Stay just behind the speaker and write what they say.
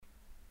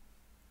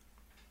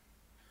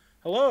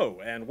Hello,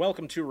 and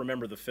welcome to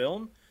Remember the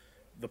Film,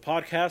 the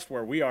podcast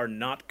where we are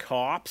not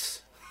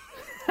cops.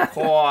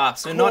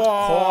 Corpse, we're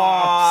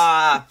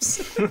not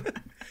corpse.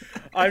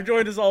 I'm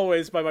joined as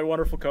always by my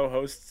wonderful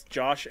co-hosts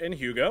Josh and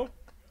Hugo.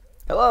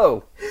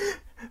 Hello.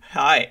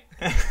 Hi.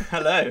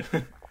 Hello.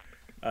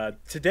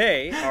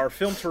 Today, our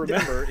film to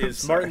remember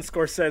is Martin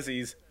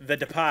Scorsese's The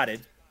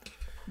Departed,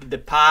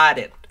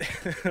 Departed.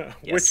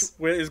 Yes.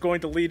 which is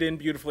going to lead in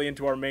beautifully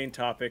into our main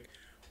topic,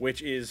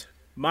 which is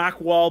Mark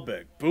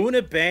Wahlberg, Boone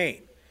or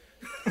Bane.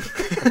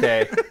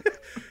 Okay.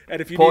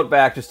 And if you Pull need, it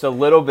back just a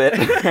little bit.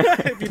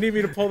 if you need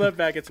me to pull that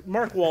back, it's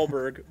Mark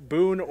Wahlberg,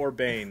 Boone or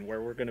Bane,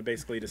 where we're going to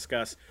basically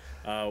discuss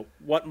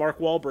what Mark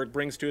Wahlberg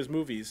brings to his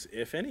movies,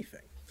 if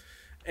anything.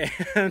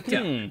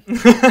 And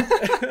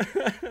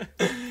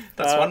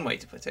That's one way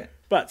to put it.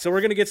 so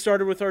we're going to get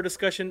started with our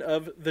discussion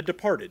of The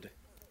Departed.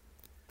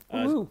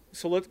 Woo.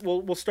 So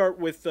we'll start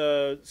with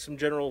some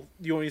general.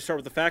 Do you want me to start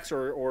with the facts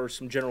or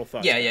some general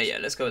thoughts? Yeah.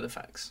 Let's go with the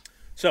facts.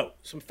 So,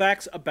 some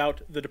facts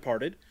about The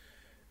Departed.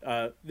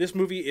 This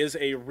movie is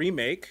a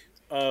remake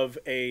of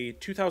a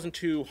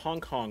 2002 Hong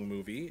Kong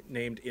movie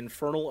named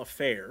Infernal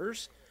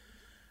Affairs.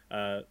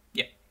 Yeah.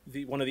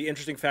 One of the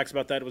interesting facts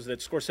about that was that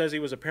Scorsese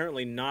was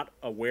apparently not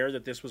aware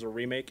that this was a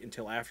remake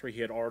until after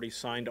he had already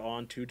signed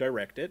on to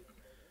direct it.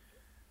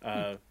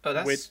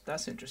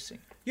 That's interesting.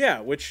 Yeah,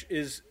 which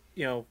is,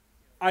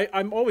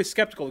 I'm always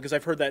skeptical because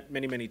I've heard that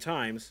many, many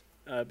times.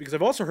 Because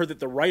I've also heard that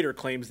the writer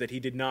claims that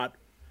he did not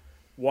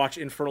watch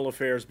Infernal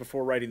Affairs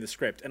before writing the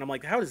script. And I'm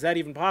like, how is that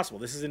even possible?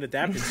 This is an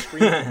adapted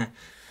screenplay.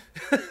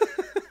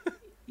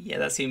 Yeah,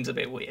 that seems a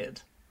bit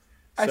weird.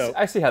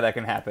 I see how that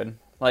can happen.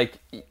 Like,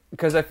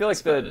 because I feel like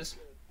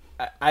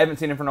I haven't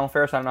seen Infernal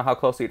Affairs, so I don't know how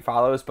closely it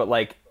follows, but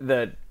like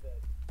the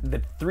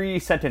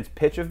 3-sentence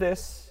pitch of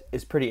this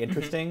is pretty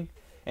interesting.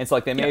 And so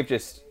like they may have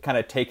just kind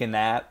of taken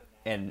that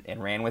and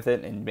ran with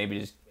it, and maybe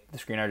just the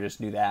screenwriter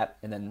just knew that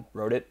and then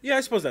wrote it. Yeah,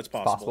 I suppose that's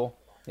possible.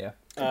 Yeah.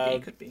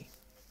 Could be.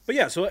 But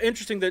yeah, so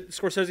interesting that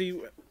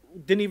Scorsese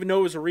didn't even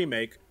know it was a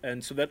remake,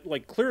 and so that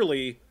like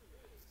clearly,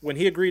 when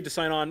he agreed to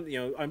sign on,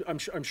 I'm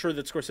sure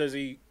that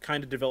Scorsese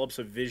kind of develops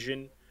a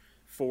vision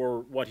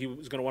for what he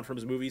was going to want from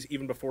his movies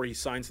even before he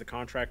signs the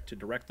contract to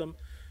direct them.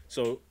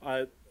 So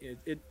I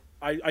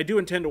do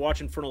intend to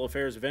watch Infernal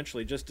Affairs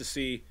eventually just to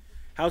see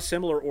how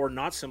similar or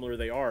not similar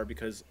they are,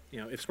 because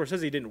if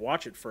Scorsese didn't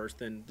watch it first,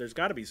 then there's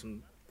got to be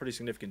some pretty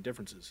significant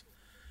differences.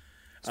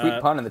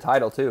 Sweet pun in the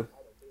title too.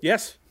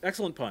 Yes,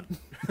 excellent pun.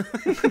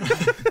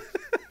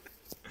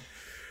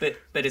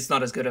 But it's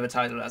not as good of a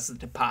title as The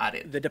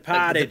Departed. The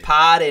Departed. Like, The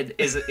Departed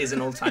is an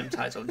all-time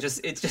title.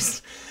 It's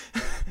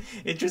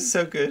just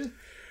so good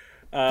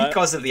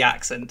because of the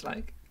accent.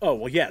 Like, oh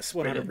well, yes,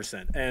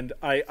 100%. And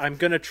I'm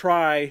gonna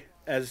try,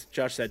 as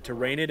Josh said, to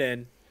rein it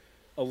in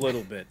a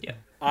little bit. Yeah.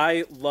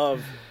 I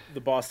love the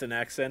Boston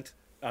accent,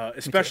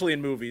 especially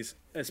in movies,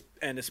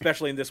 and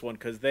especially in this one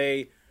because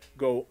they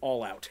go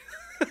all out.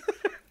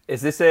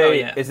 Is this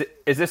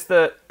is this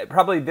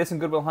probably this and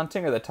Good Will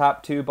Hunting are the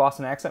top 2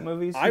 Boston accent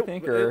movies, you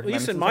think? Or at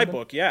least in my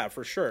book, yeah,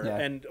 for sure. Yeah.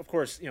 And of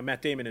course,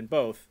 Matt Damon in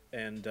both,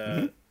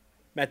 and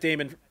Matt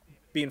Damon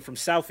being from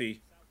Southie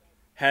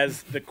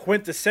has the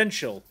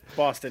quintessential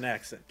Boston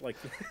accent. Like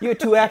You had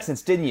 2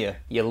 accents, didn't you?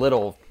 You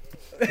little.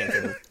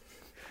 It's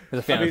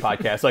a family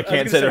podcast, so I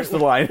can't say the rest of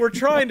the line. We're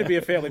trying to be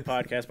a family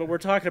podcast, but we're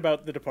talking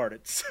about The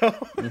Departed, so.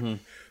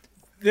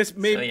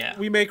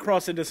 We may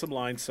cross into some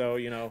lines, so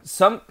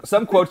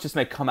Some quotes just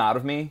may come out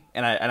of me,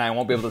 and I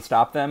won't be able to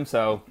stop them.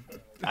 So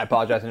I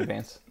apologize in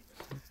advance.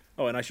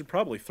 Oh, and I should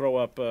probably throw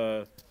up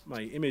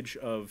my image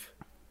of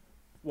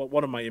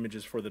one of my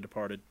images for The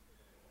Departed.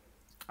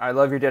 I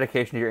love your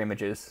dedication to your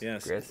images.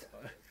 Yes, Chris.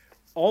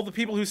 All the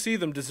people who see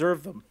them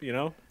deserve them.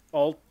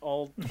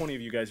 All 20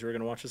 of you guys who are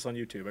going to watch this on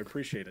YouTube, I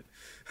appreciate it.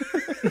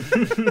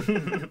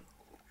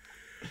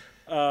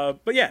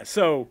 But yeah,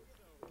 so.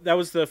 That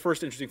was the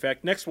first interesting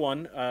fact. Next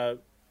one,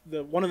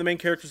 one of the main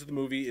characters of the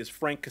movie is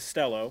Frank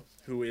Costello,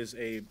 who is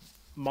a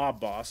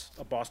mob boss,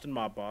 a Boston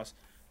mob boss,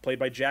 played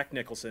by Jack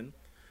Nicholson.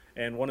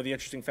 And one of the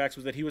interesting facts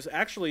was that he was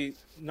actually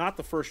not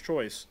the first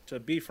choice to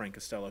be Frank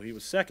Costello. He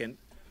was second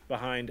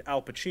behind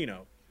Al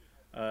Pacino.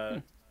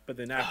 But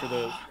then after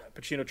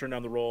Pacino turned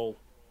down the role,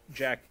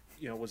 Jack,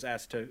 was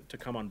asked to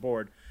come on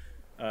board.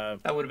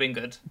 that would have been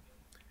good.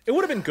 It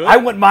would have been good. I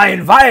want my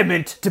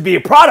environment to be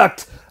a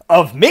product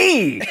of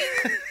me.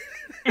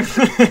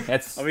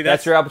 That's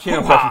your Al Pacino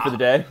impression for the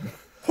day.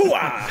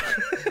 Hooah!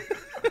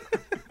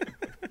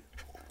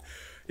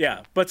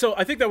 Yeah, but so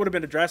I think that would have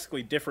been a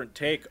drastically different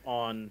take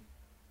on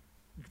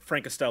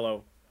Frank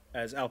Costello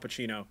as Al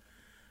Pacino.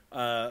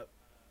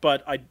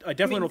 But I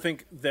definitely don't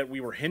think that we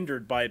were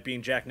hindered by it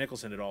being Jack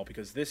Nicholson at all,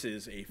 because this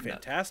is a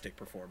fantastic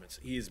performance.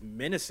 He is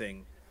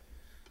menacing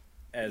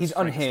as He's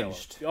Frank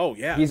unhinged. Costello. Oh,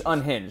 yeah. He's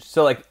unhinged.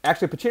 So, like,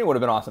 actually, Pacino would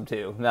have been awesome,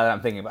 too, now that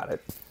I'm thinking about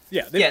it.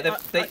 Yeah,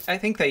 I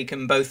think they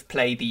can both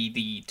play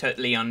the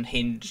totally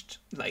unhinged,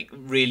 like,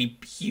 really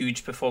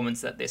huge performance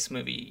that this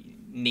movie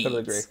needs.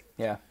 Totally agree.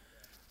 Yeah.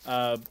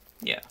 And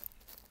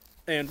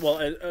And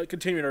well,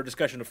 continuing our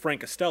discussion of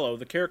Frank Costello,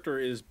 the character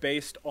is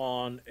based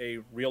on a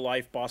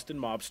real-life Boston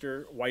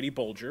mobster, Whitey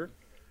Bulger,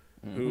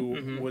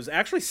 who was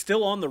actually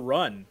still on the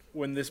run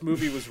when this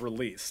movie was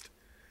released.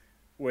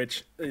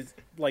 Which is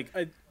like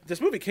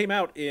this movie came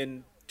out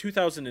in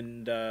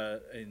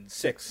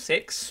 2006.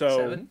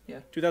 Seven, yeah.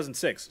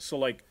 2006. So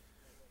like,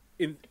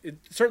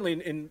 certainly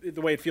in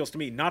the way it feels to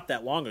me, not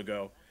that long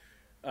ago.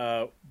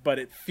 But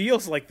it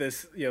feels like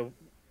this.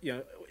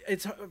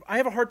 I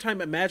have a hard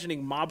time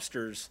imagining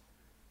mobsters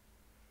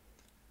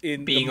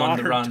in being the modern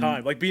on the run.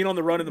 time, like being on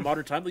the run in the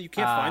modern time. Like, you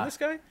can't find this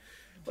guy.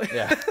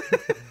 Yeah.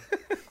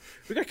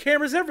 We got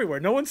cameras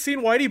everywhere. No one's seen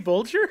Whitey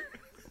Bulger.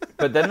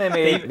 But then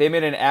they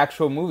made an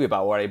actual movie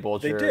about Whitey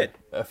Bulger. They did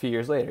a few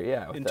years later.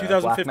 Yeah, with, in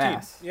 2015. Black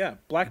Mass. Yeah,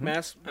 Black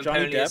Mass. Johnny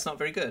Apparently, Depp. it's not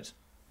very good.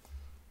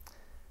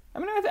 I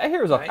mean, I hear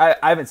it was okay. Right.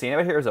 I haven't seen it,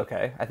 but I hear it was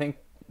okay. I think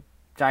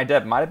Johnny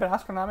Depp might have been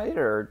Oscar nominated,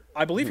 or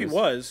I believe he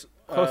was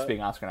close to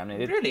being Oscar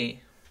nominated.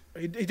 Really?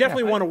 He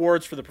definitely won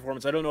awards for the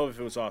performance. I don't know if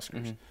it was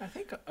Oscars. I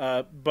think.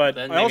 But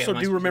Then I maybe also it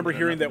must do be remember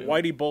another hearing that movie.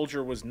 Whitey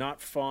Bulger was not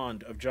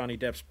fond of Johnny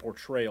Depp's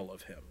portrayal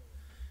of him.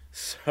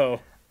 So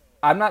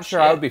I'm not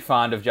sure I Shit. would be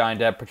fond of Johnny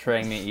Depp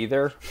portraying me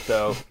either.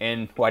 So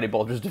in Whitey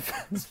Bulger's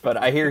defense, but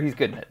I hear he's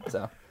good in it.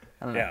 So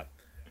I don't know.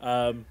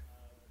 yeah.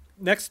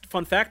 Next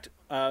fun fact: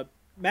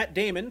 Matt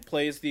Damon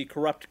plays the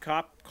corrupt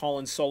cop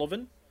Colin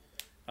Sullivan.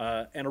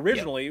 And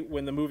originally,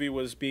 when the movie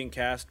was being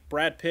cast,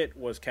 Brad Pitt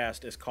was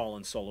cast as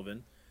Colin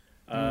Sullivan.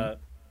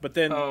 But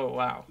then Oh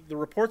wow. the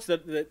reports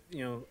that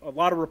a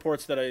lot of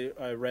reports that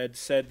I read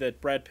said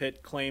that Brad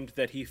Pitt claimed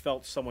that he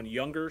felt someone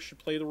younger should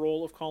play the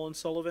role of Colin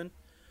Sullivan,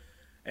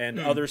 and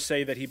others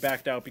say that he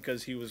backed out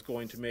because he was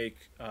going to make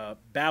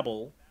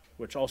Babel,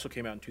 which also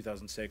came out in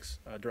 2006,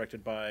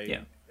 directed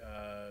by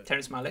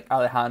Terrence Malick.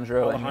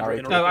 Alejandro Alejandro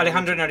Inarritu. No,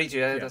 Alejandro Inarritu.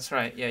 Yeah, that's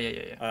right. Yeah.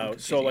 I'm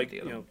so confusing like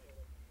with the other one.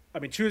 I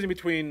mean, choosing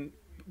between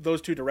those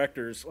two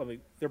directors, I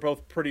mean, they're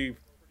both pretty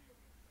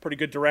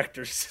good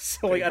directors.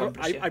 So like,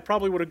 accomplished, yeah. I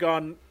probably would have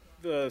gone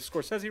the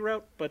Scorsese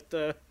route, but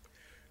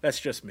that's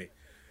just me.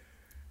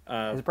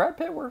 Has Brad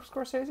Pitt worked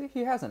with Scorsese?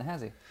 He hasn't,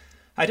 has he?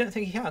 I don't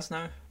think he has.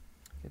 No.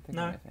 Can't think of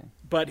No. anything.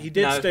 But he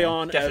did No, stay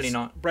on. definitely as,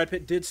 not. Brad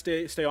Pitt did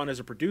stay on as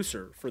a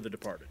producer for The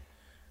Departed.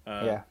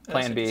 Yeah, That's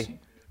Plan B. interesting.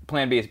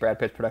 Plan B is Brad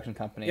Pitt's production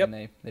company, Yep.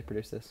 and they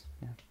produced this.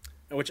 Yeah.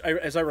 Which,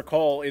 as I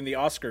recall, in the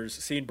Oscars,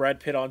 seeing Brad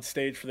Pitt on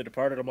stage for The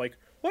Departed, I'm like,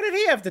 what did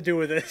he have to do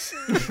with this?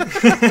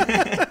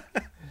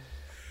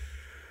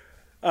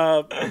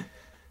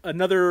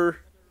 Another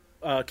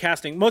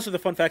casting. Most of the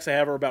fun facts I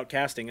have are about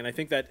casting, and I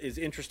think that is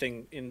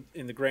interesting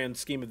in the grand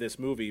scheme of this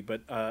movie.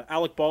 But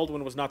Alec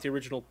Baldwin was not the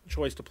original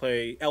choice to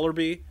play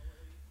Ellerby,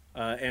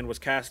 and was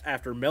cast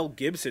after Mel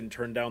Gibson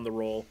turned down the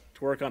role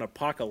to work on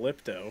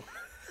Apocalypto.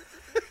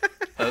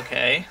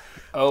 Okay.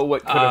 Oh,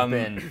 what could have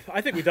been.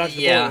 I think we dodged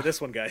the Yeah. bullet with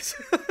this one, guys.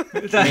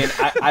 I mean,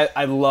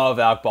 I love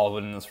Alec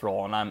Baldwin in this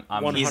role, and I'm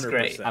 100%. He's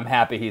great. I'm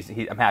happy he's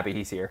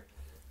here.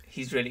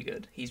 He's really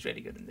good. He's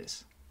really good in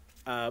this.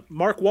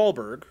 Mark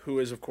Wahlberg, who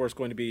is, of course,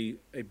 going to be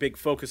a big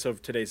focus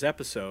of today's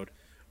episode,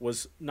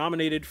 was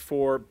nominated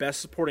for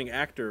Best Supporting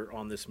Actor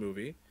on this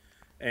movie.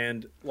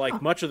 And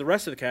like much of the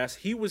rest of the cast,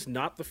 he was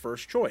not the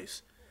first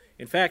choice.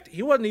 In fact,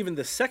 he wasn't even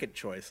the second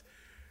choice.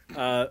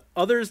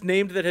 Others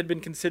named that had been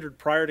considered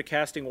prior to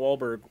casting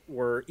Wahlberg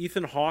were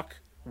Ethan Hawke,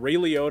 Ray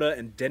Liotta,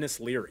 and Dennis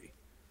Leary.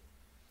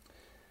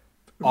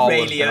 All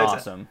Ray would have been Liotta.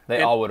 awesome.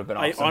 They all would have been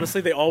awesome.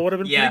 Honestly, they all would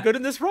have been Yeah. pretty good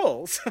in this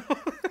role. So.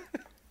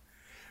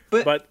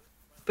 But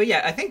But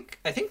yeah, I think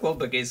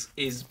Wahlberg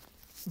is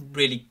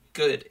really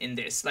good in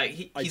this. Like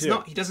he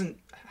doesn't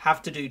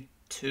have to do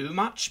too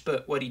much,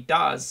 but what he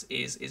does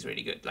is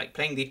really good. Like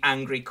playing the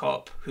angry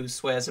cop who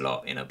swears a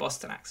lot in a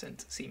Boston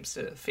accent seems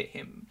to fit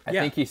him. I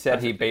think he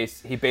said he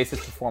based his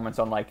performance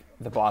on like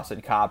the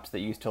Boston cops that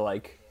used to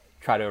like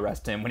try to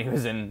arrest him when he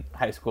was in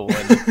high school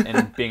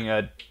and being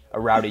a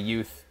rowdy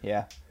youth.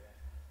 Yeah.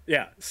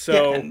 yeah,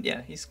 so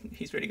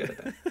he's really good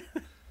at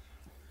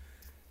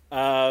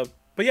that.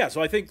 But yeah,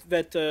 so I think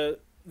that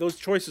those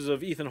choices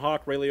of Ethan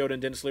Hawke, Ray Liotta,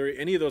 and Dennis Leary,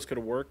 any of those could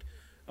have worked.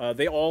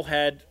 They all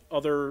had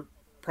other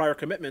prior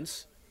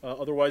commitments.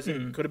 Otherwise,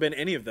 it could have been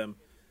any of them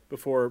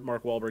before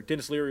Mark Wahlberg.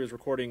 Dennis Leary was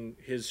recording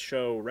his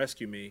show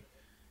Rescue Me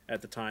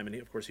at the time, and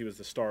of course he was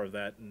the star of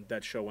that, and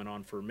that show went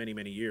on for many,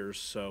 many years.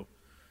 So,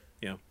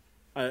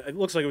 it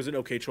looks like it was an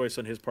okay choice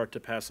on his part to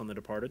pass on The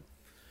Departed.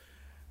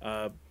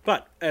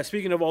 But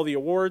speaking of all the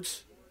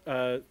awards,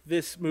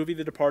 this movie,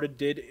 The Departed,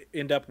 did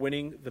end up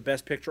winning the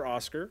Best Picture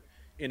Oscar,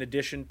 in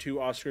addition to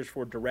Oscars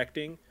for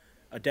directing,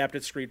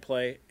 adapted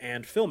screenplay,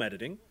 and film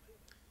editing.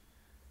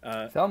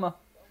 Thelma.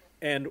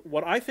 And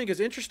what I think is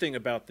interesting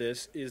about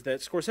this is that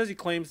Scorsese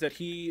claims that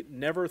he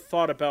never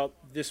thought about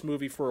this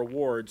movie for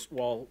awards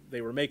while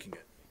they were making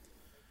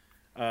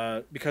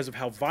it, because of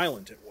how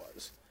violent it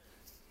was.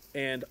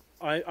 And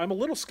I'm a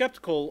little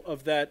skeptical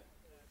of that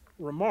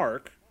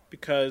remark,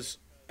 because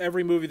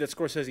every movie that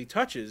Scorsese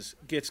touches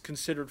gets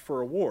considered for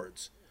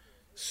awards.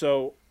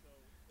 So,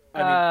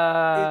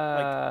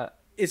 I mean,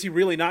 is he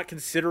really not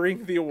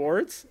considering the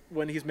awards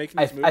when he's making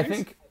these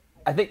movies?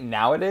 I think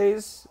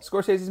nowadays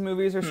Scorsese's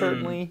movies are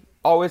certainly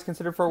always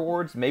considered for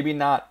awards. Maybe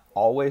not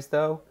always,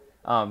 though.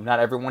 Not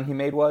everyone he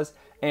made was.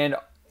 And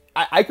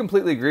I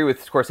completely agree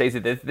with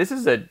Scorsese. This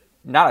is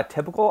not a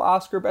typical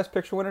Oscar Best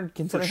Picture winner,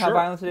 considering how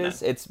violent it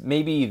is. No. It's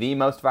maybe the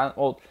most violent.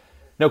 Well,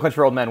 No Country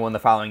for Old Men won the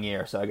following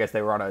year, so I guess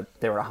they were on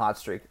a hot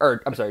streak.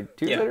 Or I'm sorry,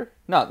 2 years later?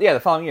 No, yeah, the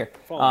following year.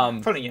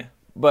 Following year.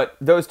 But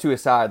those two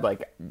aside,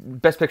 like,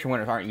 Best Picture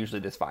winners aren't usually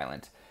this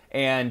violent.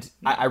 And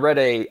I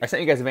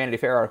sent you guys a Vanity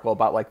Fair article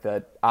about, like,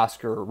 the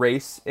Oscar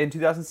race in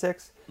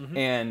 2006,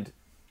 and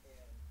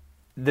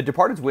The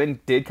Departed's win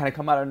did kind of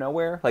come out of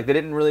nowhere. Like, they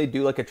didn't really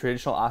do, like, a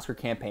traditional Oscar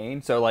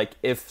campaign. So, like,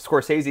 if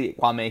Scorsese,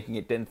 while making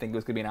it, didn't think it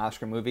was going to be an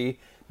Oscar movie,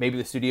 maybe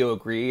the studio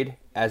agreed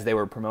as they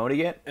were promoting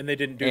it. And they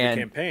didn't do the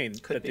campaign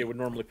that they would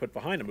normally put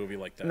behind a movie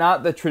like that.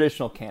 Not the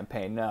traditional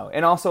campaign, no.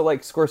 And also,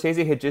 like,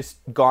 Scorsese had just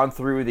gone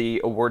through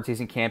the award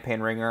season campaign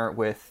ringer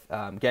with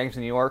Gangs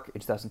of New York in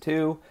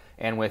 2002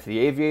 and with The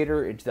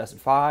Aviator in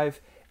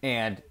 2005.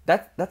 And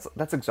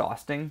that's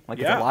exhausting. Like,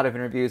 it's a lot of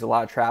interviews, a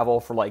lot of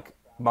travel for, like,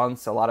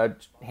 months, a lot of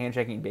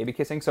handshaking and baby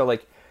kissing. So,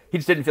 like, he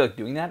just didn't feel like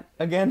doing that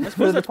again. I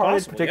suppose that's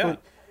possible, particularly.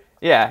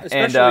 Yeah,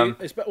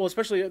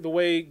 especially the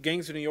way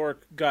Gangs of New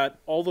York got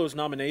all those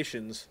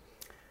nominations,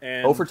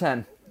 and 0 for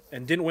 10,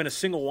 and didn't win a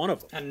single one of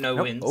them, and no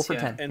wins. 0 for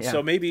 10, and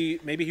so maybe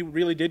he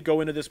really did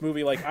go into this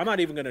movie like, I'm not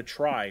even going to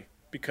try,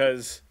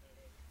 because,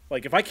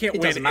 like, if I can't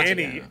win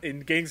any in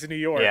Gangs of New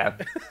York,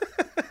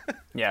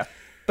 yeah.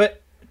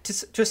 But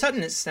to a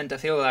certain extent, I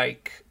feel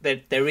like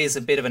there is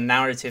a bit of a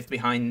narrative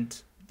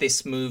behind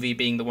this movie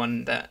being the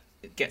one that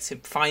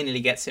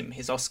finally gets him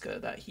his Oscar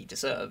that he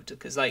deserved,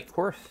 because, like,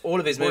 all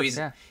of his movies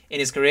in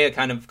his career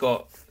kind of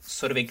got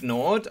sort of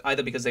ignored,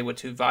 either because they were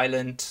too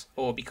violent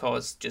or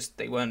because just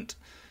they weren't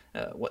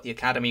what the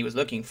Academy was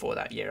looking for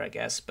that year, I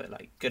guess. But,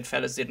 like,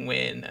 Goodfellas didn't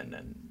win,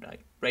 and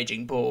like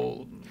Raging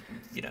Bull,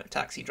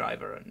 Taxi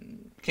Driver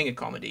and King of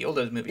Comedy, all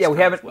those movies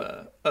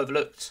were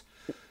overlooked.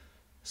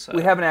 So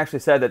we haven't actually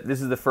said that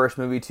this is the first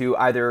movie to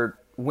either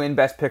win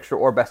Best Picture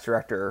or Best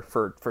Director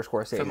for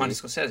Scorsese. For Martin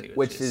Scorsese,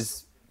 which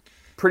is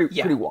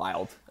pretty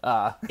wild.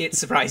 It's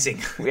surprising.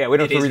 Yeah, we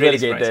don't have to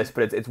relitigate this,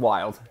 but it's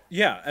wild.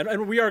 Yeah,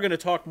 and we are going to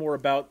talk more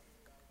about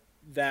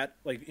that,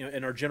 like,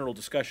 in our general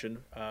discussion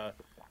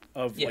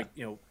of like,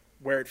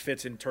 where it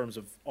fits in terms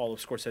of all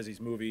of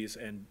Scorsese's movies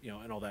and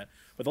and all that.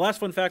 But the last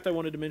fun fact I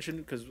wanted to mention,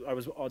 because I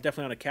was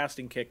definitely on a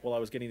casting kick while I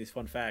was getting these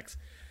fun facts.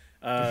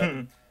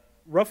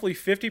 Roughly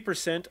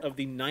 50% of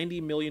the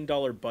 $90 million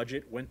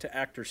budget went to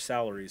actors'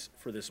 salaries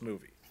for this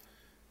movie.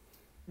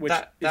 Which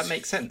that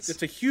makes sense.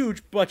 It's a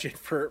huge budget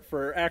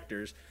for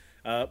actors.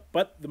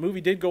 But the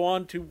movie did go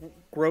on to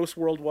gross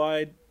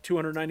worldwide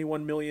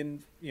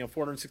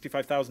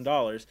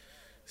 $291,465,000.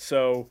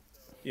 So,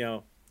 Yeah,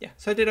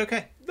 so it did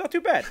okay. Not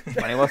too bad.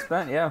 Money well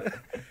spent, yeah.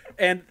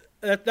 And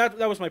that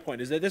was my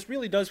point, is that this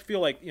really does feel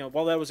like,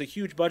 while that was a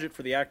huge budget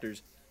for the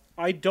actors,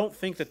 I don't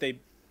think that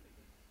they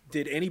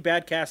did any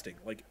bad casting.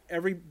 Like,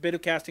 every bit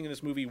of casting in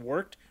this movie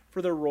worked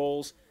for their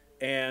roles,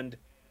 and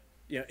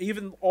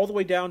even all the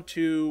way down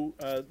to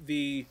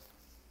the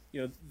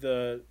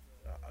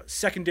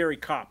secondary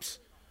cops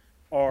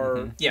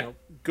are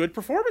good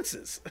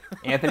performances.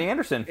 Anthony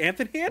Anderson,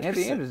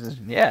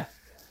 yeah.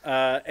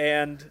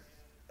 And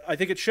I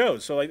think it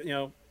shows. So, like,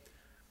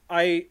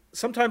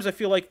 sometimes I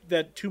feel like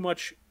that too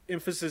much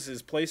emphasis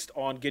is placed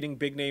on getting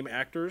big name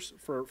actors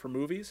for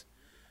movies.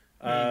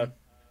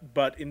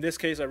 But in this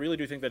case, I really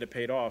do think that it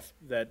paid off.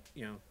 That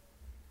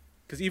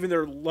because even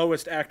their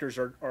lowest actors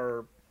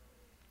are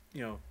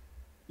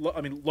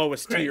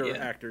lowest tier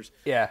actors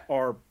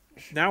are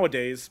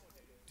nowadays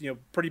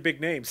pretty big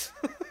names.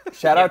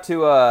 Shout out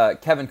to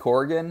Kevin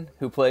Corrigan,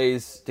 who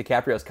plays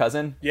DiCaprio's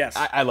cousin. Yes,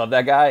 I love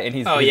that guy, and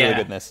he's really good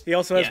in this. He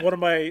also has one of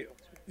my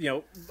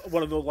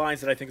one of the lines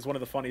that I think is one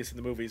of the funniest in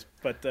the movies.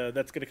 But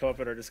that's going to come up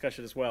in our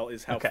discussion as well.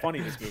 Is how funny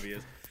this movie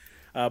is.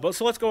 But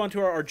so let's go on to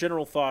our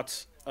general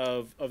thoughts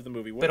of the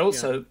movie. But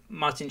also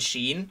Martin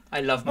Sheen.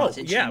 I love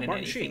Martin Sheen in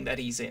anything that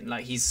he's in.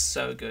 Like, he's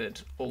so good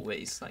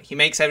always. Like, he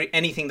makes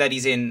anything that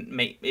he's in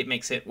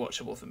makes it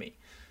watchable for me.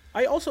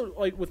 I also,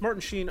 like, with Martin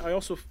Sheen, I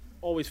also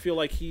always feel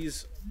like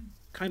he's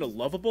kind of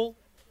lovable,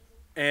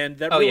 and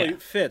that really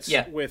fits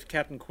with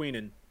Captain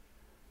Queenan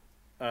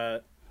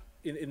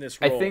in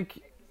this role.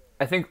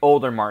 I think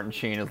older Martin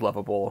Sheen is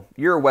lovable.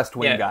 You're a West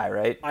Wing guy,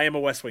 right? I am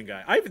a West Wing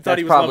guy. I even thought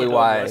he was lovable in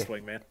West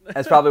Wing, man.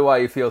 That's probably why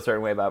you feel a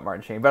certain way about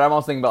Martin Sheen. But I'm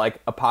also thinking about, like,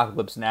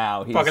 Apocalypse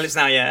Now. Apocalypse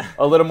Now, yeah.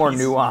 A little more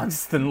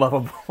nuanced than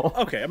lovable.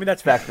 Okay, I mean,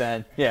 that's back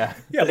then. Yeah.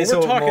 Yeah, but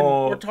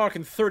we're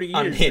talking 30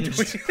 years.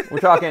 Unhinged. We're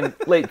talking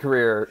late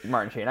career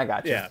Martin Sheen. I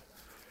got you.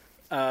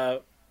 Yeah.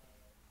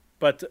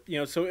 But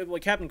so,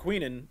 like, Captain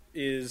Queenan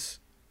is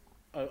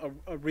a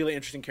really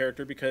interesting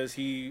character because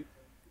he,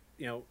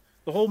 the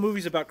whole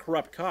movie's about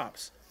corrupt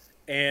cops.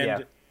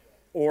 And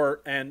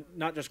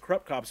not just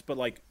corrupt cops, but,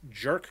 like,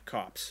 jerk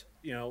cops.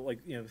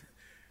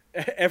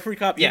 Every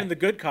cop, even the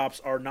good cops,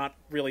 are not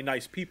really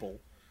nice people,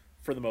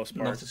 for the most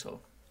part. Not at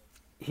all.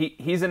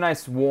 He's a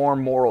nice,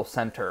 warm moral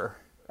center,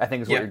 I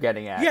think is what you're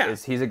getting at. Yeah.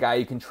 Is he's a guy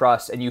you can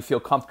trust and you feel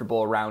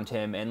comfortable around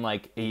him, and,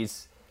 like,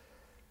 he's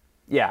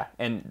yeah,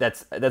 and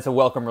that's a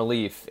welcome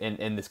relief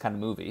in this kind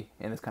of movie,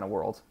 in this kind of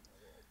world.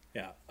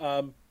 Yeah.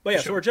 But yeah,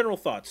 so our general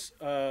thoughts.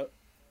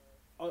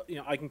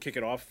 I can kick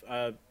it off.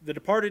 The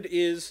Departed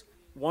is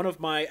one of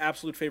my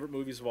absolute favorite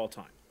movies of all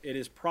time. It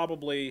is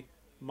probably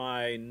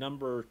my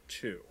number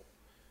 2.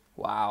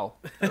 Wow.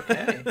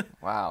 Okay.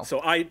 Wow.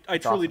 So I truly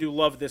awesome. do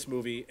love this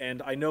movie,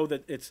 and I know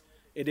that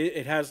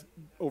it has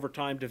over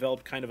time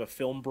developed kind of a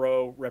film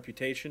bro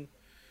reputation.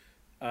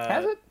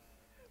 Has it?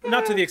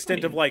 Not to the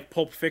extent of like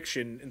Pulp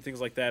Fiction and things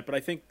like that, but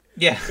I think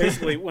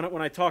basically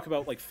when I talk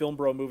about like film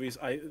bro movies,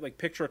 I like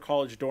picture a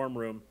college dorm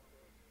room.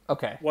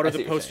 Okay. What I are see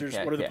the what you're posters?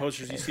 saying. What are the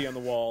posters you see on the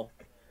wall?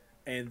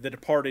 And The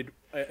Departed,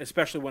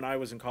 especially when I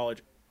was in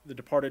college, The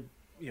Departed,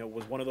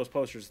 was one of those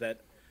posters that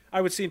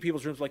I would see in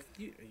people's rooms. Like,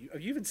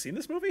 have you even seen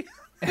this movie?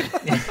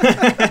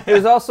 It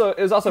was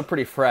also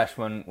pretty fresh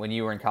when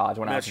you were in college.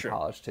 When I was in true.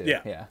 college too.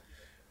 Yeah.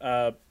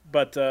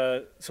 But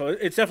so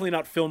it's definitely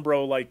not film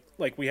bro like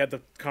we had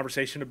the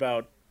conversation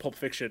about Pulp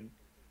Fiction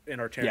in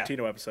our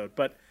Tarantino episode.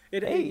 But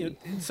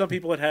some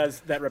people it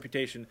has that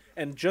reputation,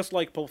 and just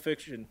like Pulp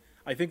Fiction,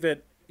 I think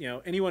that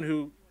anyone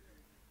who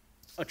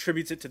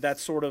attributes it to that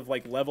sort of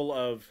like level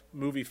of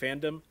movie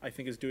fandom, I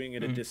think is doing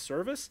it a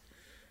disservice,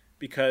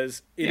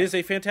 because it is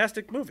a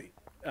fantastic movie.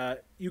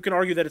 You can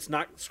argue that it's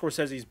not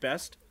Scorsese's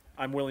best.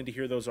 I'm willing to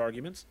hear those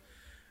arguments.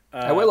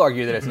 I will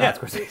argue that it's not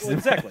Scorsese's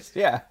exactly. best.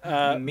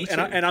 Yeah. Me too.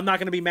 And I'm not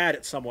going to be mad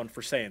at someone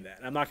for saying that.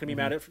 I'm not going to be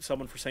mad at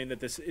someone for saying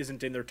that this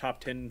isn't in their top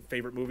 10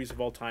 favorite movies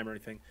of all time or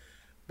anything.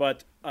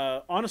 But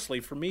honestly,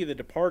 for me, The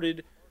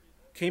Departed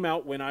came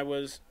out when I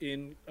was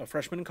a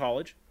freshman in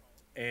college.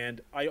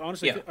 And I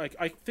honestly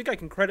I think I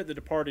can credit The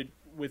Departed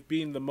with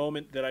being the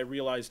moment that I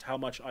realized how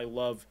much I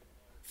love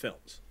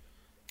films.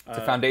 It's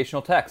a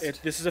foundational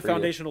text. This is a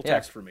foundational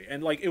text for me.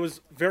 And like it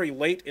was very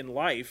late in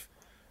life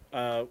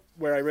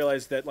where I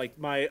realized that like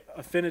my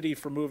affinity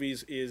for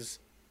movies is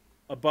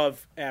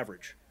above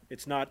average.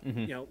 It's not,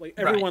 like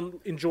everyone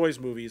enjoys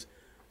movies.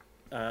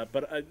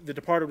 But The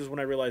Departed was when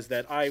I realized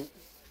that I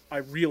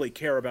really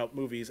care about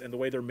movies and the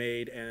way they're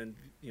made and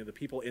the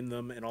people in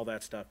them and all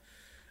that stuff.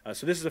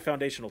 So this is a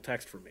foundational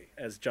text for me,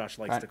 as Josh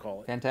likes to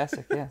call it.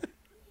 Fantastic, yeah.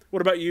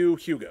 What about you,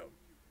 Hugo?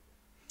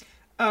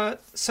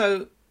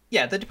 So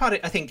yeah, The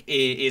Departed I think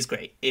is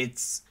great.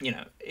 It's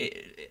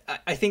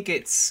I think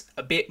it's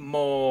a bit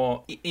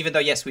more, even though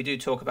yes we do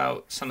talk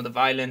about some of the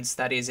violence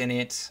that is in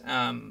it,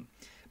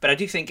 but I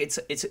do think it's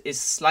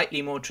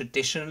slightly more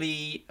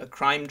traditionally a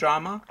crime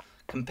drama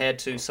compared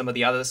to some of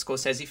the other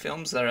Scorsese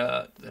films that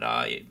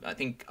I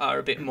think are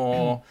a bit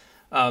more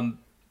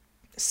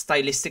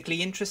stylistically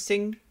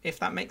interesting, if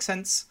that makes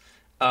sense.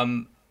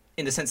 In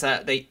the sense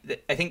that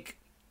I think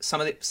some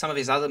of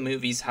his other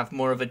movies have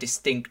more of a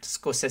distinct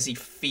Scorsese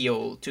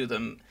feel to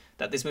them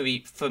that this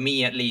movie, for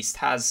me at least,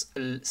 has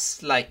a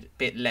slight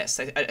bit less.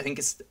 I think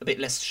it's a bit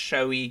less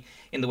showy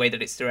in the way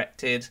that it's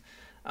directed,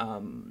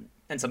 and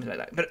something like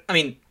that. But I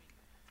mean,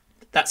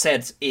 that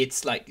said,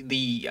 it's like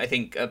I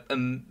think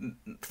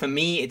for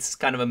me, it's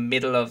kind of a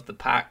middle of the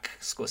pack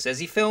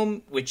Scorsese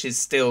film, which is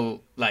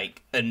still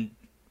like an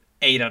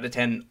 8 out of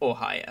 10 or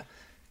higher,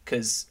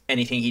 because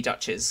anything he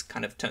touches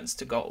kind of turns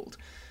to gold.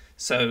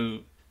 So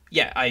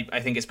yeah, I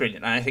think it's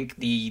brilliant, and I think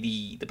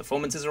the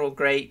performances are all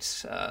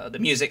great. The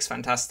music's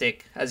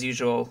fantastic as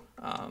usual.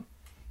 I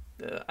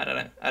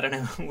don't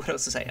know what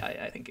else to say.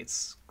 I think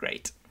it's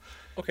great.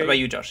 Okay. What about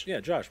you, Josh? Yeah,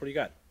 Josh, what do you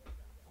got?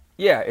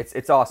 Yeah,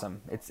 it's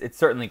awesome. It's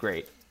certainly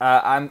great.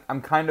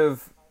 I'm kind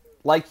of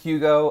like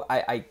Hugo.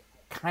 I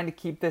kind of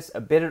keep this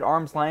a bit at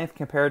arm's length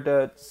compared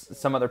to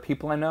some other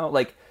people I know.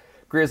 Like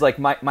Greer's, like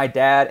my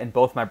dad and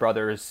both my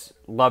brothers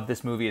love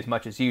this movie as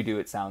much as you do.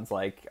 It sounds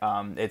like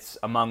it's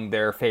among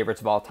their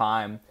favorites of all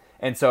time,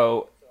 and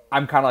so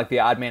I'm kind of like the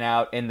odd man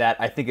out in that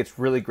I think it's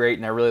really great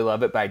and I really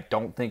love it, but I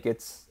don't think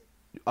it's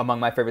among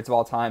my favorites of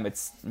all time.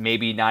 It's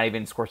maybe not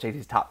even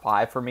Scorsese's top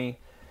 5 for me.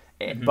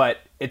 But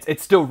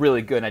it's still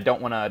really good. And I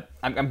don't want to.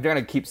 I'm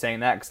gonna keep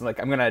saying that because like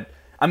I'm gonna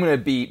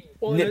be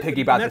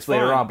nitpicky about this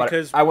later on.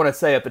 But I want to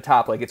say at the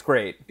top, like, it's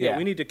great. Yeah,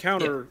 we need to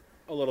counter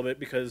a little bit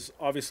because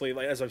obviously,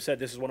 like as I've said,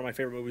 this is one of my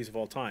favorite movies of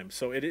all time.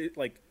 So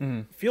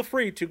feel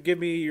free to give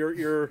me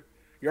your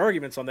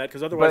arguments on that,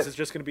 because otherwise it's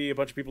just going to be a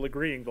bunch of people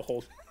agreeing the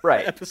whole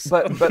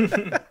episode.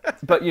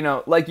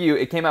 But like you,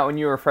 it came out when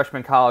you were a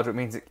freshman in college, which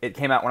means it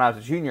came out when I was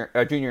a junior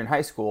in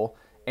high school,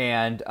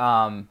 and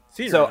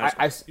senior. So in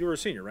high school. You were a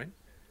senior, right?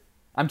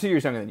 I'm 2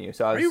 years younger than you,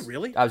 so Are you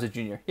really? I was a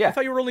junior. Yeah. I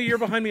thought you were only a year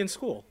behind me in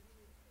school.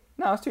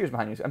 No, I was 2 years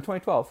behind you. I'm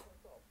 2012.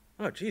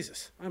 Oh,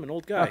 Jesus. I'm an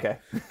old guy. Okay.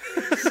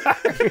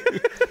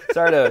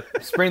 Sorry to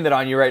spring that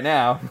on you right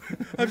now.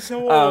 I'm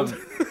so old.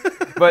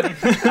 But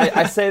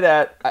I say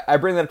that, I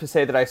bring that up to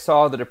say that I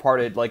saw The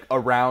Departed like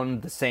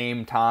around the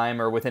same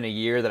time or within a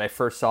year that I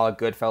first saw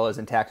Goodfellas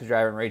and Taxi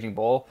Driver and Raging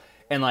Bull.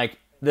 And like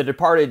The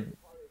Departed,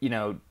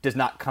 does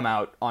not come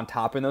out on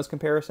top in those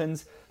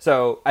comparisons.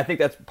 So I think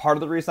that's part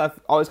of the reason I've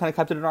always kind of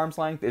kept it at arm's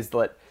length, is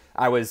that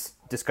I was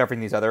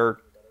discovering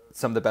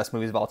some of the best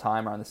movies of all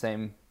time around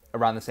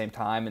the same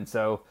time. And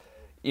so,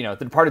 The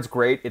Departed's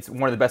great. It's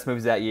one of the best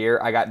movies that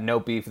year. I got no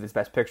beef with this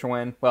Best Picture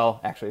win.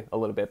 Well, actually, a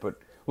little bit, but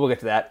we'll get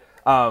to that.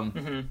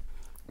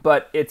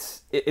 But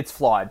it's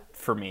flawed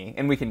for me,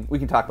 and we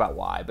can talk about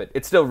why. But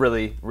it's still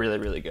really, really,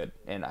 really good,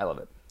 and I love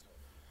it.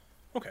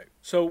 Okay,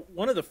 so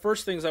one of the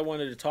first things I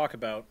wanted to talk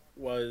about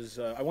was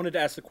I wanted to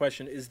ask the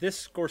question: is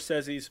this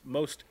Scorsese's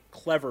most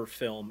clever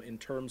film in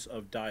terms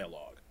of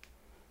dialogue?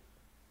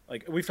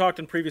 Like we've talked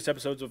in previous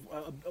episodes of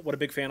what a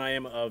big fan I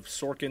am of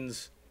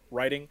Sorkin's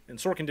writing, and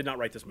Sorkin did not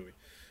write this movie,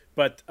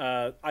 but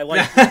I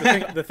like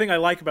the thing I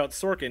like about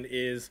Sorkin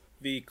is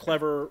the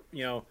clever,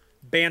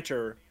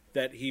 banter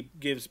that he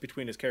gives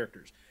between his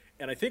characters,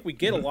 and I think we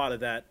get a lot of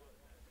that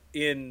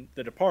in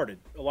The Departed.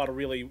 A lot of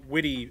really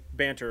witty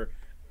banter,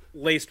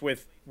 laced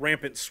with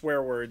rampant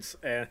swear words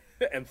and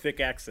thick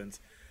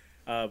accents.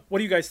 What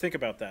do you guys think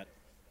about that?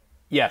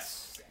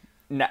 Yes,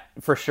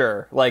 for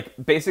sure. Like,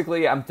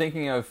 basically, I'm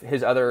thinking of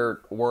his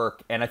other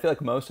work, and I feel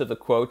like most of the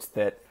quotes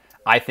that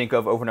I think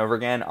of over and over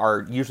again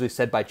are usually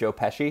said by Joe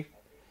Pesci.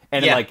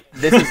 And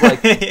this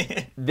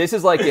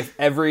is like if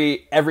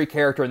every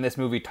character in this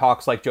movie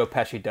talks like Joe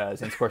Pesci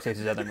does in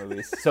Scorsese's other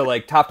movies. So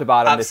like top to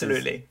bottom,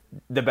 Absolutely. This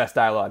is the best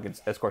dialogue in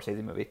a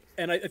Scorsese movie.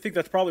 And I think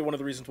that's probably one of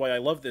the reasons why I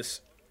love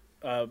this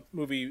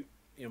movie,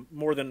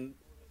 more than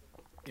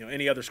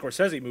any other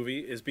Scorsese movie,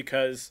 is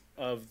because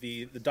of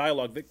the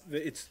dialogue.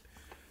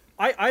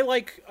 I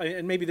like,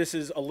 and maybe this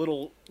is a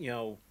little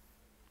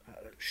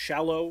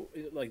shallow,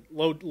 like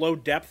low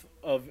depth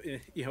of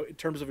in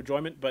terms of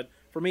enjoyment, but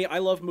for me, I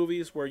love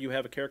movies where you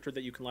have a character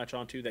that you can latch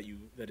onto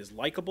that is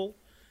likable,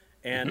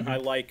 and I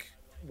like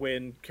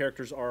when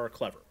characters are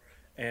clever.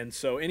 And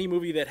so any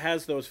movie that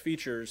has those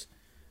features,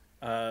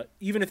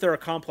 even if they're a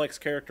complex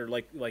character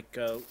like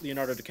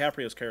Leonardo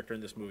DiCaprio's character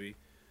in this movie,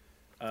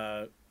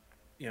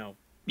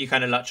 you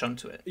kind of latch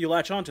onto it. You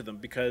latch onto them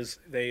because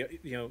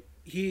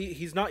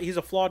he's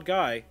a flawed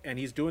guy, and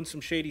he's doing some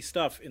shady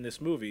stuff in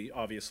this movie,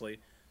 obviously,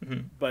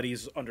 but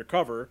he's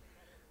undercover.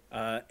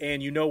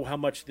 And you know how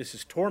much this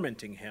is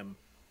tormenting him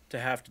to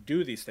have to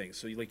do these things.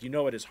 So,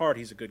 at his heart,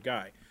 he's a good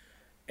guy.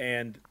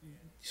 And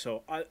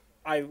so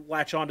I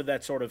latch onto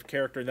that sort of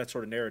character and that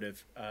sort of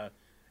narrative.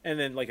 And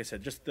then, like I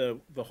said, just the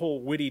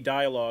whole witty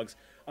dialogues.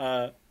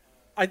 I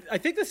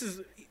think this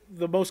is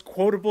the most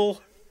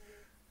quotable,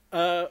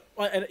 I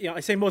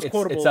say most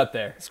quotable it's up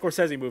there.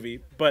 Scorsese movie.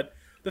 But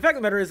the fact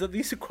of the matter is that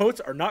these quotes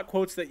are not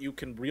quotes that you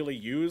can really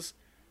use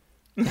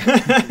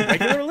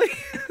regularly.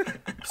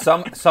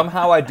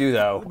 Somehow I do,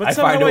 though. But I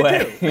find a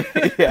way.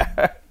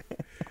 Yeah.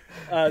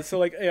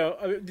 So,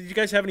 did you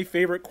guys have any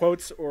favorite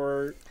quotes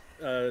or,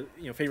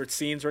 favorite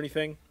scenes or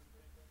anything?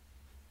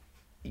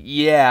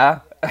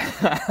 Yeah.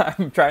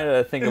 I'm trying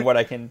to think of what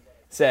I can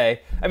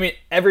say. I mean,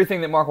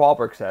 everything that Mark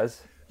Wahlberg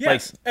says.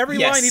 Yes, every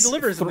line he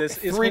delivers in this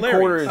is hilarious.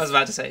 Quarters, I was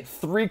about to say.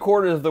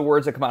 3/4 of the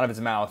words that come out of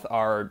his mouth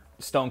are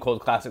stone cold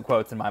classic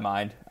quotes in my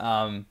mind.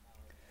 But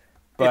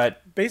it's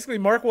basically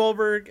Mark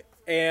Wahlberg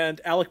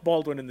and Alec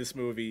Baldwin in this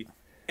movie.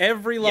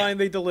 Every line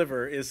they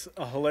deliver is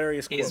a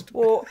hilarious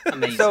quote.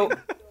 Amazing. So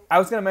I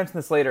was going to mention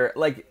this later.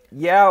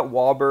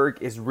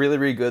 Wahlberg is really,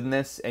 really good in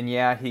this, and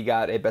he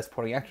got a Best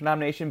Supporting Actor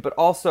nomination, but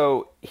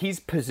also he's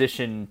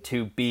positioned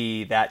to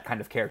be that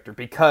kind of character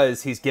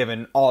because he's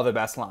given all the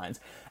best lines.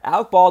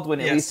 Alec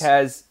Baldwin at least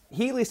has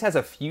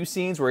a few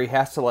scenes where he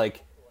has to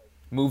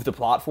move the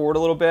plot forward a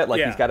little bit.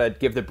 He's got to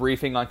give the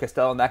briefing on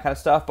Costello and that kind of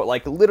stuff, but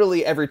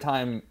literally every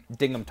time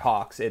Dingham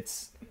talks,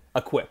 it's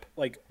a quip.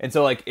 And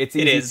so it's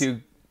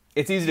easy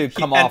to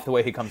come off the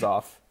way he comes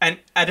off. And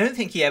I don't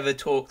think he ever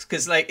talks,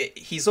 because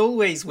he's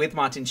always with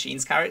Martin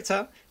Sheen's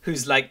character,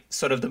 who's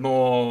sort of the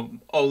more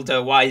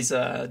older,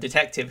 wiser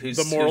detective who's...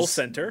 The moral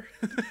center.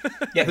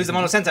 Who's the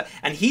moral center.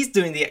 And he's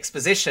doing the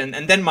exposition,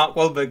 and then Mark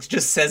Wahlberg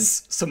just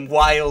says some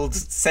wild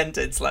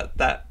sentence like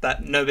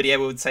that nobody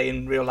ever would say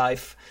in real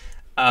life.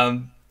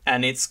 And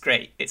it's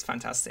great. It's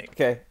fantastic.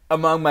 Okay.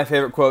 Among my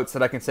favorite quotes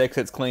that I can say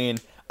because it's clean...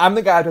 I'm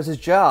the guy who does his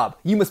job.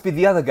 You must be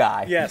the other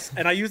guy. Yes,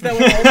 and I use that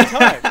one all the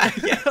time.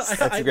 Yes,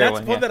 that's a great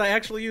one. That's one that I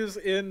actually use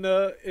in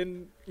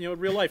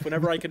real life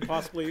whenever I can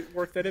possibly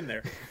work that in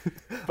there.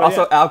 But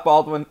also, Alec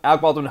Baldwin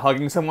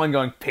hugging someone,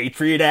 going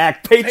 "Patriot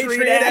Act,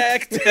 Patriot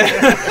Act."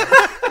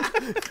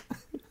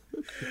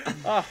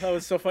 That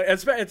was so funny.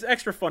 It's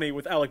extra funny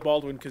with Alec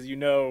Baldwin because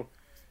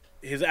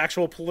his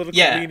actual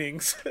political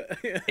leanings.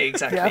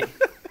 Exactly.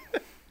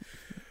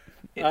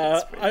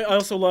 I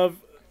also love.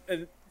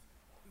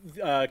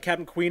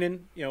 Captain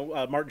Queenan,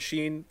 Martin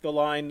Sheen, the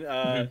line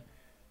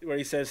where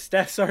he says,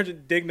 "Staff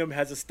Sergeant Dignam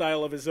has a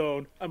style of his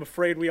own. I'm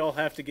afraid we all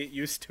have to get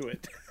used to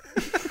it."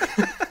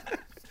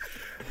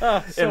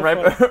 And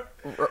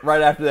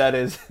right after that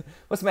is,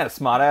 "What's the matter,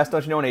 smartass?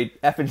 Don't you know any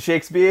effing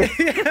Shakespeare?"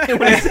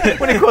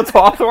 when he quotes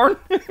Hawthorne.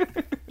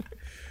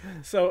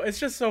 So it's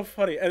just so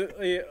funny.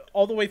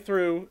 All the way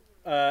through,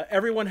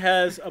 everyone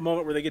has a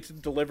moment where they get to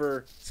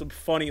deliver some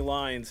funny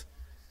lines,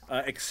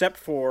 except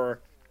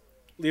for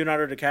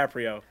Leonardo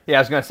DiCaprio. Yeah, I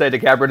was going to say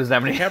DiCaprio doesn't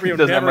have any. DiCaprio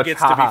doesn't never have much gets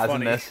to be ha-has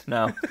funny in this.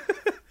 No.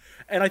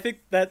 And I think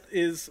that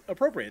is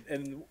appropriate.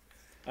 And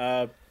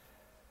that's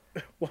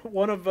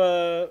one of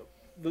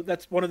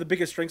the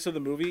biggest strengths of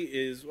the movie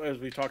is, as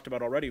we talked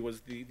about already,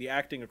 was the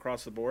acting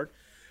across the board.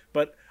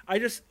 But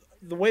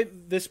the way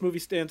this movie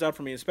stands out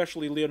for me,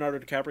 especially Leonardo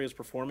DiCaprio's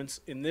performance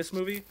in this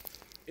movie,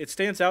 it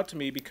stands out to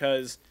me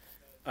because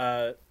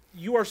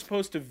you are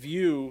supposed to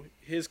view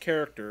his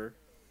character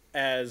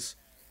as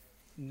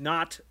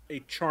not a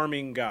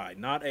charming guy,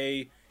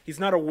 he's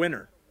not a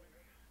winner,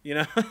 you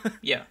know?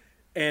 Yeah.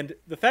 And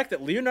the fact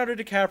that Leonardo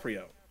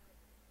DiCaprio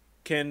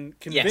can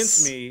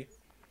convince me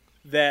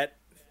that,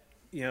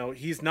 you know,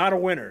 he's not a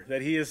winner,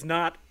 that he is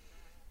not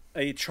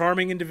a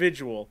charming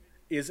individual,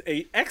 is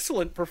a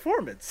excellent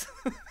performance.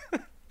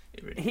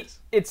 It really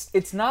is.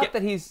 It's not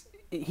that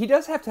he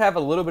does have to have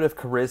a little bit of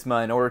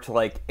charisma in order to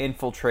like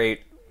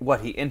infiltrate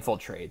what he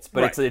infiltrates,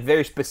 but it's a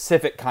very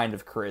specific kind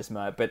of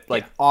charisma, but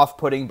like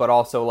off-putting, but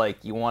also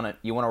like you want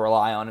to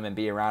rely on him and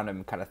be around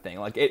him kind of thing.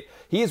 Like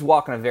he is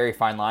walking a very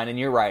fine line, and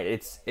you're right.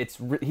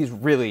 He's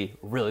really,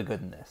 really good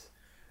in this.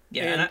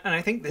 Yeah, and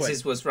I think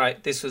this was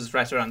right. This was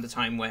right around the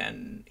time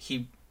when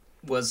he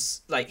was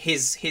like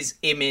his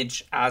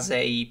image as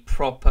a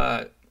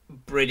proper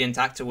brilliant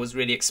actor was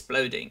really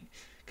exploding,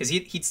 because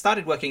he'd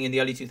started working in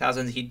the early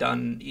 2000s.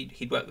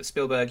 He'd worked with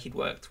Spielberg, he'd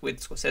worked with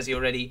Scorsese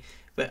already,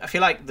 but I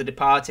feel like The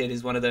Departed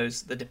is one of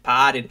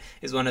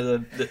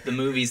the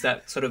movies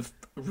that sort of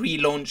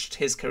relaunched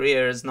his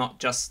career as not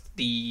just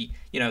the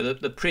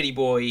pretty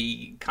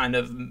boy kind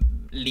of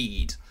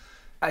lead.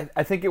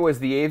 I think it was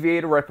The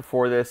Aviator right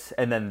before this,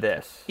 and then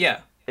this.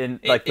 Yeah,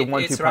 in like the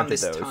 1-2 it's around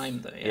this those.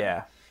 time though.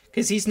 Yeah.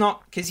 Because he's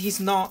not.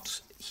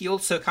 He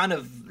also kind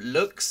of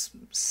looks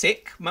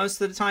sick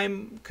most of the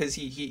time, because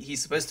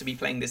he's supposed to be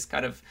playing this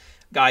kind of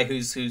guy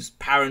who's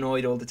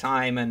paranoid all the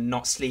time and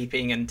not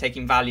sleeping and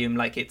taking Valium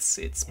like it's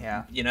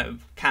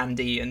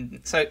candy,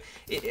 and so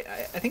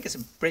I think it's a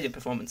brilliant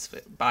performance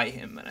by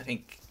him, and I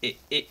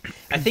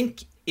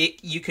think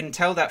you can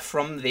tell that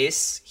from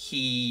this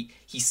he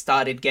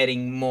started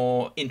getting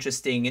more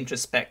interesting,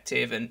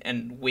 introspective,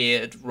 and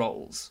weird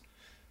roles.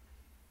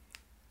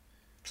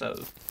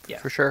 So yeah,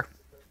 for sure,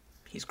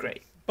 he's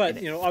great.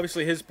 But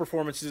obviously his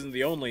performance isn't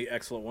the only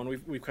excellent one.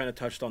 We've kind of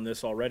touched on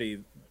this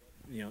already.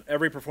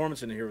 Every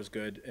performance in here was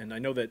good, and I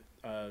know that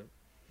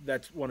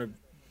that's one of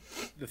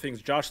the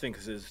things Josh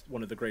thinks is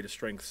one of the greatest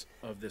strengths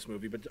of this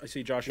movie. But I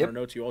see, Josh, in our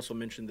notes, you also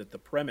mentioned that the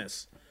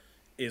premise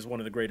is one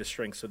of the greatest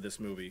strengths of this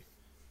movie.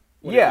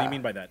 What do you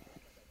mean by that?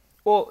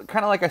 Well,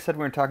 kind of like I said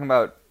when we were talking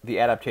about the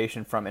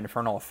adaptation from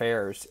Infernal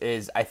Affairs,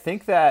 is I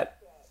think that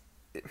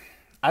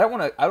I don't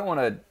want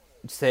to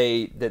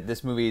say that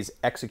this movie is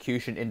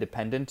execution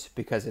independent,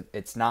 because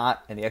it's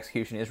not, and the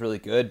execution is really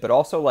good, but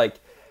also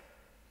like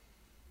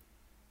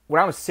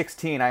when I was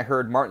 16, I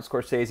heard Martin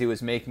Scorsese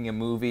was making a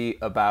movie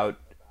about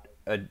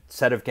a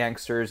set of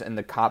gangsters and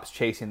the cops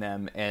chasing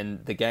them,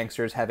 and the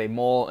gangsters have a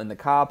mole in the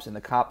cops, and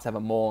the cops have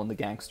a mole in the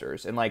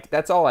gangsters, and like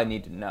that's all I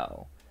need to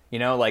know.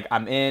 Like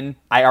I'm in.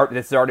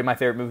 This is already my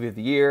favorite movie of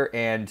the year,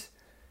 and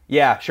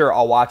yeah, sure,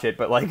 I'll watch it,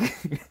 but like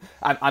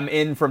I'm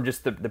in from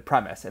just the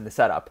premise and the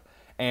setup,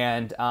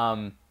 and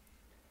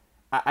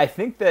I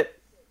think that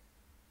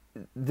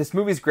this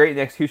movie's great and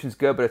the execution's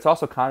good, but it's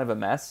also kind of a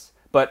mess.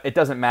 But it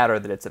doesn't matter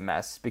that it's a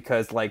mess,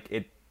 because like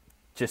it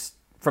just,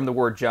 from the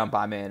word jump,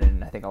 I'm in,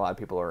 and I think a lot of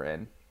people are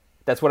in.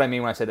 That's what I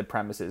mean when I say the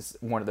premise is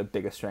one of the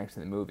biggest strengths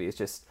in the movie. It's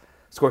just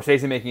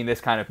Scorsese making this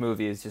kind of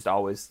movie is just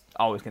always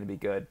going to be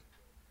good.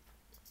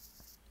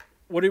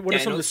 What are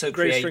some of the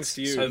greatest strengths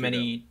to you? So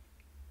many.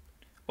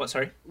 What?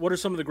 Sorry. What are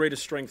some of the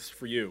greatest strengths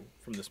for you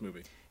from this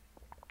movie?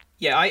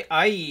 Yeah,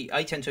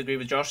 I tend to agree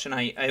with Josh, and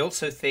I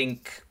also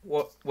think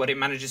what it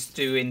manages to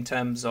do in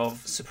terms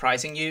of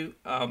surprising you.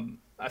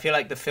 I feel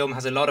like the film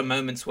has a lot of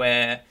moments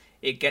where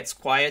it gets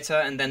quieter,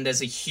 and then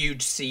there's a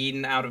huge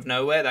scene out of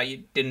nowhere that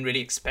you didn't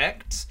really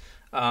expect.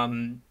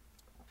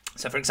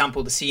 So, for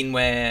example, the scene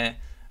where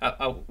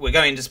we're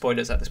going into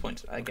spoilers at this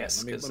point, I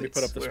guess, because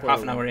we're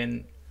half an hour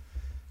in.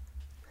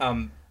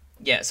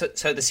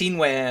 So the scene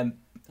where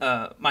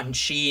Martin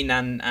Sheen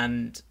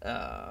and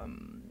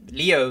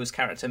Leo's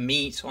character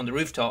meet on the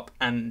rooftop,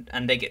 and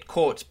they get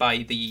caught by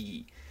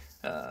the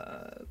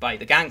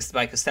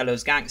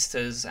Costello's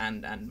gangsters,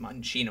 and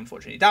Martin Sheen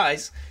unfortunately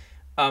dies.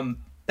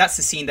 That's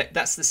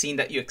the scene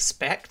that you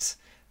expect.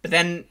 But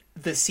then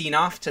the scene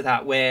after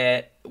that,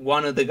 where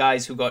one of the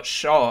guys who got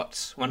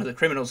shot, one of the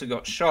criminals who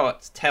got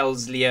shot,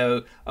 tells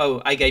Leo,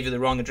 "Oh, I gave you the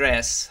wrong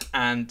address,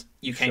 and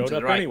you came to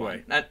the right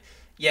one."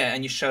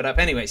 And you showed up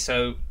anyway.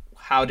 So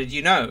how did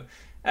you know?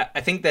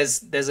 I think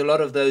there's a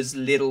lot of those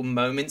little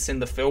moments in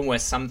the film where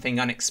something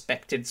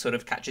unexpected sort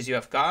of catches you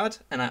off guard,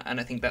 and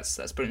I think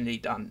that's brilliantly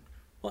done.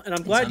 Well, and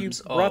I'm glad you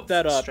brought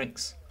that up.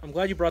 Strengths. I'm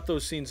glad you brought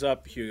those scenes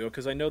up, Hugo,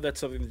 because I know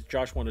that's something that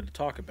Josh wanted to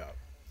talk about.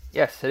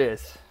 Yes, it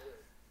is.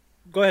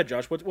 Go ahead,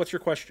 Josh. What's your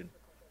question?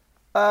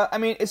 I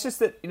mean, it's just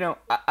that,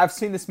 I've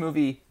seen this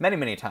movie many,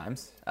 many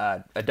times,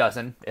 a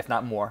dozen, if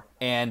not more,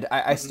 and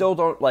I still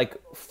don't,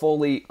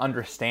 fully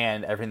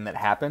understand everything that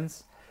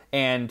happens,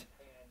 and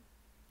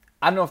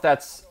I don't know if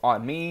that's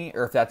on me,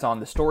 or if that's on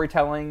the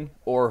storytelling,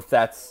 or if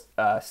that's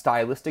a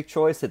stylistic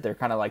choice that they're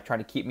kind of, trying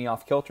to keep me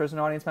off kilter as an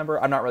audience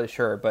member. I'm not really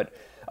sure, but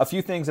a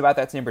few things about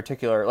that scene in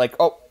particular,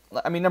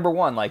 number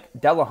one,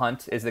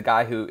 Delahunt is the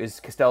guy who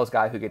is Costello's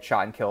guy who gets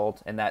shot and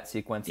killed in that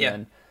sequence,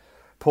 and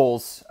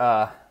pulls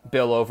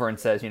Bill over and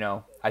says,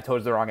 I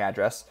told you the wrong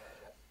address.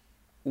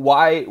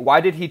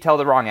 Why did he tell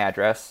the wrong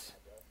address?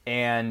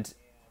 And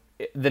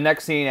the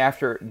next scene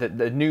after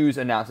the news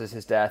announces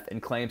his death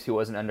and claims he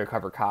was an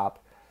undercover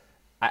cop.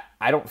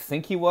 I don't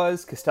think he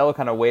was. Costello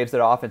kind of waves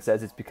it off and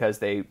says it's because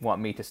they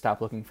want me to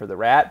stop looking for the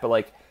rat. But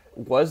like,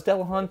 was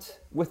Delahunt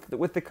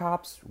with the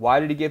cops? Why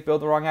did he give Bill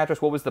the wrong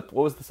address? What was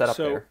the setup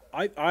there?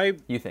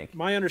 You think?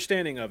 My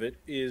understanding of it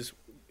is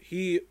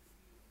he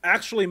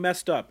actually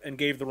messed up and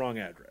gave the wrong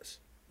address.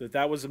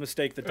 That was a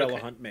mistake that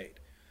Delahunt made.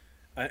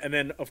 And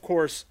then, of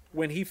course,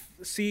 when he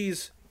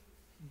sees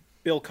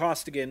Bill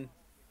Costigan,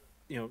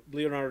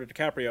 Leonardo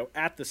DiCaprio,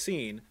 at the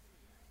scene,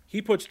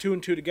 he puts two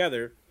and two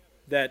together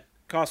that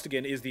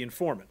Costigan is the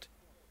informant.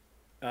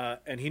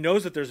 And he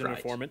knows that there's an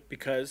informant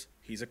because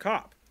he's a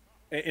cop.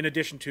 In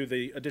addition to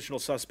the additional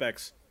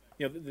suspects,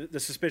 the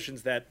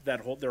suspicions that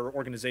their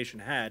organization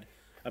had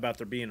about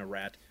there being a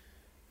rat.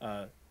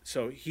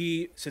 So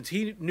since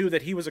he knew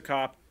that he was a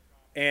cop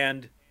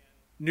and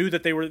knew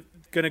that they were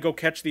going to go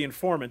catch the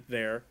informant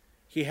there,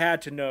 he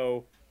had to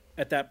know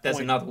at that point there's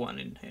another one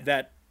in here.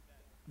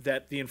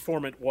 that the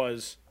informant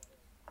was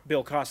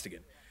Bill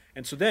Costigan.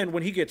 And so then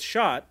when he gets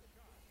shot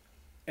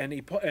and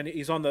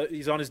he's on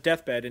his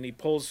deathbed and he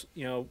pulls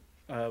Leo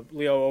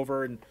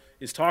over and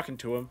is talking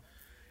to him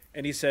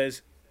and he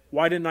says,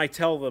 "Why didn't I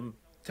tell them?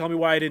 Tell me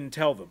why I didn't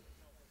tell them."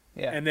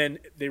 Yeah. And then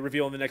they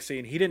reveal in the next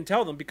scene he didn't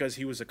tell them because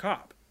he was a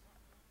cop.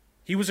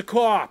 He was a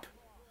cop.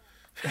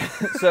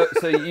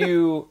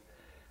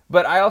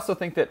 But I also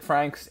think that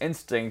Frank's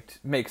instinct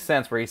makes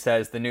sense where he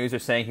says the news are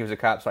saying he was a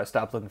cop, so I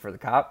stopped looking for the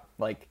cop.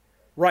 Like,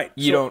 right.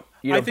 You don't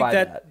I think buy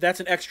that. That's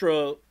an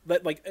extra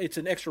it's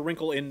an extra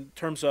wrinkle in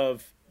terms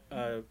of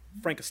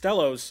Frank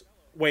Costello's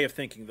way of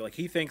thinking. Like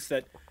he thinks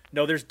that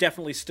no, there's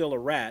definitely still a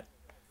rat,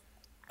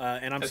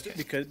 and I'm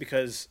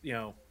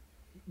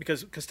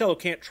because Costello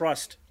can't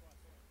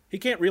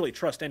really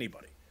trust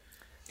anybody.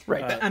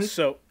 Right.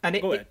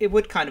 It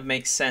would kind of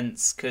make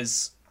sense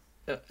because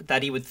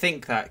that he would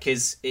think that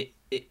because it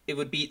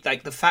would be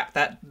like the fact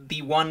that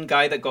the one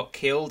guy that got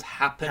killed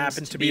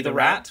happened to be the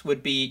rat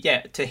would be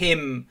to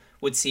him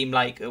would seem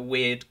like a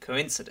weird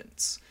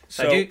coincidence.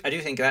 So I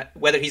do think that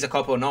whether he's a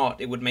cop or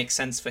not, it would make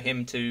sense for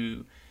him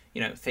to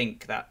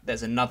think that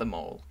there's another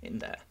mole in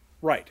there.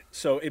 Right.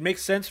 So it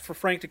makes sense for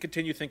Frank to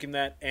continue thinking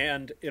that,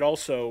 and it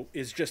also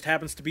just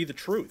happens to be the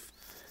truth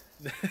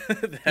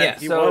that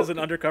he was an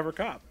undercover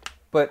cop.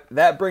 But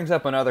that brings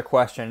up another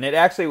question.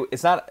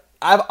 It's not.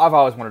 I've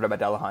always wondered about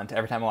Delahunt.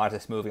 Every time I watch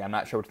this movie, I'm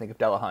not sure what to think of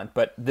Delahunt.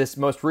 But this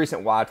most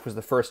recent watch was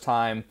the first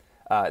time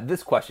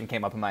this question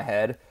came up in my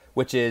head,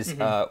 which is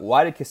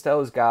why did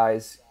Costello's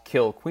guys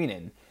kill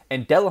Queenan?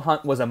 And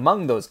Delahunt was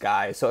among those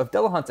guys. So if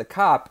Delahunt's a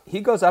cop,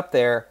 he goes up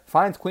there,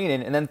 finds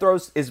Queenan, and then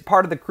is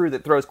part of the crew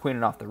that throws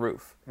Queenan off the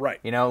roof. Right.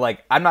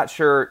 I'm not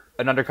sure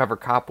an undercover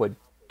cop would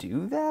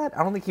do that.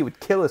 I don't think he would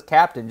kill his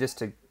captain just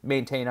to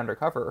maintain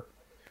undercover.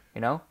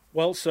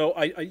 Well, so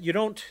you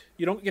don't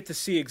get to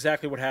see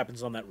exactly what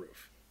happens on that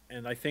roof,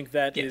 and I think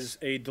that is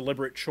a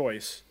deliberate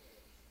choice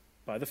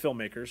by the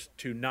filmmakers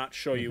to not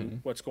show you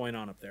what's going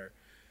on up there.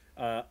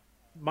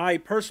 My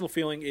personal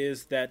feeling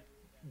is that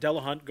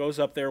Delahunt goes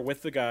up there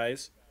with the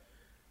guys,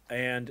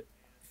 and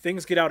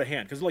things get out of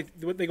hand because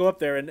they go up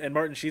there and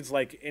Martin Sheen's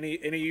like, any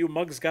of you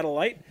mugs got a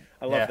light?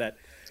 I love that.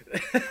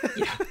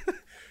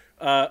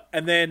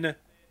 And then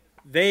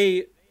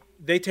they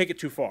take it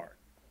too far.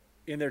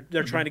 And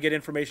they're trying to get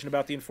information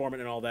about the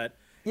informant and all that.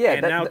 Yeah,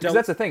 and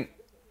that's the thing.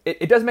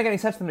 It doesn't make any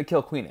sense for them to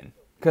kill Queenan.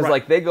 Because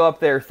they go up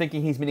there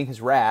thinking he's meeting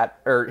his rat,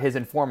 or his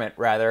informant,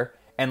 rather,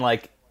 and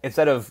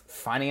instead of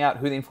finding out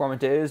who the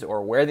informant is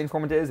or where the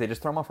informant is, they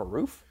just throw him off a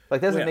roof?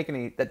 That doesn't make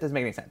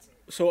any sense.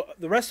 So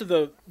the rest of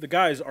the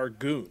guys are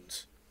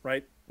goons,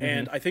 right? Mm-hmm.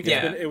 And I think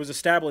it was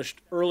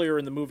established earlier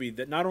in the movie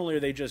that not only are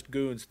they just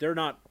goons, they're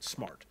not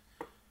smart.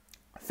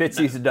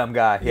 Fitzy's a dumb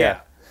guy,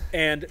 yeah.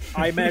 And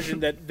I imagine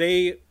that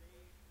they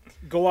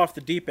go off the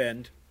deep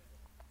end,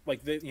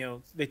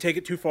 they take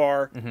it too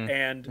far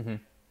and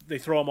they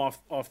throw him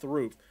off the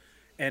roof.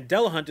 And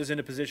Delahunt is in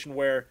a position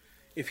where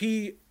if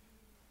he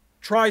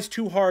tries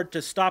too hard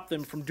to stop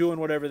them from doing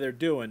whatever they're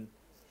doing,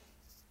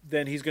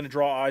 then he's going to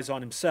draw eyes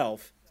on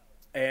himself,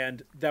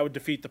 and that would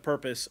defeat the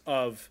purpose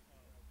of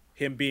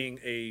him being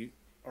a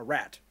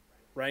rat,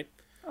 right?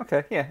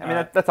 Okay, yeah. I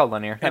mean that's all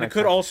linear. And it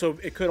could also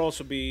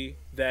be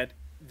that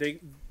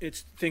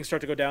things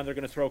start to go down. They're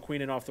going to throw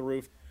Queenan off the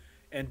roof.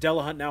 And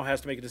Delahunt now has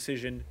to make a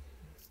decision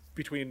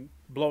between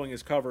blowing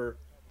his cover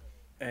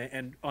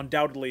and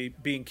undoubtedly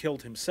being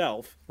killed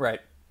himself. Right.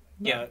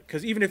 Yeah.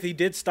 Because even if he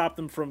did stop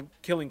them from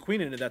killing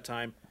Queenan at that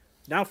time,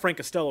 now Frank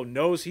Costello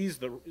knows he's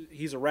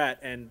a rat,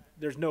 and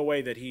there's no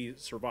way that he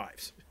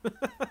survives.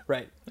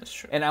 Right. That's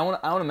true. And I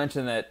want to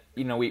mention that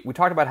we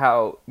talked about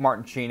how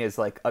Martin Sheen is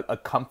like a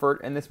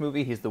comfort in this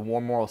movie. He's the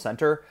warm moral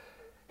center.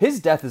 His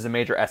death is a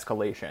major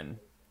escalation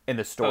in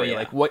the story. Oh,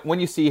 yeah. When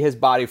you see his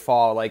body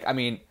fall,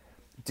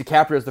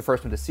 DiCaprio is the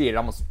first one to see it. It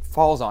almost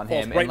falls on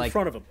him, right in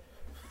front of him.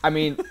 I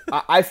mean,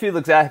 I feel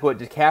exactly what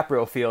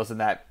DiCaprio feels in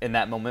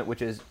that moment,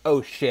 which is,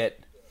 oh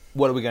shit,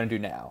 what are we gonna do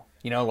now?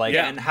 Like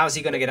and how's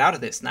he going to get out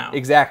of this now?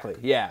 Exactly.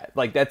 Yeah,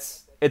 like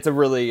it's a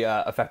really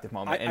effective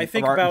moment. I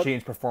think Martin about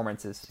Sheen's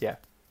performance is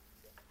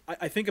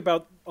I think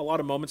about a lot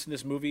of moments in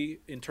this movie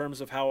in terms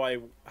of how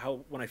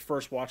when I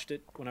first watched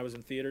it when I was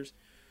in theaters.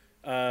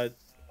 I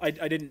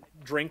didn't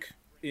drink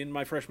in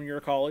my freshman year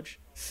of college,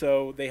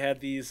 so they had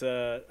these.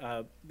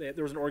 There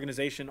was an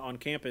organization on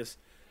campus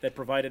that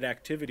provided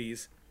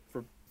activities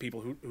for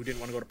people who didn't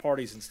want to go to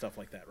parties and stuff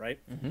like that, right?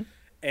 Mm-hmm.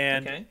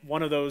 And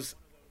one of those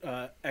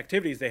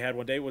activities they had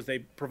one day was they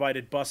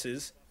provided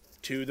buses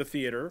to the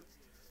theater,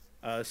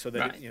 so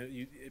that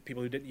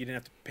people you didn't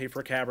have to pay for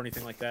a cab or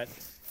anything like that.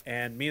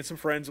 And me and some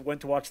friends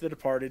went to watch The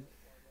Departed,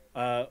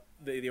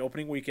 the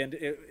opening weekend.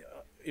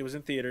 It was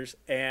in theaters,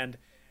 and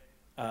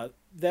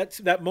that's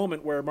that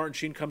moment where Martin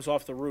Sheen comes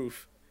off the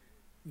roof.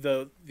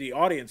 The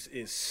audience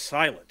is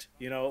silent,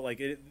 like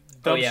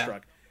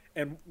dumbstruck.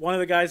 And one of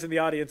the guys in the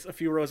audience, a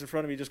few rows in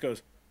front of me, just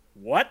goes,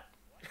 "What?"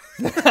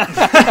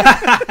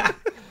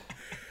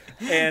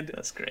 And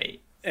that's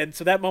great. And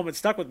so that moment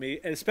stuck with me,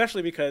 and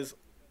especially because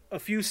a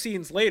few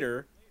scenes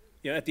later,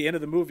 at the end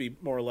of the movie,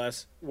 more or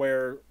less,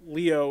 where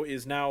Leo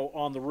is now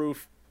on the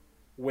roof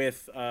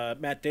with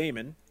Matt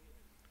Damon,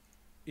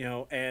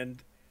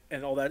 and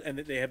all that, and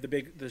they have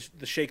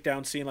the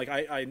shakedown scene. Like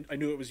I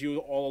knew it was you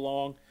all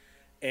along,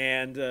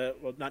 and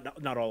well,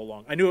 not all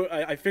along.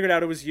 I figured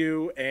out it was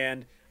you,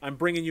 and I'm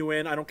bringing you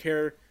in. I don't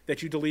care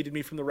that you deleted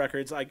me from the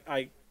records. I've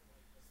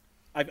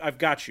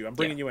got you. I'm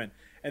bringing you in.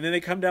 And then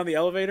they come down the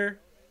elevator,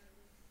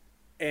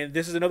 and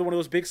this is another one of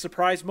those big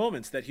surprise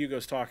moments that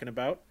Hugo's talking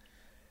about.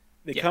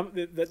 They come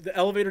the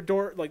elevator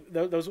door, like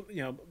those.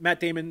 Matt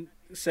Damon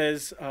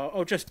says,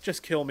 "Oh,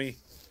 just kill me,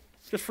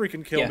 just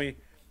freaking kill me,"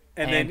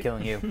 and then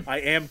killing you. I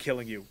am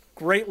killing you.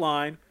 Great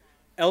line.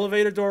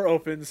 Elevator door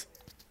opens.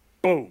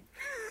 Boom.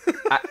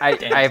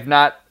 I have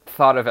not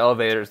thought of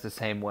elevators the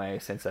same way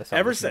since I saw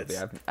ever this since.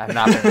 Movie. I've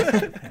not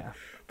been.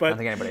 But I don't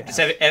think anybody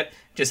has.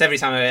 Just every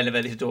time an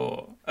elevator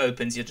door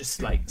opens, you're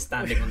just like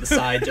standing on the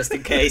side just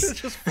in case.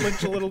 Just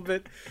flinch a little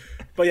bit.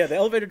 But yeah, the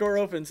elevator door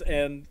opens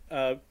and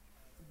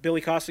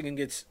Billy Costigan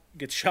gets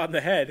shot in the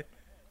head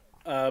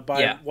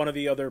by one of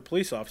the other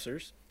police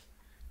officers.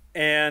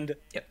 And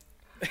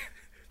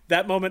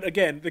that moment,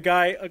 again, the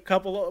guy a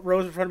couple of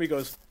rows in front of me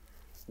goes,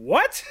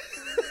 "What?"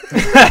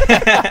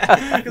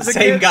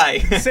 Same guy.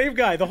 Same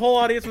guy. The whole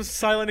audience was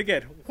silent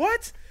again.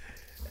 What?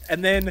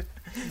 And then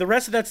the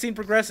rest of that scene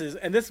progresses,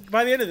 and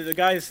by the end of it, the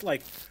guy's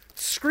like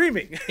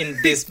screaming in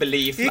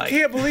disbelief. He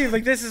can't believe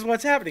this is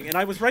what's happening, and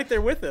I was right there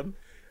with him.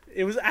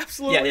 It was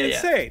absolutely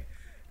insane.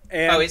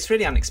 And it's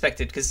really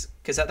unexpected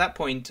because at that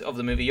point of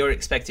the movie, you're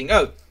expecting,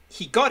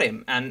 he got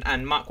him,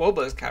 and Mark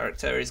Wahlberg's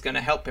character is going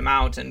to help him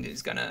out and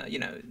is going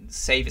to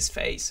save his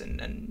face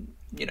and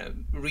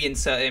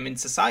reinsert him in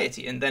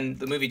society, and then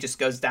the movie just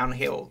goes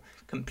downhill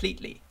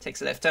completely,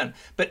 takes a left turn.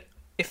 But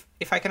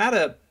if I can add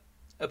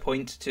a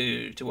point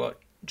to what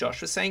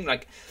Josh was saying,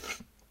 like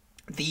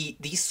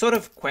these sort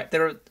of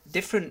there are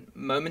different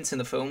moments in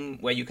the film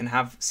where you can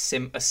have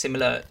a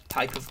similar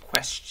type of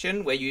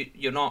question where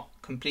you're not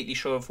completely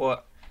sure of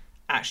what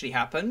actually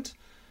happened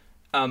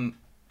and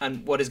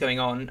what is going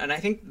on, and I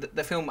think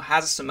the film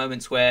has some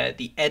moments where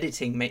the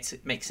editing makes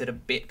it a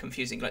bit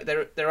confusing. Like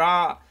there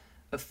are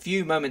a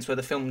few moments where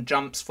the film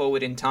jumps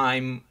forward in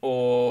time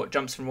or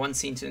jumps from one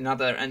scene to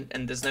another,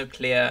 and there's no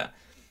clear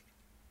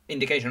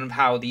indication of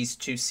how these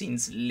two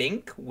scenes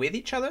link with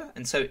each other,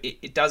 and so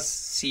it does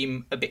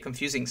seem a bit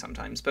confusing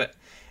sometimes. But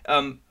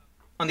on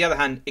the other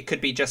hand, it could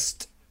be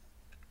just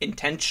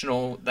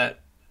intentional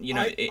that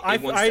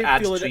it wants to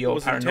add to your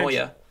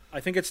paranoia. I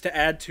think it's to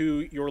add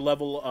to your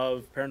level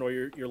of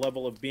paranoia, your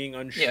level of being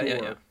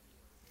unsure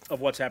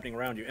of what's happening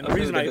around you. And the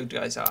reason the good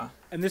guys are,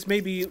 and this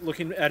may be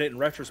looking at it in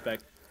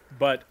retrospect,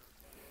 but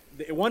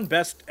it won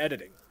Best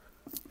Editing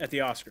at the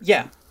Oscars.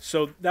 Yeah.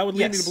 So that would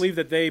lead me to believe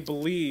that they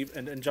believe,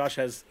 and Josh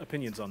has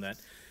opinions on that,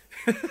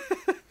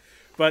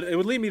 but it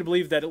would lead me to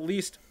believe that at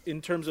least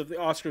in terms of the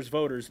Oscars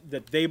voters,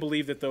 that they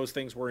believe that those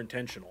things were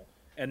intentional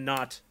and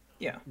not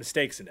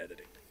mistakes in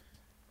editing.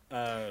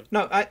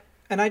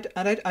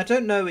 I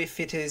don't know if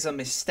it is a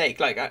mistake.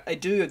 Like, I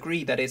do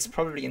agree that it's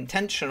probably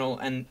intentional,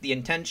 and the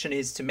intention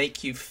is to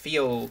make you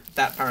feel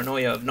that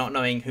paranoia of not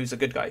knowing who's a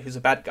good guy, who's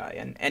a bad guy,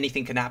 and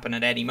anything can happen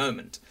at any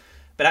moment.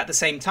 But at the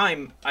same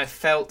time, I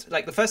felt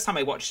like the first time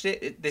I watched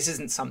it, this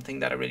isn't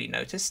something that I really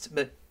noticed,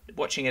 but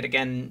watching it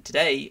again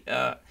today,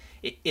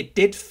 it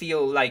did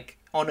feel like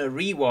on a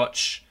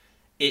rewatch,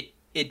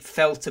 it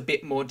felt a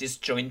bit more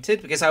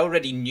disjointed because I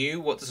already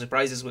knew what the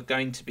surprises were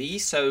going to be,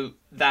 so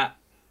that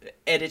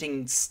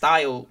editing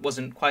style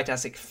wasn't quite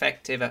as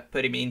effective at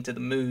putting me into the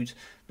mood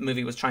the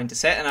movie was trying to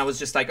set, and I was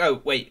just like,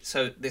 oh wait,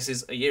 so this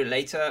is a year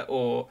later,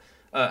 or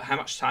how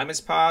much time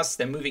has passed,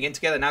 they're moving in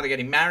together, now they're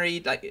getting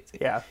married, like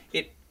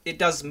it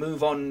does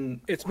move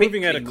on. It's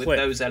moving at a clip with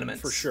those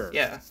elements for sure.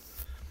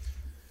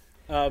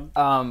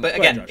 But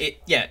again,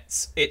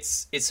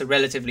 it's a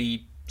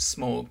relatively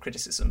small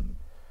criticism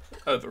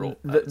overall.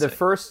 The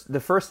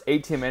first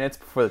 18 minutes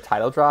before the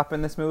title drop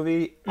in this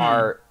movie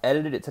are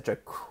edited at such a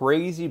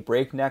crazy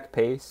breakneck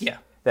pace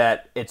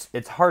that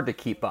it's hard to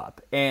keep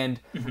up. And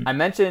I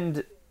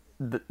mentioned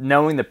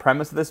knowing the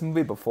premise of this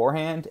movie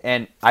beforehand,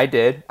 and I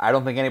did. I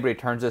don't think anybody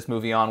turns this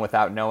movie on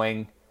without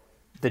knowing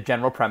the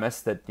general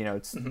premise that, you know,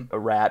 it's a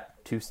rat,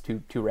 two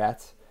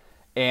rats.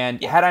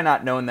 And had I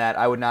not known that,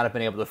 I would not have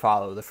been able to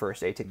follow the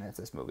first 18 minutes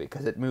of this movie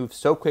because it moves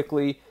so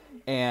quickly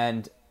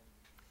and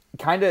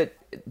kind of,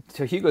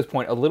 to Hugo's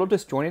point, a little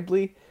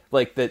disjointedly.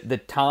 Like, the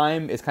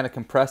time is kind of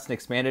compressed and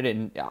expanded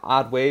in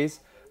odd ways.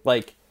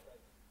 Like,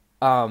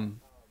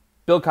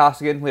 Bill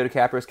Costigan, Leo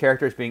DiCaprio's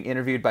character, is being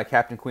interviewed by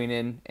Captain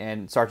Queenan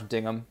and Sergeant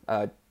Dingham,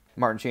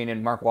 Martin Sheen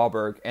and Mark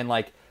Wahlberg. And,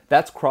 like,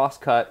 that's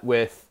cross-cut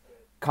with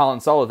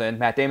Colin Sullivan,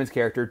 Matt Damon's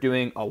character,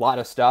 doing a lot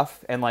of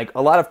stuff. And, like,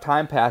 a lot of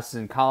time passes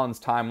in Colin's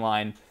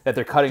timeline that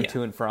they're cutting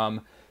to and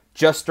from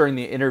just during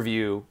the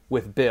interview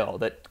with Bill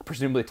that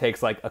presumably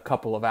takes, like, a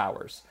couple of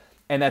hours.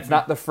 And that's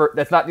not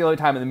that's not the only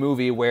time in the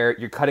movie where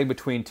you're cutting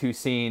between two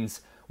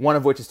scenes, one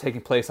of which is taking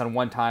place on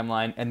one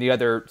timeline, and the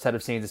other set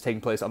of scenes is taking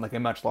place on, like, a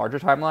much larger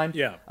timeline.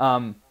 Yeah.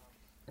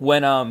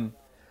 When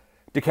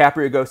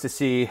DiCaprio goes to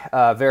see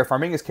Vera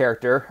Farmiga's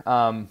character,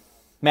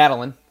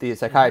 Madeline, the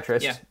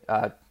psychiatrist,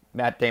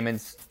 Matt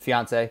Damon's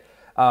fiance,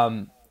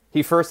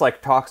 he first,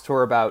 like, talks to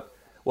her about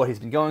what he's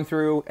been going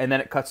through, and then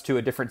it cuts to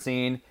a different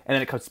scene, and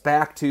then it cuts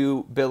back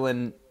to Bill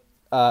and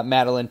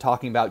Madeline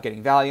talking about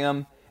getting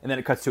Valium. And then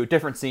it cuts to a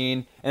different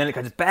scene, and then it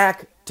cuts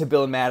back to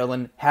Bill and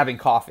Madeline having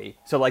coffee.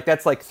 So, like,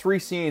 that's, like, 3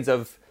 scenes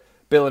of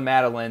Bill and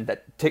Madeline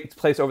that takes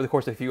place over the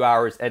course of a few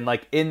hours. And,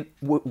 like,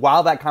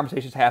 while that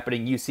conversation is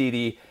happening, you see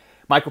the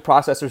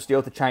microprocessors deal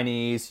with the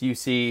Chinese. You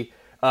see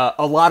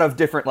a lot of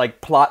different, like,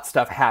 plot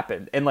stuff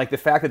happen. And, like, the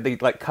fact that they,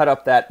 like, cut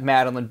up that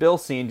Madeline-Bill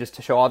scene just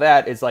to show all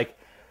that is, like,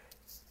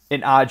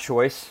 an odd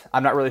choice.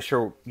 I'm not really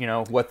sure, you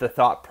know, what the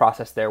thought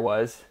process there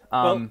was.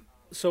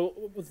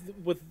 So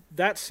with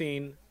that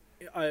scene,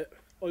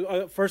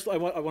 first, I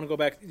want to go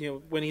back. You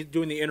know, when he's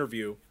doing the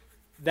interview,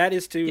 that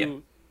is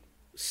to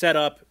set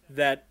up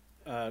that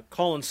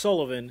Colin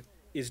Sullivan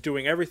is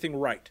doing everything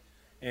right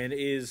and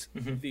is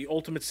the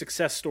ultimate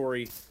success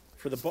story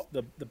for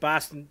the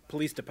Boston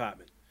Police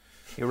Department.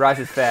 He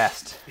rises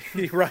fast.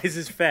 He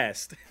rises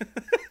fast.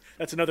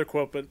 That's another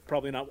quote, but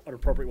probably not an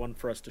appropriate one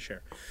for us to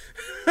share.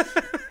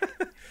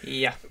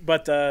 Yeah,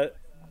 but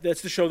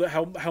that's to show that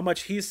how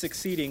much he's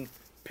succeeding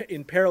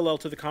in parallel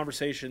to the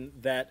conversation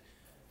that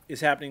is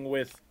happening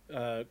with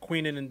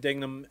Queenan and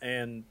Dingham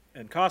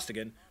and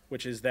Costigan,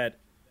 which is that,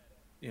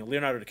 you know,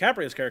 Leonardo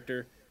DiCaprio's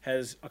character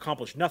has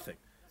accomplished nothing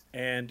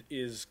and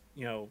is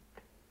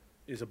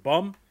a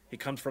bum. He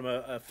comes from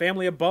a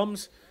family of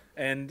bums,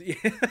 and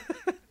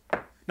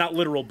not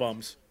literal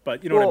bums,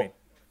 but you know what I mean.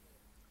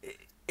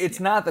 It's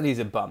not that he's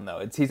a bum,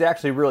 though. He's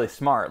actually really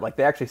smart. Like,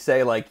 they actually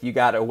say, like, you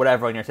got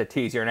whatever on your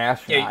SATs. You're an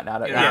astronaut,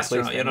 not an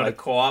astronaut. You're not a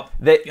co-op.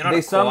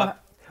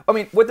 I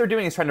mean, what they're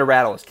doing is trying to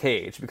rattle his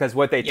cage, because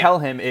what they tell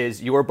him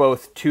is you're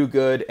both too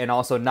good and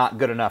also not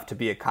good enough to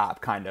be a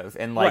cop, kind of.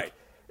 And, like,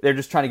 they're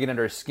just trying to get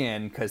under his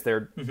skin because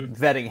they're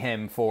vetting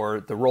him for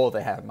the role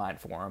they have in mind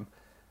for him.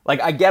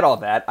 Like, I get all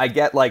that. I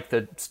get, like,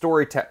 the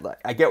story.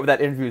 I get what that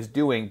interview is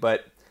doing,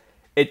 but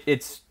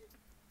it's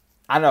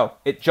I don't know.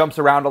 It jumps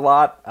around a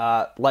lot.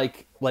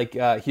 Like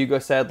Hugo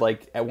said,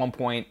 like, at one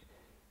point,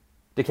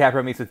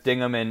 DiCaprio meets with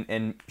Dingham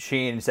and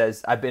Sheen and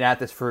says, "I've been at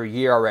this for a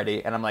year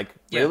already," and I'm like,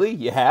 "Really?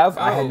 You have?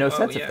 I had no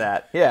sense of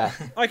that." Yeah,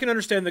 I can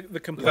understand the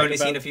complaint. We've only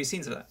seen a few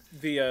scenes of that.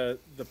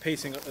 The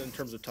pacing in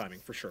terms of timing,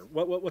 for sure.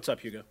 What's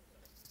up, Hugo?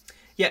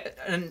 Yeah,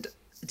 and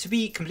to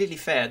be completely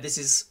fair,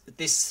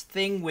 this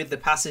thing with the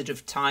passage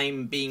of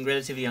time being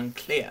relatively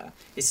unclear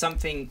is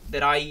something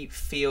that I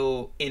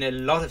feel in a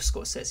lot of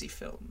Scorsese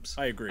films.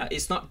 I agree.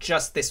 It's not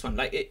just this one.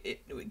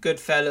 Like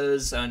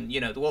Goodfellas and, you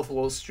know, The Wolf of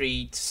Wall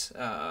Street.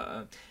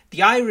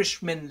 The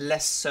Irishman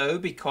less so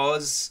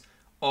because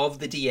of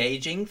the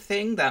de-aging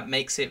thing that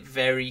makes it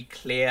very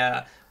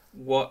clear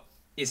what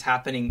is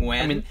happening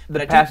when. I mean,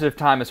 the passage of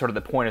time is sort of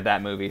the point of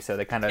that movie, so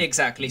they kind of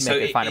exactly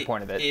find a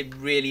point of it. It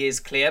really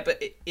is clear,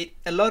 but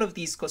a lot of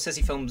these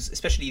Scorsese films,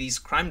 especially these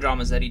crime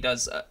dramas that he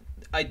does,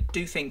 I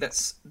do think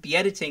that the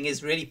editing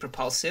is really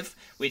propulsive,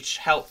 which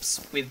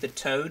helps with the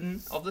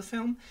tone of the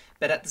film.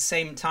 But at the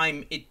same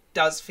time, it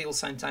does feel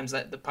sometimes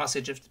that the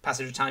passage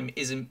of time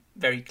isn't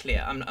very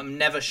clear. I'm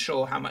never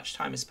sure how much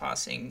time is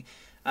passing.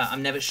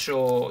 I'm never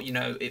sure, you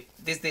know,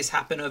 did this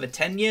happen over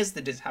 10 years?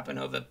 Did this happen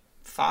over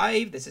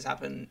 5? This has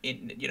happened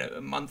in, you know,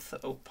 a month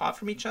apart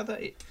from each other.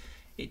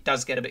 It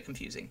does get a bit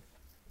confusing.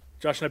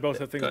 Josh and I both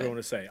have things we want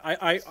to say.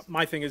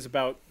 My thing is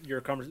about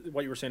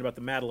what you were saying about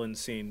the Madeline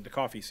scene, the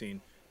coffee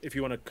scene. If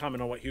you want to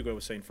comment on what Hugo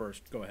was saying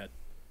first, go ahead.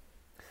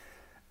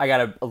 I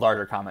got a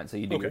larger comment, so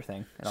you do your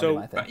thing, and I'll do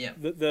my thing.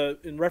 The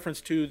in reference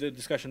to the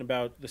discussion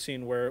about the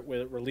scene where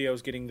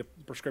Leo's getting the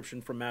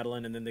prescription from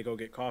Madeline and then they go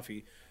get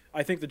coffee,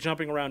 I think the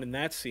jumping around in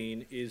that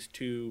scene is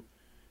to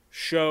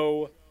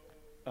show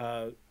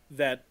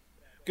that,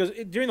 because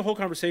during the whole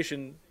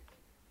conversation,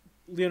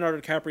 Leonardo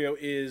DiCaprio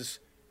is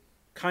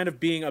kind of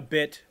being a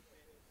bit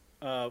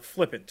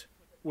flippant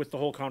with the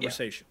whole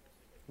conversation,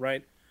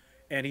 right?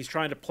 And he's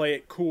trying to play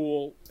it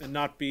cool and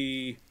not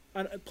be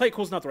play it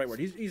cool is not the right word.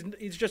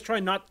 He's just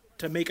trying not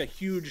to make a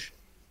huge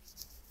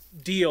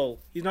deal.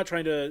 He's not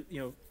trying to,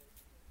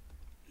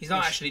 He's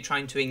not actually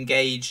trying to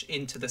engage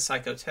into the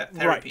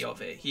psychotherapy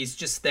of it. He's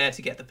just there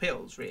to get the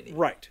pills, really.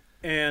 Right.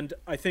 And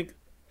I think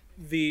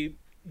the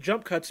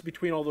jump cuts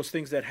between all those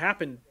things that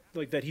happen,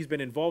 like that he's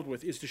been involved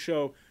with, is to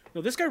show,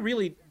 no, this guy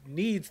really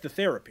needs the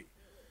therapy.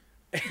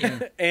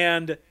 Yeah.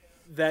 And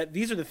that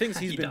these are the things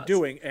he's been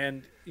doing.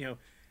 And,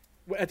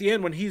 at the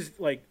end when he's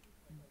like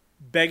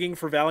begging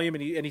for Valium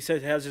and he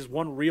says has his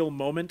one real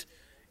moment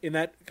in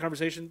that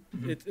conversation,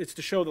 it's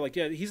to show that, like,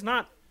 yeah, he's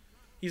not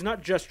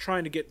just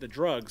trying to get the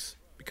drugs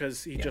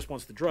because he just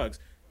wants the drugs.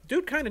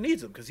 Dude kind of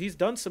needs them because he's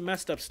done some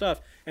messed up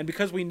stuff, and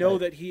because we know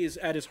that he is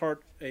at his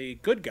heart a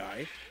good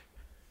guy,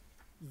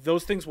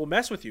 those things will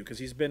mess with you because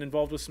he's been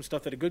involved with some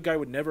stuff that a good guy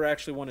would never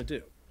actually want to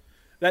do.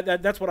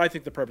 That's what I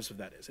think the purpose of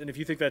that is. And if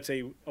you think that's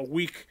a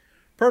weak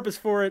purpose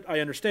for it, I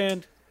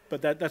understand,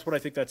 but that's what I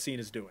think that scene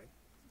is doing.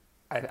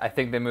 I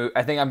think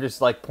I'm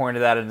just like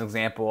pointing that as an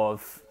example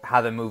of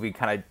how the movie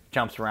kind of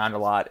jumps around a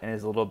lot and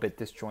is a little bit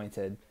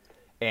disjointed,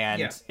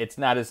 and it's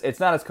not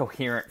as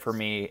coherent for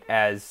me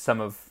as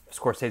some of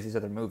Scorsese's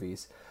other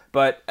movies.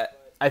 But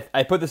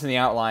I put this in the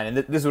outline, and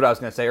this is what I was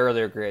going to say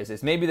earlier, Grizz,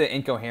 is maybe the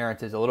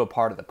incoherence is a little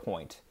part of the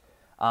point.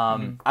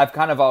 I've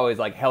kind of always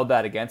like held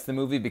that against the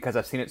movie because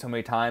I've seen it so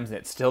many times and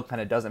it still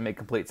kind of doesn't make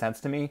complete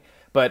sense to me.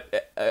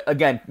 But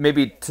again,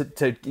 maybe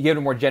to give it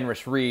a more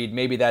generous read,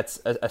 maybe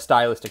that's a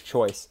stylistic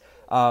choice.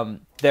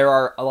 There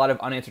are a lot of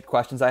unanswered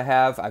questions I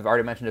have. I've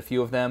already mentioned a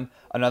few of them.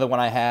 Another one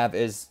I have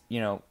is,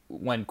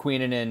 when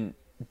Queenan and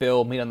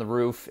Bill meet on the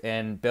roof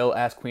and Bill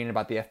asks Queenan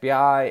about the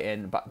FBI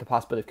and about the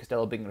possibility of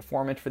Costello being an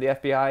informant for the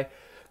FBI,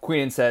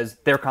 Queenan says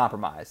they're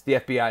compromised. The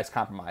FBI is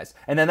compromised.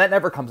 And then that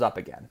never comes up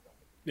again.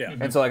 Yeah.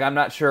 And so like I'm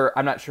not sure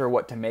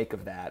what to make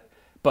of that.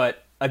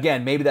 But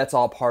again, maybe that's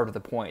all part of the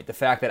point. The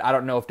fact that I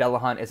don't know if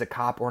Delahunt is a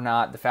cop or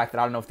not, the fact that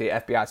I don't know if the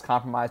FBI is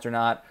compromised or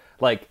not,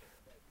 like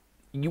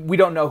we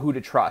don't know who to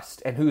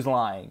trust and who's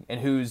lying and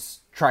who's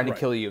trying to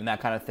kill you and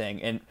that kind of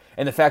thing. And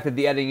the fact that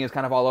the editing is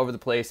kind of all over the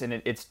place and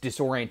it's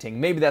disorienting,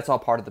 maybe that's all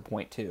part of the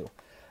point too.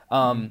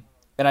 And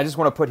I just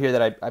want to put here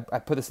that I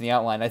put this in the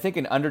outline. I think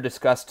an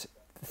under-discussed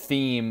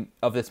theme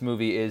of this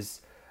movie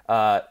is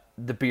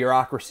the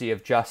bureaucracy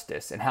of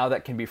justice and how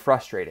that can be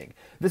frustrating.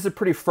 This is a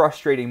pretty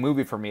frustrating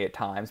movie for me at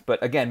times,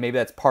 but again, maybe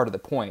that's part of the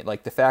point.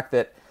 Like the fact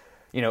that,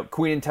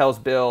 Queenan tells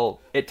Bill,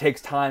 it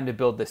takes time to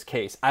build this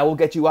case. I will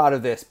get you out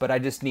of this, but I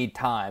just need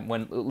time.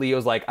 When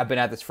Leo's like, I've been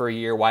at this for a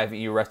year. Why haven't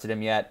you arrested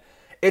him yet?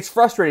 It's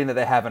frustrating that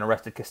they haven't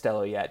arrested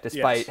Costello yet,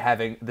 despite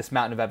having this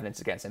mountain of evidence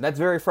against him. That's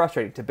very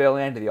frustrating to Bill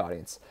and to the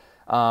audience.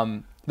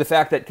 The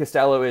fact that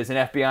Costello is an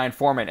FBI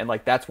informant and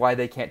like that's why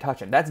they can't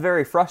touch him. That's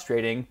very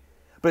frustrating,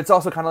 but it's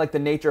also kind of like the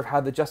nature of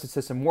how the justice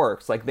system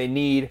works. Like they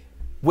need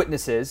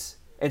witnesses,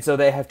 and so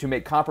they have to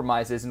make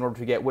compromises in order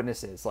to get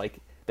witnesses. Like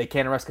they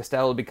can't arrest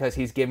Costello because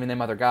he's giving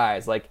them other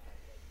guys. Like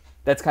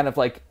that's kind of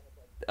like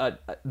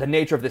the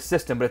nature of this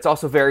system, but it's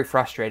also very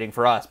frustrating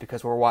for us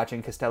because we're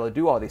watching Costello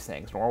do all these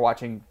things and we're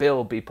watching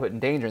Bill be put in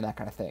danger and that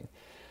kind of thing.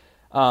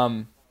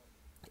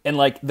 And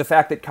like the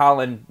fact that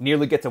Colin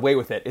nearly gets away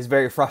with it is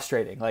very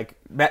frustrating. Like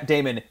Matt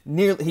Damon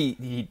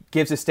he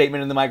gives his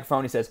statement in the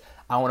microphone. He says,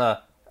 "I want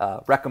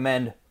to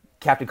recommend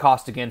Captain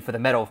Costigan for the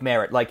Medal of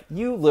Merit." Like,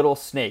 you little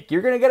snake,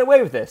 you're gonna get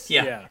away with this.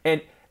 Yeah.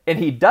 And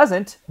he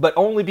doesn't, but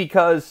only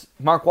because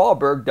Mark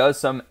Wahlberg does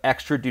some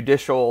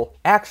extrajudicial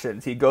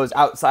actions. He goes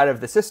outside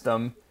of the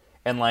system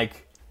and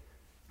like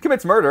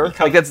commits murder.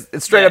 Like it's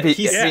straight up.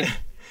 He's right.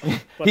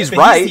 He's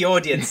the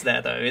audience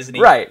there, though, isn't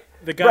he? Right.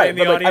 The guy in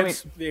the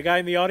audience, the guy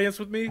in the audience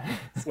with me,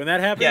 when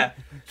that happened,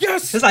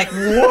 yes, it's like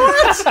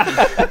what?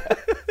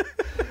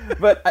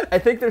 But I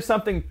think there's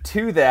something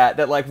to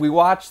that like we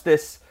watched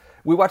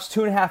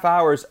 2.5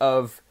 hours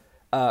of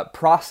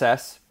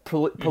process,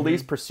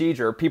 police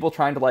procedure, people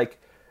trying to like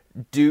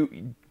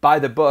do by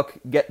the book,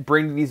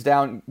 bring these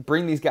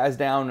guys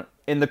down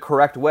in the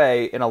correct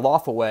way, in a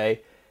lawful way,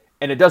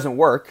 and it doesn't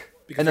work.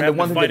 Because and then the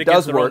one thing that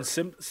does work,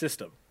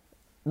 system,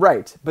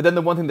 right? But then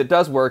the one thing that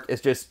does work is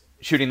just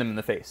shooting them in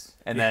the face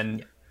and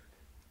then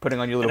putting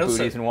on your little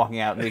booties and walking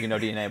out and leaving no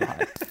DNA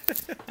behind.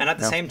 And at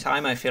the same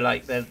time, I feel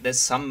like there's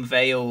some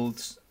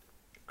veiled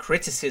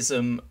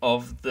criticism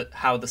of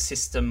how the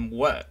system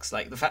works.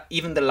 Like the fact,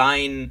 even the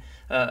line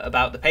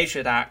about the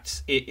Patriot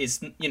Act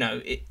is,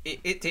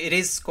 it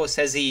is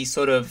Scorsese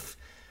sort of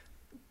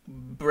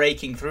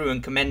breaking through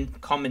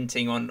and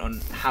commenting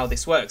on how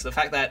this works. The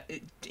fact that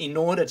in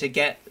order to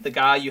get the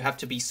guy, you have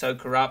to be so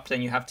corrupt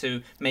and you have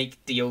to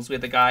make deals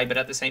with the guy, but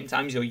at the same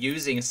time, you're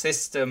using a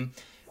system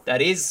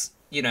that is,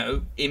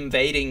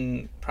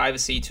 invading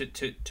privacy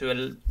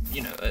to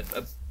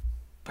a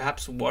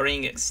perhaps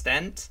worrying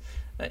extent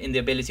in the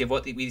ability of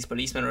what these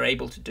policemen are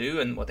able to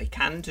do and what they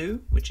can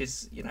do, which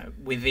is,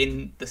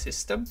 within the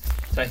system.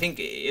 So I think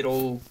it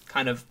all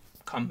kind of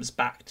comes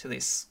back to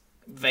this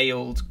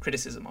veiled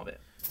criticism of it.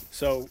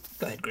 So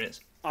go ahead, Grizz.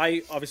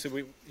 I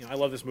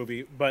love this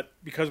movie, but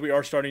because we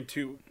are starting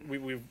to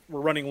we're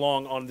running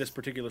long on this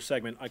particular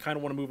segment, I kind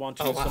of want to move on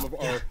to some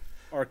of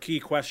our key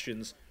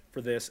questions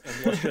for this,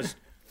 and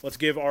let's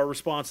give our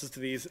responses to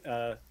these.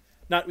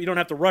 Not you don't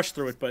have to rush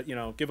through it, but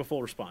give a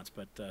full response.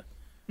 But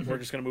we're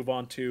just going to move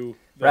on to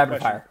the rapid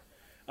question.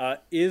 fire.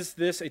 Is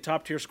this a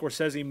top tier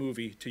Scorsese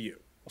movie to you?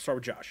 I'll start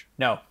with Josh.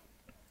 No.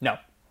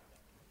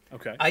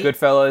 Okay.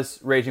 Goodfellas,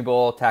 Raging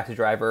Bull, Taxi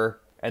Driver,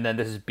 and then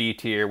this is B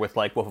tier with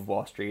like Wolf of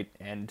Wall Street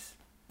and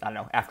I don't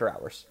know, After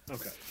Hours.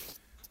 Okay.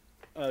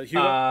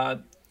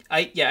 Hugo?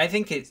 I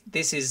think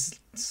this is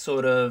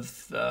sort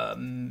of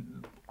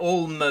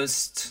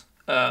almost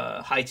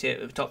top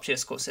tier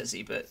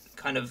Scorsese, but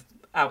kind of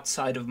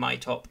outside of my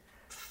top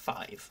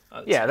 5.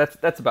 Yeah,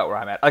 that's about where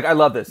I'm at. Like, I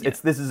love this. Yeah.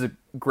 This is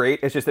great.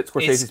 It's just that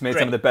Scorsese's made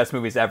some of the best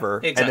movies ever,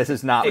 and this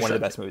is not one of the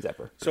best movies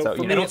ever. So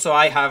and also,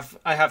 I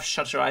have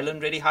Shutter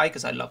Island really high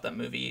because I love that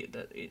movie.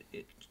 That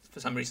for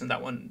some reason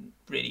that one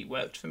really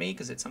worked for me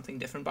because it's something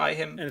different by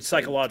him, and it's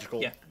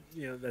psychological. Yeah.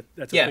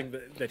 That's a thing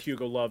that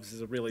Hugo loves,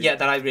 is a really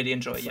that I really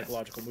enjoy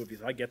psychological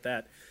movies. I get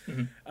that.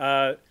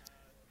 Mm-hmm.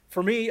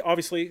 For me,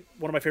 obviously,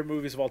 one of my favorite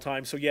movies of all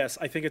time. So yes,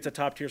 I think it's a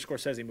top tier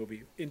Scorsese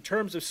movie. In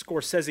terms of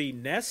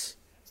Scorsese-ness,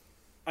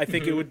 I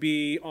think it would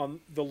be on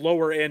the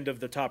lower end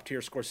of the top tier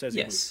Scorsese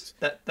movies.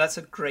 Yes, that's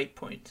a great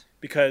point.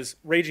 Because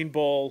Raging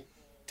Bull,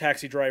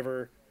 Taxi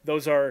Driver,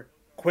 those are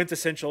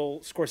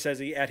quintessential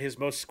Scorsese at his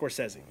most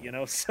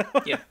Scorsese. So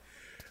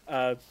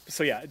yeah.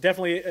 So yeah,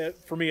 definitely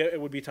for me it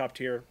would be top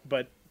tier,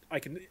 but I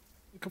can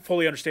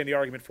fully understand the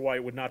argument for why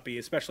it would not be,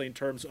 especially in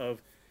terms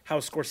of how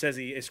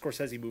Scorsese a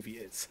Scorsese movie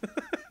is.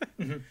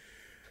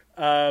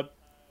 Mm-hmm.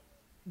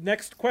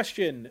 Next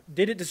question: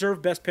 did it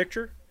deserve Best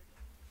Picture?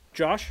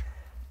 Josh?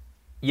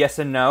 Yes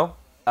and no.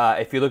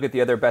 If you look at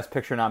the other Best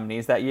Picture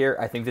nominees that year,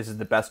 I think this is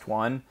the best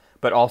one.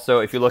 But also,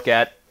 if you look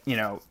at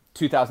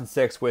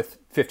 2006 with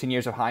 15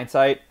 Years of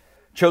Hindsight,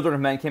 Children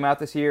of Men came out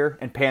this year,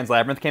 and Pan's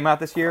Labyrinth came out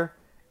this year,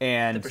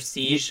 and The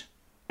Prestige,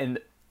 and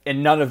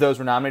none of those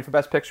were nominated for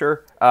Best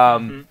Picture.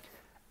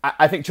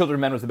 I think Children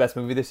of Men was the best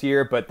movie this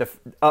year, but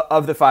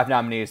of the 5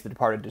 nominees, The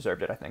Departed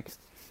deserved it, I think.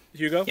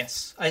 Hugo?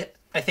 Yes.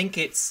 I think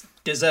it's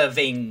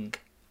deserving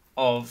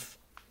of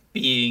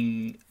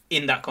being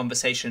in that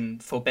conversation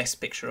for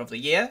Best Picture of the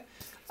year.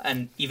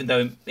 And even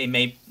though it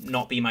may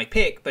not be my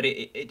pick, but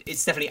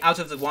it's definitely out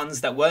of the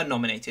ones that were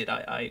nominated,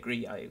 I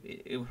agree.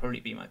 It would probably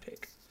be my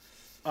pick.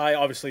 I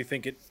obviously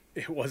think it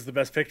was the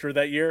Best Picture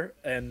that year,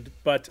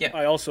 but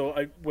I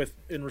also,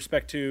 in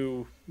respect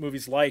to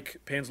movies like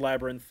Pan's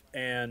Labyrinth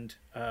and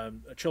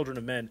Children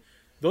of Men,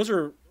 those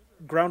are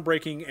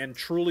groundbreaking and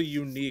truly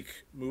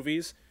unique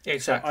movies.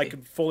 Exactly. So I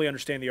can fully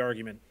understand the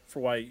argument for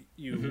why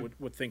you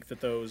would think that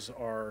those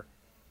are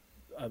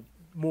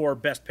more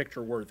Best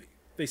Picture worthy.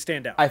 They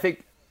stand out. I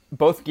think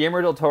both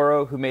Guillermo del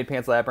Toro, who made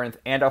Pan's Labyrinth,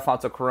 and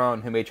Alfonso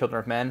Cuarón, who made Children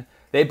of Men,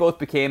 they both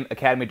became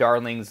Academy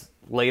darlings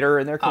later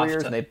in their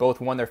careers, and they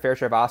both won their fair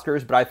share of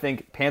Oscars. But I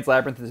think Pan's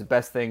Labyrinth is the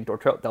best thing del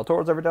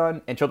Toro's ever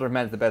done, and Children of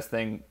Men is the best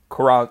thing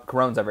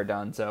Cuarón's ever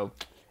done. So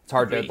it's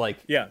hard to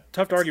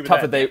tough to argue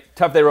with that.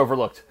 Tough they were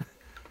overlooked.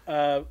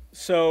 And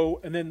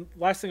then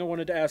last thing I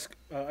wanted to ask,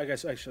 I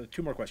guess actually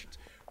 2 more questions.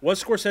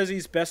 Was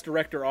Scorsese's Best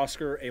Director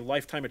Oscar a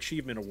Lifetime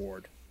Achievement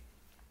Award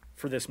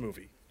for this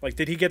movie? Like,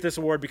 did he get this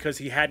award because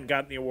he hadn't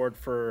gotten the award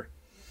for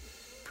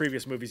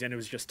previous movies and it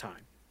was just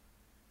time?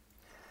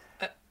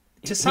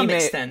 To some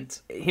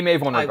extent. He may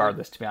have won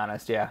regardless, to be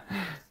honest, yeah.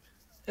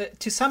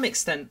 To some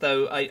extent,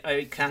 though,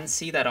 I can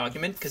see that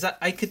argument, because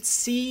I could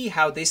see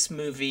how this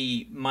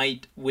movie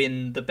might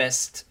win the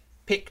Best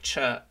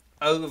Picture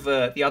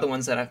over the other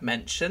ones that I've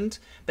mentioned.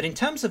 But in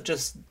terms of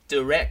just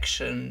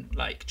direction,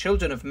 like,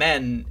 Children of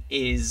Men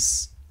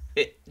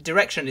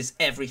direction is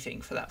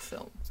everything for that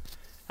film.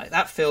 Like,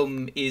 that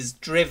film is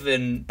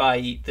driven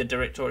by the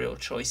directorial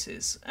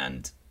choices,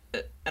 and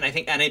I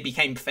think it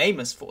became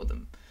famous for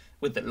them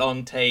with the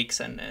long takes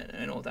and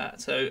all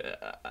that. So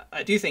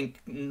I do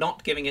think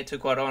not giving it to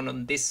Cuarón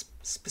on this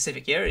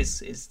specific year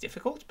is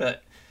difficult,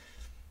 but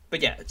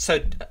yeah.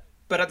 So,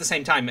 but at the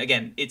same time,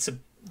 again, it's a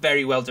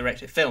very well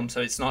directed film, so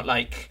it's not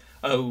like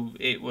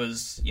it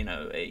was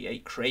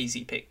a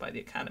crazy pick by the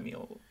Academy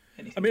or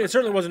anything. I mean, it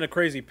certainly wasn't a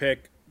crazy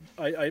pick.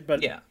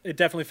 But yeah. It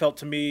definitely felt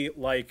to me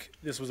like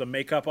this was a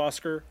makeup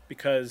Oscar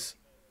because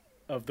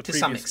of the to previous...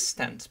 some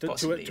extent,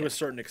 possibly, to a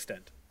certain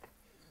extent.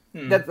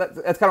 That's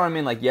kind of what I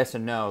mean, like, yes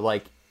and no.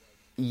 Like,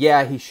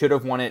 yeah, he should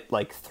have won it,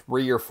 like,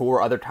 3 or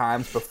 4 other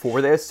times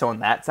before this, so in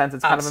that sense,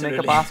 it's kind of a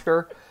makeup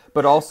Oscar.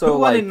 But also, who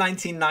won in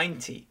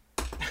 1990?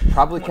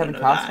 Probably Kevin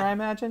Costner, I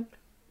imagine.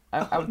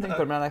 I would think,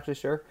 but I'm not actually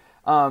sure.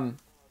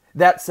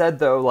 That said,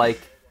 though, like,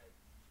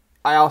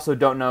 I also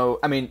don't know...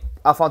 I mean,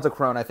 Alfonso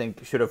Cuarón, I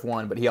think, should have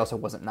won, but he also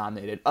wasn't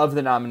nominated. Of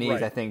the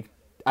nominees, right.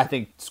 I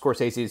think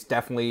Scorsese is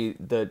definitely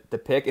the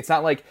pick. It's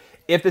not like,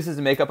 if this is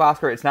a makeup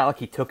Oscar, it's not like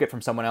he took it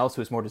from someone else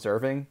who's more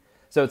deserving.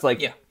 So it's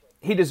like,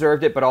 he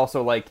deserved it, but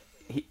also, like,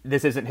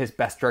 this isn't his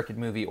best directed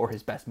movie or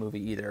his best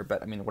movie either.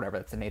 But, I mean, whatever,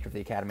 that's the nature of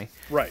the Academy.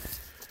 Right.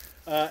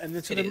 And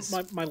then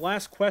my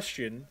last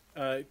question,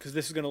 because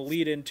this is going to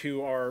lead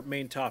into our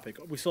main topic.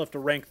 We still have to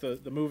rank the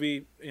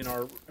movie in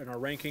our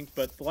ranking,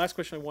 but the last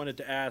question I wanted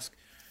to ask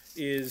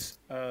is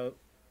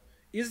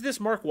this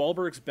Mark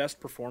Wahlberg's best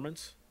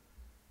performance?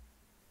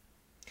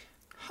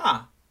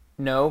 Huh.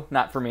 No,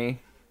 not for me.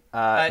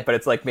 But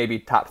it's like maybe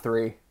top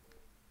 3,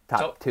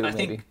 top 2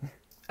 maybe.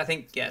 I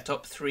think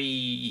top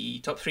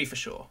three for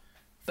sure.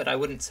 But I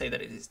wouldn't say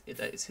that it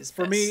is his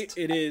For best. me,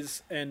 it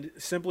is, and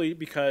simply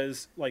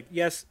because, like,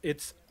 yes,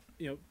 it's,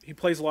 he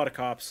plays a lot of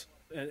cops,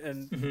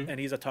 and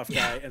he's a tough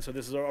guy, and so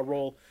this is a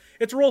role.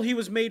 It's a role he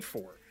was made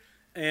for,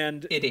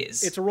 and it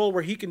is. It's a role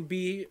where he can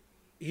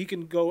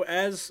go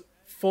as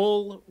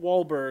full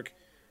Wahlberg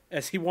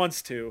as he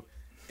wants to,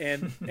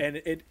 and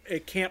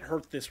it can't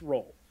hurt this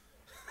role.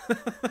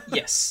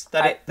 Yes,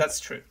 that's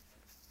true.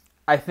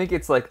 I think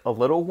it's like a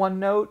little one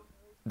note.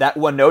 That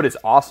one note is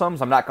awesome,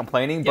 so I'm not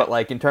complaining. But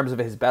like in terms of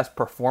his best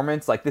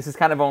performance, like this is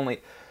kind of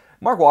only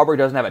Mark Wahlberg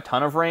doesn't have a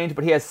ton of range,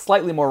 but he has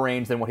slightly more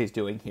range than what he's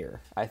doing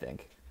here. I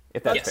think,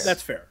 if that's fair.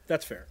 That's fair.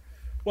 That's fair.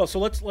 Well, so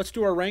let's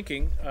do our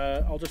ranking.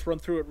 I'll just run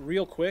through it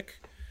real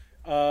quick.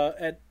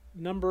 At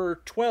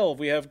number 12,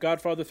 we have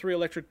Godfather 3: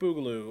 Electric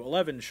Boogaloo.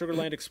 11,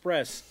 Sugarland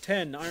Express.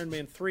 10, Iron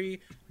Man 3.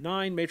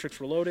 9,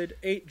 Matrix Reloaded.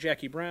 8,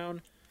 Jackie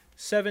Brown.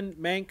 7,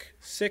 Mank.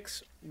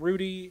 6,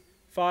 Rudy.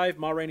 5,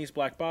 Ma Rainey's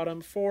Black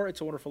Bottom. 4,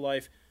 It's a Wonderful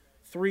Life.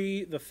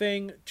 3, The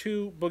Thing.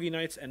 2, Boogie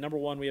Nights. And number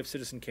 1, we have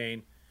Citizen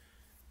Kane.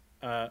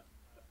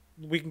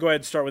 We can go ahead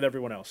and start with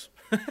everyone else.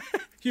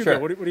 Hugo, sure.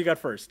 What do you got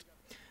first?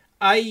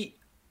 I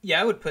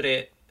would put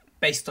it,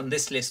 based on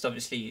this list,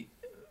 obviously,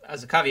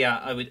 as a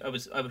caveat, I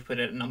would put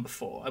it at number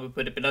 4. I would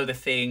put it below The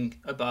Thing,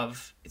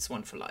 above It's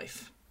One for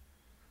Life.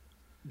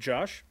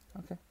 Josh?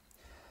 Okay.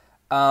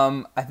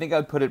 I think I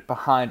would put it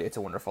behind It's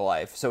a Wonderful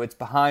Life. So it's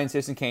behind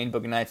Citizen Kane,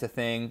 Boogie Nights, The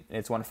Thing, and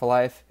It's a Wonderful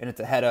Life, and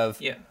it's ahead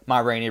of Ma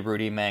Rainey,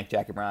 Rudy, Mank,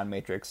 Jackie Brown,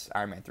 Matrix,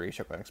 Iron Man 3,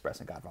 Sugarland Express,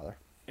 and Godfather.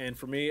 And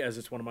for me, as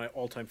it's one of my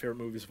all-time favorite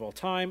movies of all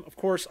time, of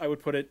course, I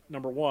would put it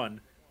number 1.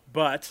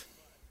 But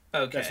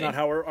that's not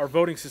how our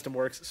voting system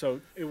works.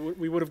 So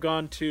we would have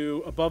gone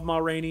to above Ma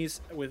Rainey's,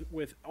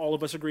 with all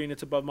of us agreeing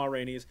it's above Ma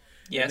Rainey's.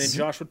 Yes. And then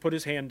Josh would put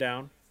his hand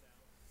down.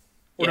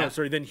 Or no,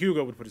 sorry, then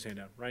Hugo would put his hand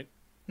down, right?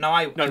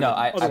 I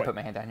put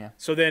my hand down, yeah.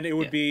 So then it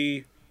would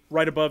be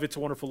right above It's a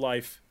Wonderful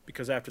Life,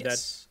 because after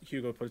that,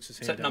 Hugo puts his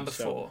hand down. So number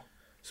 4.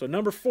 So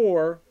number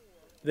 4,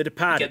 The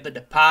Departed. Get The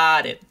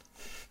Departed.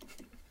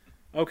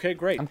 Okay,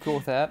 great. I'm cool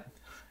with that.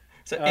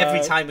 So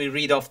every time we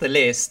read off the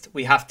list,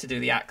 we have to do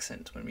the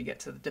accent when we get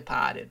to The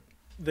Departed.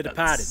 The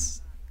Departed.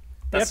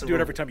 You have to do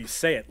it every time you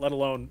say it, let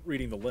alone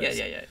reading the list.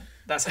 Yeah.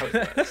 That's how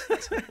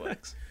it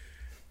works.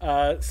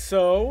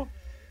 So,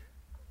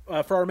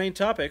 for our main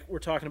topic, we're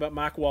talking about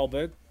Mark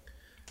Wahlberg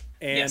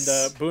and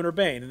Boone or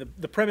Bane. And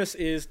the premise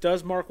is,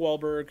 does Mark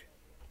Wahlberg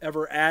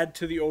ever add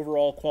to the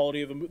overall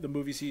quality of the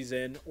movies he's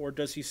in, or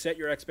does he set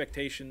your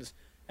expectations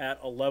at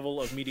a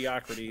level of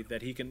mediocrity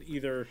that he can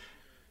either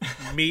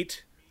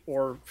meet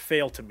or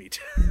fail to meet?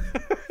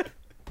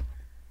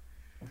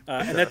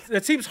 And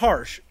that seems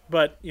harsh,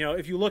 but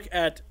if you look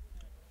at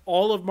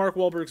all of Mark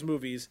Wahlberg's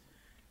movies,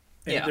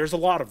 and there's a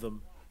lot of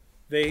them,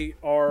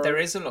 there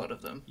is a lot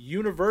of them,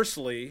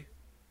 universally,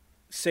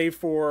 save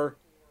for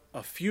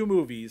a few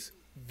movies,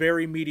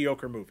 very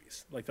mediocre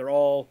movies. Like they're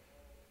all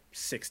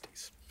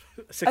 60s.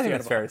 I think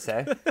that's fair to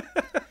say.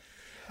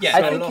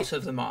 A lot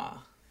of them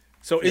are.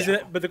 So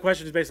but the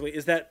question is basically,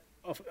 is that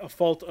a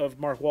fault of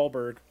Mark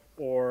Wahlberg,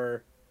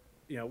 or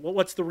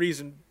what's the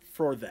reason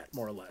for that,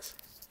 more or less?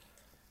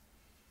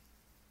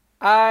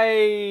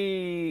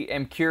 I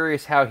am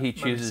curious how he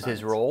chooses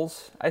his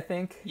roles, I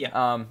think.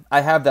 Yeah.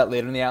 I have that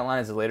later in the outline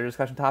as a later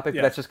discussion topic,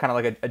 but that's just kind of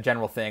like a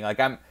general thing.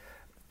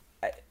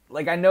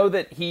 I know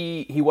that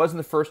he wasn't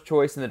the first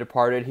choice in The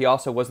Departed. He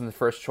also wasn't the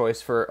first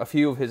choice for a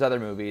few of his other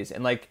movies.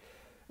 And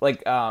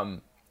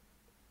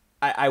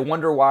I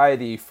wonder why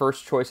the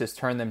first choices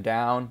turned them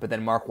down, but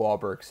then Mark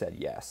Wahlberg said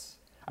yes.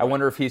 I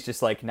wonder if he's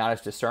just like not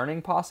as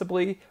discerning,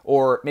 possibly,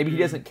 or maybe he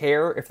doesn't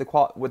care if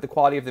what the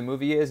quality of the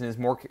movie is, and is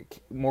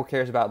more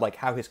cares about like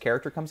how his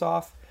character comes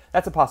off.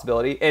 That's a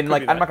possibility, and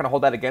I'm not going to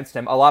hold that against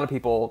him. A lot of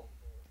people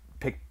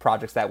pick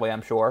projects that way,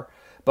 I'm sure,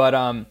 but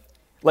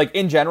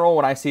in general,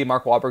 when I see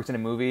Mark Wahlberg's in a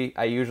movie,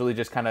 I usually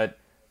just kind of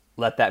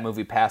let that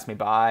movie pass me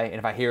by, and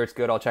if I hear it's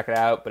good, I'll check it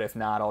out. But if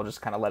not, I'll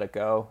just kind of let it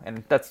go,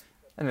 and that's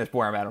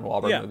where I'm at on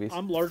Wahlberg movies.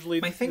 I'm largely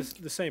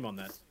the same on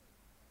that.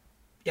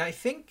 Yeah, I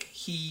think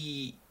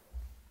he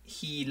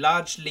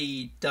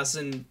largely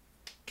doesn't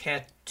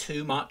care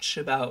too much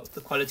about the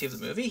quality of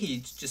the movie.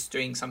 He's just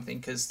doing something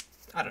because,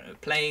 I don't know,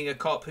 playing a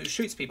cop who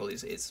shoots people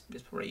is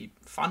probably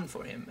fun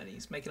for him, and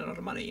he's making a lot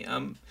of money.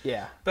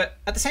 But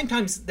at the same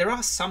time, there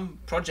are some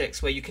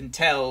projects where you can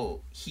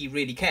tell he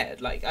really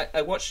cared. Like,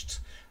 I watched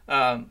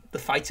The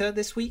Fighter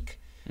this week,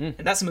 and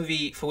that's a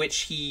movie for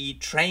which he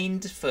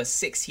trained for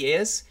 6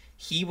 years.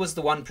 He was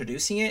the one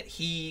producing it.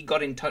 He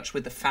got in touch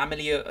with the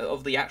family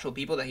of the actual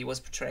people that he was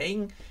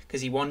portraying,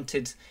 because he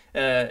wanted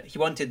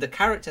the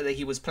character that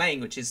he was playing,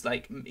 which is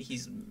like,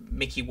 he's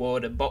Mickey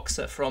Ward, a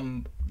boxer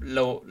from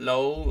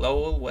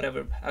Lowell,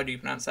 whatever, how do you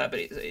pronounce that? But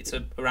it's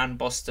around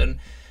Boston,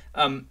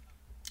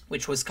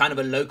 which was kind of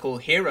a local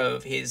hero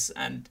of his,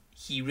 and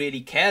he really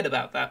cared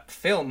about that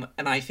film,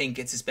 and I think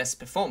it's his best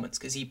performance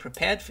because he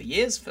prepared for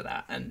years for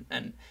that,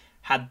 and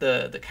had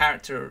the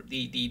character,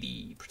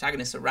 the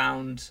protagonist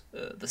around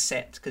the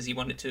set because he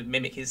wanted to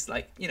mimic his,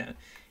 like, you know,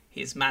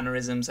 his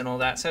mannerisms and all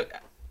that. So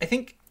I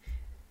think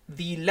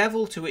the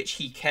level to which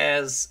he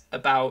cares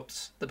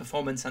about the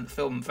performance and the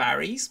film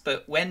varies,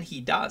 but when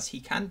he does, he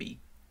can be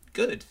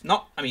good.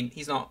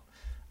 He's not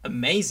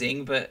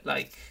amazing, but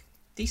like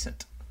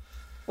decent.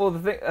 Well,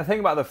 the thing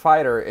about The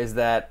Fighter is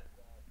that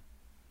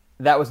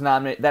was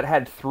nominated. That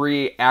had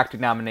 3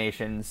 acting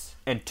nominations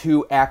and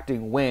 2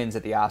 acting wins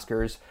at the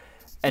Oscars,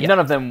 and none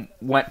of them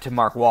went to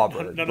Mark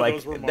Wahlberg. None of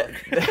those were Mark.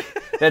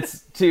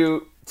 That's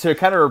to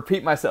kind of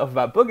repeat myself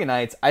about Boogie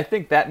Nights. I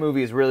think that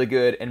movie is really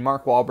good, and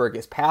Mark Wahlberg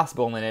is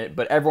passable in it,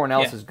 but everyone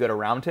else is good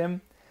around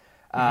him.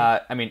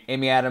 I mean,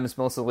 Amy Adams,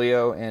 Melissa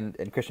Leo,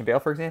 and Christian Bale,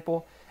 for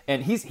example,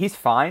 and he's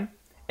fine.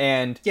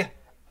 And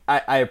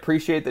I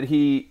appreciate that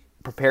he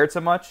prepared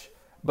so much,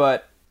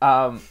 but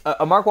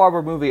a Mark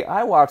Wahlberg movie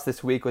I watched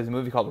this week was a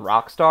movie called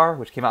Rockstar,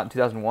 which came out in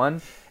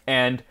 2001,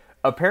 and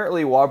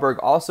apparently Wahlberg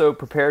also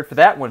prepared for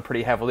that one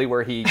pretty heavily,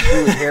 where he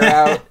grew his hair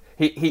out.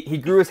 He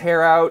grew his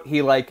hair out.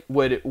 He like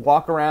would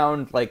walk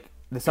around like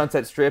the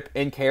Sunset Strip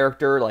in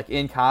character, like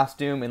in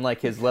costume, in like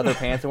his leather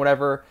pants and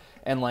whatever.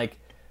 And like,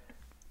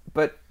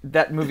 but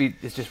that movie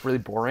is just really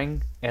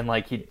boring. And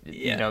like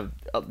you know,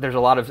 there's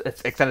a lot of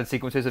extended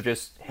sequences of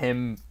just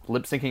him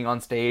lip syncing on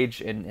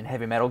stage in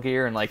heavy metal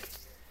gear. And like,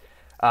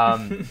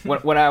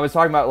 when I was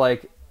talking about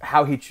like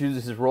how he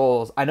chooses his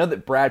roles, I know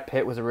that Brad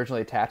Pitt was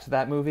originally attached to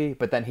that movie,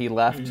 but then he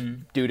left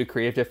due to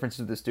creative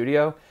differences with the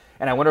studio.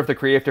 And I wonder if the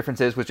creative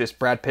differences was just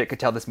Brad Pitt could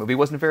tell this movie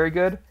wasn't very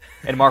good,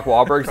 and Mark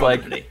Wahlberg's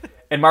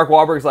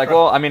like,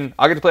 well, I mean,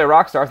 I'll get to play a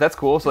rock star. So that's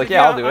cool. So like,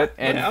 I'll do it.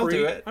 And I'll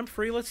do it. I'm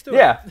free. Let's do it.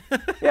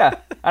 Yeah.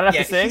 I don't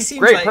have to sing.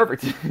 Great,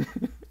 perfect.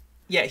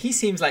 Yeah, he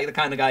seems like the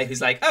kind of guy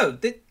who's like, oh,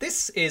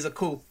 this is a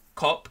cool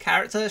cop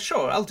character.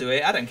 Sure, I'll do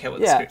it. I don't care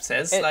what the script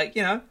says. And, like,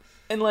 you know.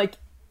 And like,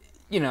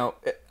 you know,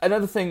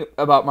 another thing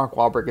about Mark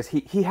Wahlberg is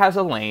he has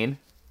a lane,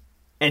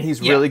 and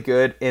he's really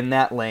good in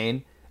that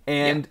lane.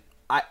 And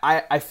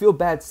I feel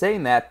bad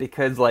saying that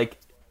because, like,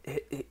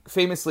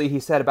 famously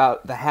he said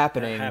about The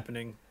Happening. The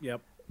Happening,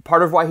 yep.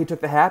 Part of why he took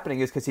The Happening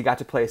is because he got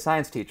to play a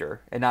science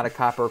teacher and not a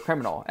cop or a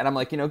criminal. And I'm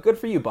like, you know, good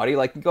for you, buddy.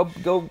 Like,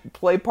 go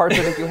play parts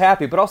that make you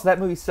happy. But also, that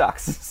movie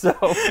sucks. So,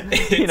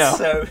 you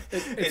know.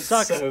 It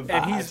sucks, so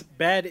bad. And he's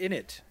bad in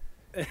it.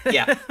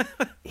 Yeah.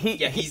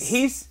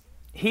 He's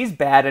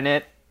bad in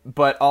it.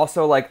 But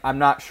also, like, I'm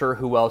not sure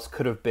who else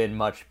could have been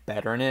much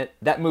better in it.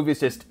 That movie is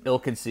just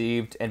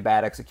ill-conceived and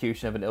bad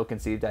execution of an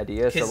ill-conceived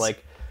idea. So,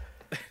 like,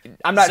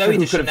 I'm not sure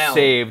who could have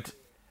saved.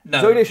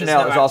 No, Zoe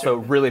Deschanel is also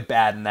really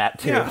bad in that,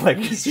 too. Yeah,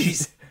 like,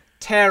 she's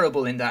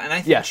terrible in that. And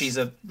I think she's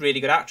a really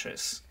good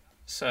actress.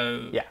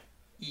 So,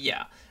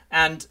 yeah.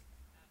 And,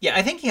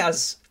 I think he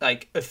has,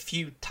 like, a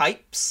few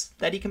types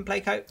that he can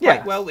play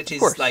quite well, which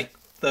is, like,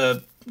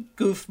 the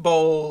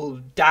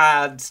goofball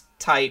dad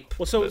type,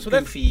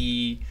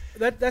 goofy...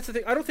 That's the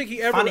thing. I don't think he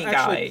ever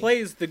actually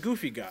plays the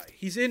goofy guy.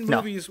 He's in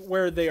movies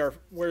where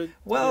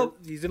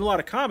he's in a lot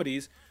of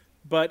comedies,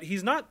 but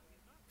he's not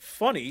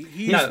funny.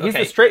 He's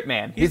the straight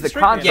man. He's the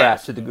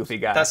contrast to the goofy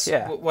guy. That's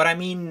what I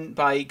mean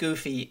by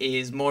goofy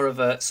is more of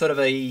a sort of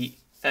a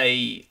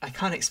I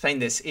can't explain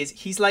this.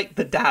 He's like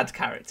the dad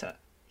character.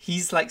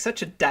 He's like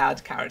such a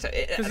dad character.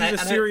 Because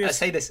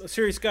he's a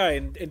serious guy,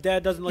 and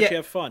dad doesn't let you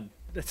have fun.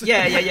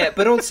 Yeah.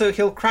 But also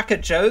he'll crack a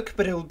joke,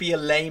 but it'll be a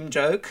lame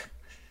joke.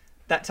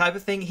 That type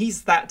of thing.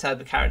 He's that type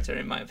of character,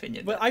 in my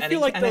opinion. But I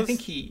think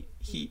he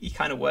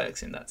kind of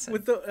works in that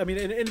sense. And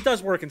it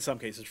does work in some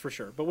cases for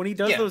sure. But when he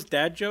does those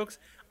dad jokes,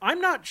 I'm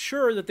not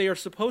sure that they are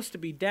supposed to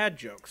be dad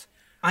jokes.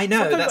 I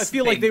know. Sometimes I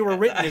feel like they were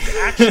written as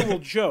actual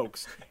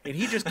jokes, and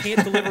he just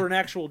can't deliver an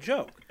actual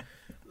joke.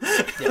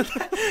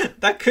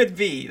 That could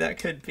be,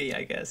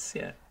 I guess.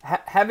 Yeah.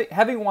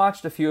 Having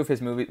watched a few of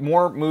his movies,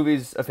 more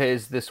movies of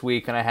his this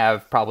week than I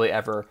have probably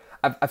ever,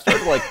 I've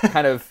started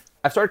to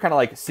I've started kind of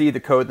like see the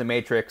code in the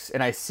Matrix,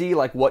 and I see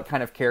like what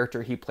kind of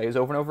character he plays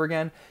over and over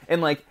again. And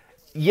like,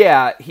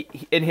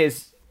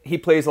 he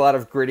plays a lot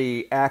of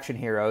gritty action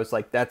heroes,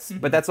 like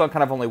but that's on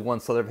kind of only one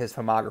sliver of his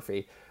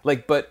filmography.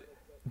 Like, but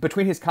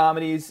between his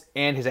comedies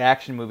and his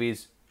action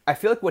movies, I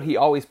feel like what he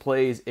always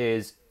plays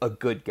is a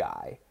good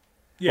guy.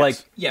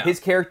 Yes. Like, his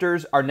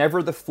characters are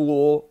never the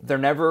fool.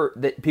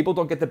 People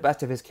don't get the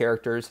best of his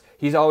characters.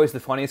 He's always the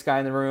funniest guy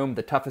in the room,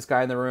 the toughest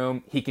guy in the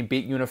room. He can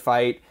beat you in a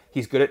fight.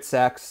 He's good at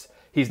sex.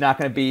 He's not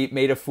going to be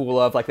made a fool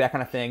of, like that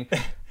kind of thing.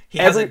 He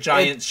has a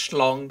giant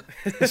schlong.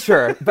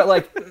 Sure, but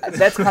like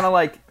that's kind of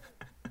like,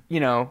 you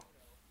know,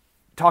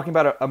 talking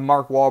about a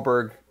Mark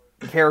Wahlberg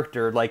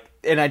character. Like,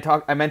 and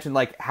I mentioned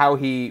like how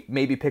he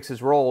maybe picks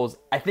his roles.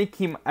 I think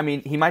he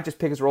might just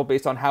pick his role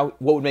based on what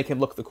would make him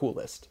look the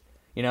coolest.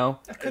 You know,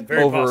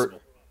 over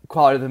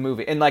quality of the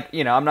movie. And like,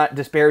 you know, I'm not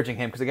disparaging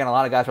him because again, a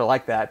lot of guys are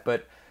like that,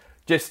 but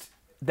just.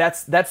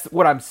 That's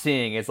what I'm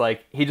seeing is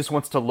like he just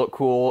wants to look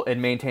cool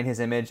and maintain his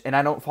image, and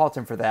I don't fault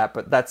him for that.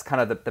 But that's kind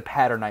of the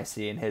pattern I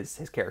see in his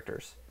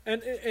characters.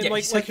 And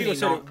like you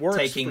said, it works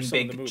taking for some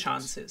big of the movies.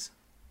 chances.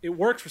 It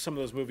works for some of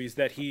those movies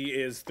that he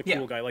is the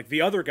cool guy. Like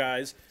the other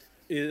guys,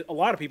 a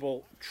lot of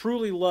people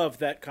truly love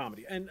that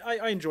comedy, and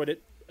I enjoyed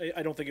it.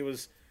 I don't think it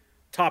was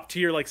top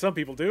tier like some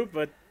people do,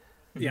 but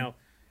you know,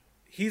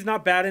 he's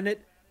not bad in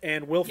it,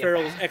 and Will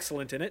Ferrell is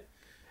excellent in it.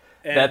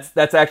 And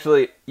that's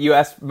actually, you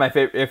asked my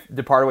favorite if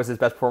Departed was his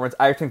best performance.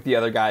 I think the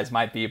other guys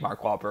might be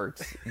Mark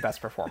Wahlberg's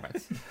best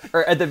performance,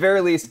 or at the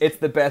very least, it's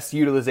the best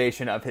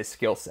utilization of his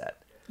skill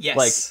set. Yes,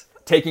 like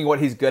taking what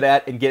he's good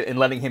at and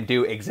letting him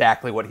do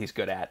exactly what he's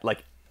good at.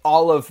 Like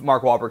all of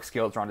Mark Wahlberg's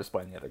skills are on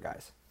display in the other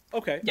guys.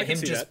 Okay, yeah, him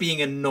just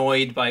being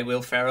annoyed by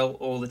Will Ferrell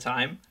all the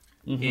time,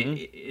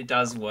 it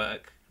does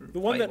work.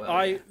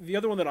 The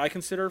other one that I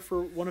consider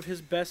for one of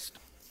his best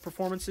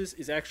performances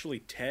is actually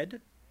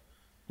Ted.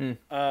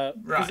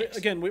 Right.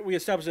 Again, we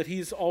established that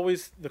he's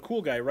always the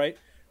cool guy, right?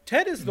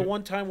 Ted is the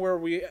one time where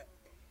we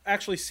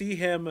actually see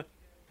him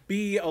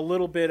be a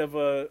little bit of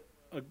a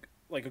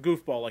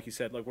goofball, like you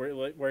said, like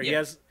where he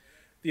has,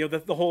 you know,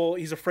 the whole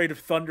he's afraid of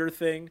thunder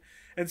thing,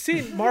 and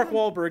seeing Mark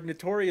Wahlberg,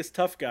 notorious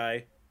tough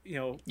guy, you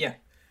know,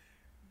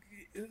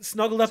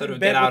 snuggled up in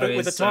bed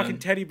with a talking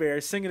teddy bear,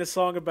 singing a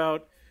song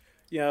about,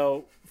 you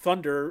know,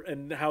 thunder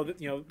and how,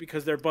 you know,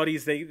 because they're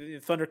buddies,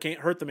 thunder can't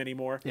hurt them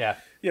anymore. Yeah,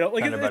 you know,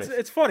 like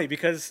it's funny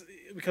because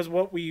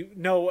what we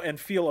know and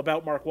feel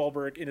about Mark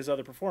Wahlberg in his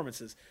other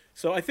performances.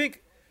 So I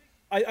think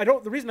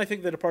the reason I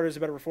think The Departed is a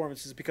better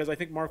performance is because I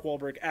think Mark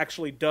Wahlberg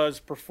actually does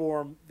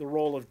perform the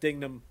role of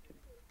Dignam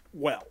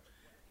well,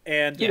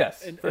 and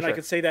yes, and sure. I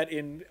could say that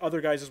in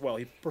other guys as well.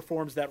 He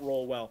performs that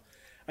role well.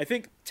 I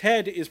think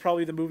Ted is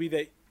probably the movie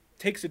that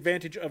takes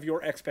advantage of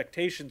your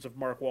expectations of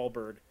Mark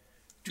Wahlberg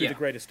to the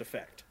greatest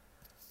effect.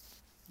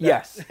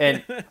 Yes,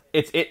 and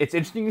it's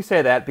interesting you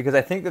say that because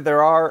I think that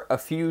there are a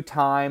few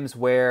times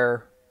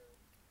where,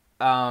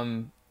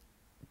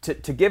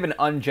 to give an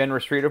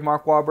ungenerous read of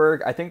Mark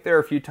Wahlberg, I think there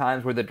are a few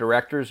times where the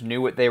directors knew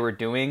what they were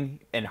doing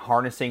and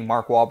harnessing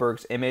Mark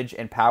Wahlberg's image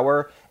and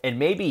power, and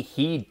maybe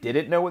he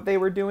didn't know what they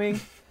were doing.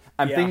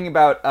 I'm thinking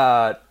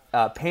about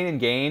Pain and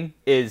Gain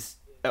is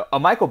a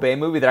Michael Bay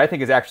movie that I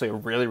think is actually a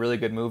really, really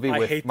good movie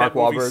with Mark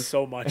Wahlberg. I hate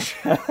so much.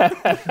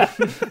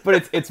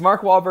 But it's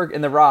Mark Wahlberg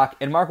and The Rock,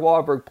 and Mark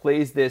Wahlberg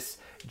plays this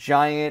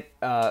giant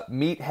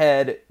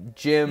meathead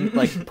gym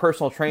like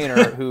personal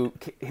trainer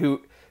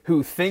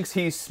who thinks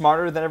he's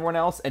smarter than everyone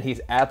else, and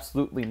he's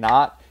absolutely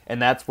not. And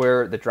that's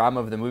where the drama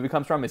of the movie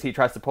comes from, is he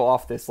tries to pull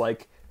off this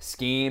like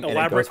scheme and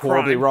it goes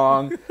horribly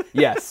wrong.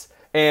 Yes,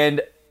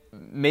 and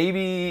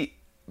maybe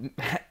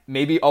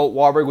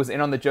Wahlberg was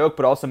in on the joke,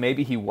 but also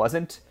maybe he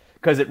wasn't.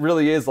 Because it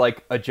really is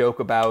like a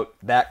joke about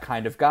that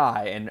kind of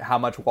guy and how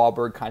much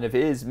Wahlberg kind of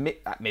is.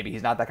 Maybe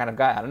he's not that kind of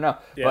guy. I don't know.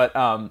 Yeah.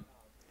 But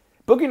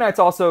Boogie Nights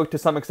also, to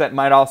some extent,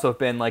 might also have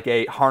been like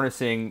a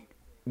harnessing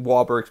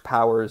Wahlberg's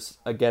powers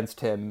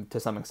against him to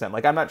some extent.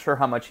 Like, I'm not sure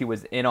how much he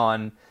was in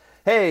on,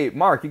 hey,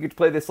 Mark, you get to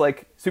play this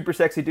like super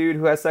sexy dude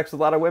who has sex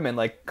with a lot of women.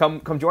 Like,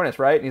 come join us,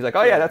 right? And he's like,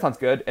 oh yeah, that sounds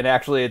good. And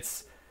actually,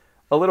 it's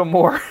a little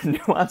more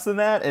nuanced than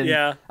that. And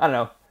I don't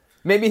know.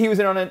 Maybe he was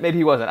in on it. Maybe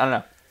he wasn't. I don't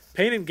know.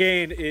 Pain and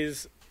Gain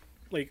is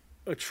like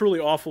a truly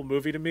awful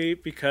movie to me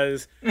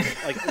because,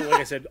 like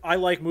I said, I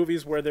like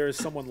movies where there is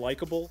someone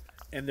likable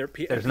and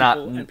there's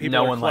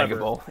no one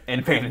likable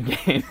in Pain and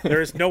Gain.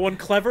 There is no one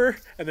clever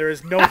and there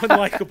is no one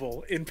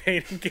likable in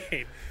Pain and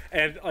Gain.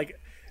 And like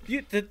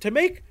to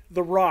make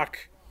The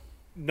Rock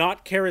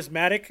not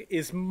charismatic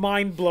is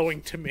mind blowing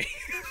to me.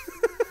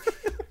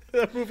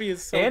 That movie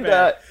is so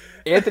bad.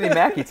 And Anthony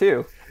Mackie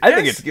too. I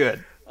think it's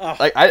good.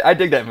 Like I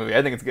dig that movie.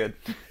 I think it's good.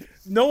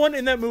 No one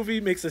in that movie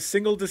makes a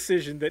single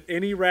decision that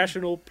any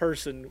rational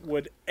person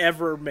would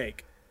ever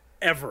make,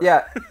 ever.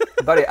 Yeah,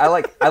 buddy, I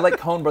like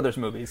Coen Brothers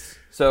movies,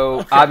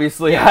 so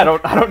obviously I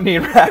don't need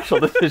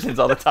rational decisions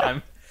all the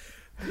time.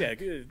 Yeah,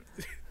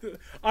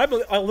 I'm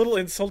a little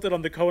insulted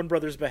on the Coen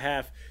Brothers'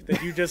 behalf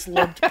that you just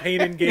lumped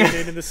Pain and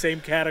Gain in the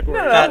same category.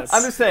 No,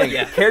 I'm just saying,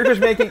 characters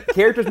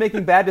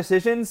making bad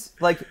decisions.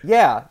 Like,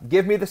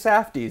 give me the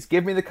Safdies,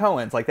 give me the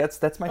Coens. Like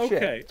that's my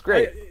shit. It's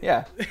great.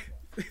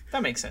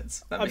 That makes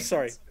sense. I'm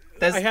sorry. Sense.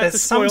 I have to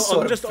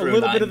spoil just a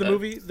little bit of the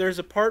movie. There's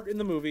a part in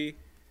the movie.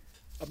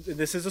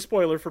 This is a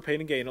spoiler for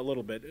Pain and Gain a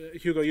little bit.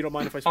 Hugo, you don't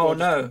mind if I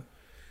spoil?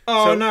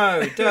 Oh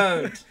no,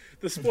 don't.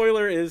 The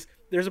spoiler is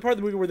there's a part of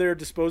the movie where they're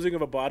disposing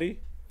of a body,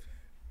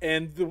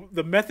 and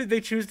the method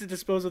they choose to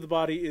dispose of the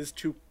body is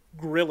to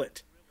grill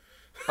it.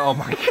 Oh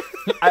my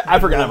god! I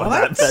forgot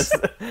about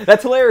that.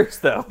 That's hilarious,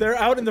 though. They're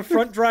out in the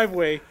front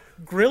driveway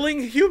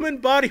grilling human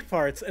body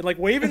parts and like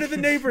waving to the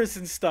neighbors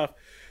and stuff.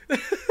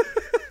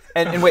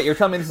 And wait, you're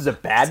telling me this is a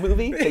bad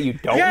movie that you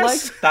don't like?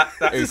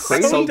 That is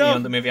crazy. Sold me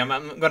on the movie. I'm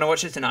going to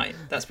watch it tonight.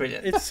 That's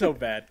brilliant. It's so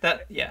bad.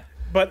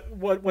 But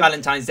what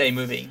Valentine's Day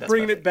movie.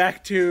 Bringing it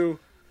back to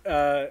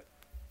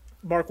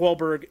Mark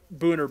Wahlberg,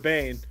 Boone or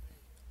Bane,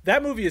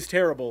 that movie is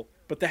terrible,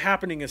 but The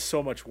Happening is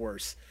so much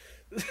worse.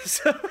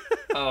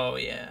 Oh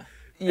yeah.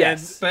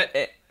 Yes,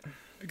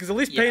 because at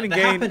least Pain and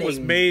Gain was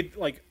made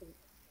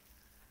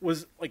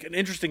was an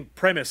interesting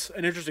premise,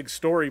 an interesting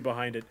story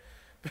behind it.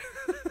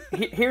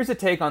 Here's a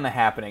take on The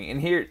Happening,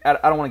 and here I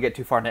don't want to get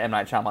too far into M.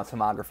 Night Shyamalan's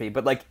filmography,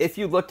 but like if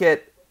you look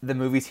at the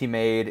movies he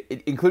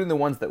made, including the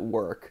ones that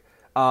work,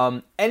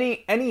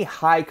 Any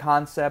high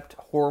concept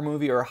horror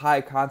movie or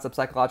high concept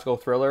psychological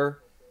thriller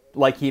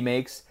like he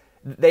makes,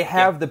 they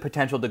have the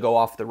potential to go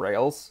off the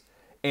rails.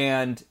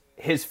 And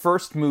his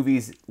first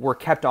movies were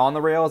kept on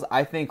the rails,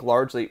 I think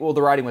largely, well,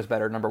 the writing was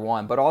better, number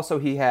one, but also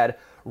he had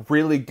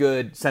really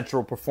good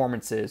central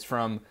performances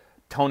from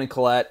Toni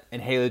Collette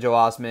and Haley Joel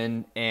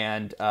Osment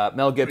and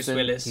Mel Gibson.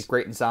 Bruce Willis. He's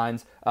great in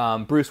Signs.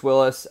 Bruce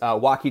Willis,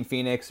 Joaquin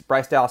Phoenix,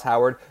 Bryce Dallas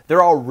Howard.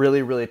 They're all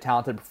really, really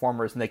talented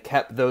performers, and they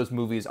kept those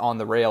movies on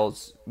the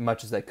rails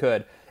much as they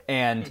could.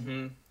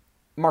 And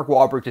Mark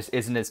Wahlberg just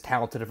isn't as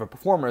talented of a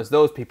performer as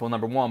those people,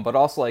 number one. But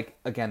also, like,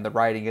 again, the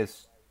writing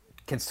is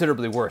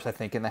considerably worse, I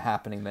think, in The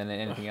Happening than in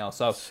anything else.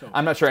 So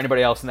I'm not sure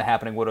anybody else in The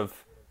Happening would have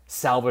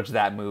salvaged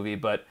that movie,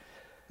 but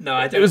no,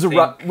 I don't. It was a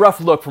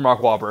rough look for Mark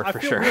Wahlberg, for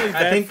sure. Really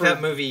I think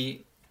that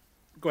movie.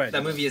 Go ahead.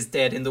 That movie is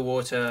dead in the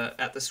water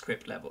at the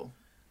script level.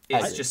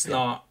 It's just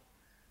not.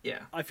 Yeah.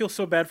 I feel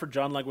so bad for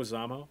John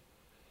Leguizamo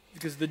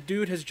because the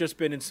dude has just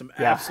been in some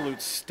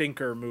absolute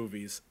stinker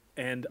movies,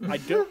 and I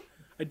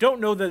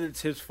don't know that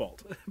it's his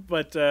fault,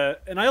 but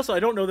and I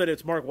don't know that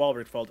it's Mark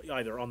Wahlberg's fault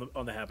either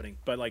on the Happening.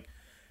 But like,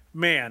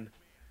 man,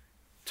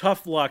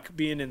 tough luck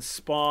being in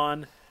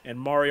Spawn and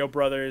Mario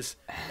Brothers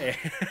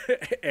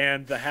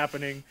and The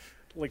Happening.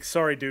 Like,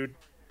 sorry, dude.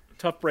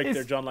 Tough break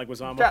there, John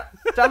Leguizamo.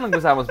 John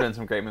Leguizamo's been in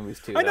some great movies,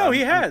 too. I know, he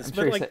has. I'm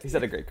but sure like, he's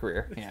had a great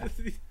career. Yeah.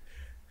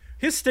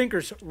 His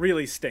stinkers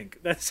really stink.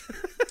 That's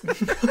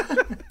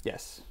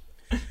Yes.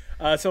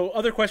 So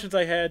other questions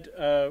I had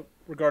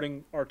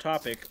regarding our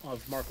topic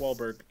of Mark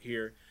Wahlberg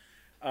here.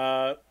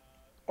 Are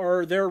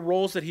there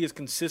roles that he is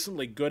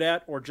consistently good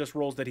at or just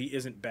roles that he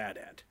isn't bad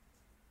at?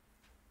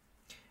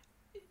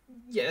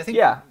 Yeah, I think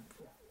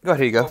Go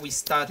ahead, Hugo.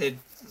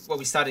 what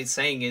we started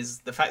saying is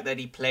the fact that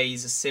he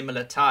plays a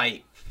similar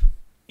type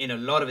in a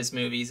lot of his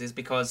movies is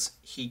because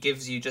he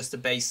gives you just a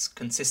base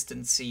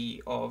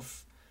consistency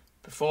of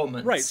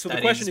performance. Right. So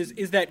the question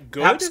is that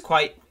good? Perhaps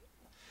quite.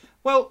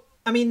 Well,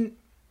 I mean,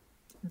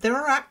 there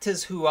are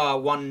actors who are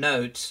one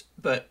note,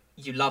 but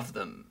you love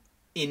them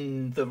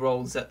in the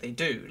roles that they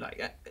do.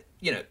 Like,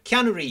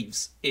 Keanu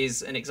Reeves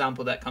is an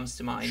example that comes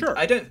to mind. Sure.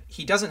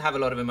 He doesn't have a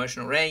lot of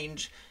emotional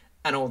range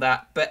and all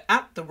that, but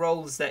at the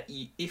roles that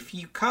if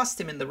you cast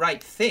him in the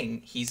right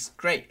thing, he's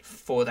great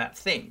for that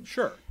thing.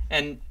 Sure.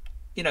 And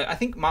I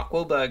think Mark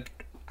Wahlberg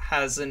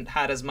hasn't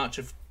had as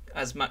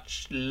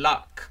much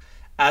luck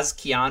as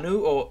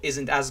Keanu, or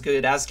isn't as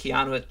good as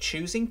Keanu at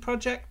choosing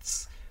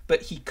projects.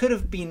 But he could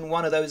have been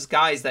one of those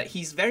guys that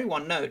he's very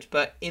one note,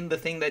 but in the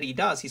thing that he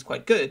does, he's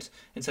quite good,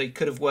 and so he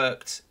could have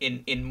worked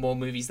in more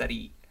movies than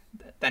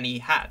he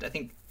had. I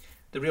think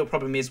the real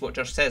problem is what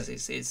Josh says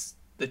is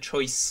the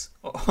choice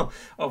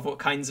of what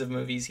kinds of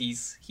movies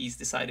he's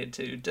decided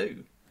to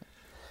do.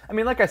 I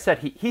mean, like I said,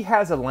 he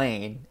has a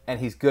lane,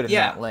 and he's good in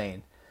that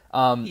lane.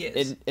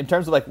 In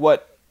terms of like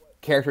what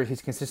characters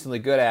he's consistently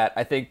good at,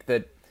 I think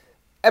that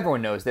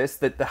everyone knows this,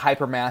 that the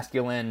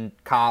hyper-masculine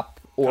cop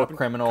or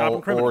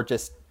criminal or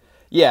just,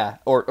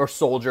 or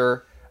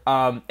soldier.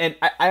 And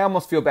I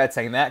almost feel bad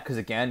saying that because,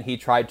 again, he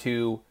tried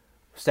to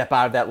step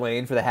out of that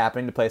lane for The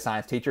Happening to play a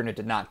science teacher, and it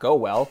did not go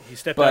well. He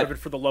stepped out of it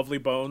for The Lovely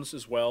Bones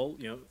as well.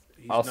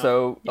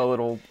 A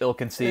little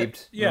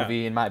ill-conceived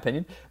movie, in my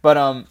opinion. But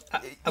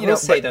I will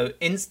say, though,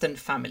 Instant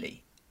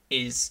Family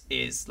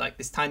is like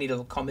this tiny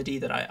little comedy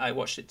that I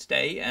watched it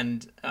today,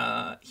 and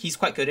he's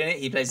quite good in it.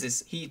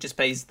 He just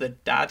plays the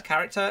dad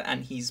character,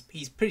 and he's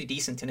pretty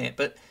decent in it,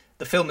 but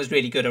the film is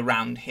really good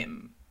around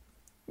him.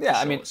 Yeah,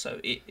 sure. I mean, so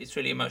it's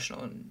really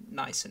emotional and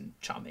nice and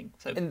charming.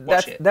 So and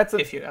watch it. That's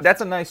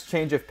a nice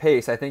change of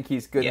pace. I think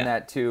he's good in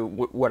that too.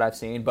 What I've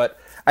seen, but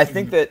I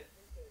think that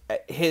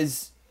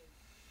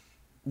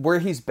where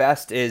he's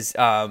best is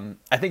I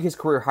think his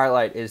career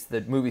highlight is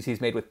the movies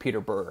he's made with Peter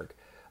Berg.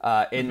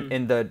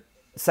 In the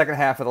second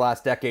half of the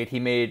last decade, he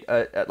made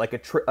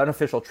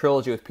unofficial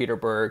trilogy with Peter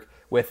Berg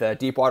with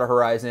Deepwater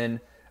Horizon,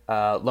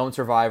 Lone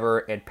Survivor,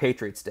 and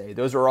Patriots Day.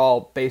 Those are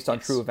all based on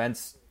true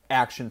events,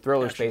 action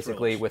thrillers,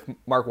 with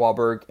Mark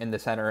Wahlberg in the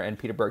center and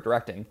Peter Berg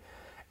directing.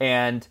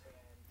 And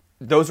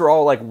those are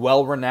all like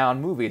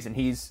well-renowned movies, and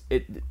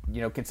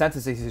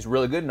consensus is he's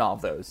really good in all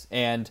of those.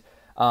 And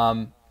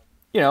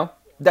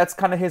that's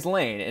kind of his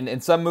lane.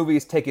 And some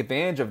movies take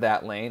advantage of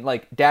that lane,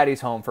 like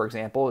Daddy's Home, for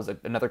example, is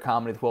another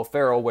comedy with Will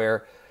Ferrell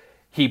where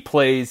he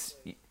plays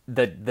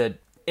the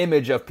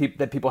image of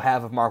that people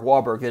have of Mark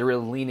Wahlberg. They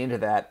really lean into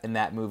that in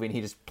that movie, and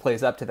he just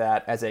plays up to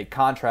that as a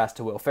contrast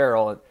to Will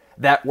Ferrell. And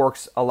that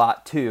works a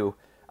lot too.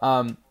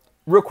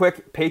 Real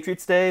quick,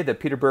 Patriots Day, the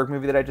Peter Berg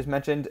movie that I just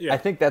mentioned, I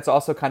think that's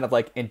also kind of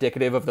like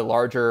indicative of the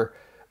larger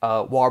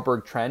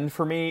Wahlberg trend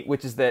for me,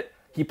 which is that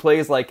he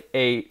plays like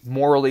a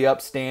morally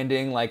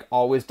upstanding, like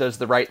always does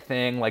the right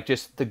thing, like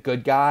just the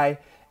good guy.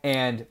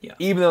 And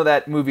even though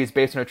that movie is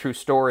based on a true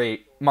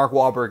story, Mark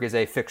Wahlberg is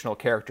a fictional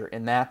character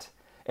in that.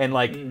 And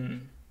like,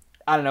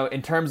 I don't know,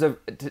 in terms of,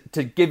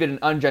 to give it an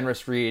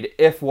ungenerous read,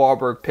 if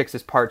Wahlberg picks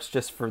his parts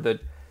just for the,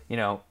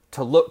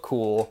 to look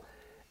cool,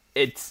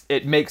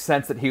 it makes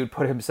sense that he would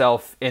put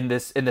himself in the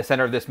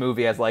center of this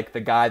movie as like the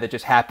guy that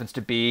just happens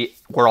to be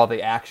where all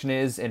the action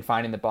is in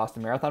finding the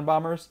Boston Marathon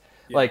bombers.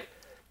 Yeah. Like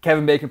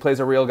Kevin Bacon plays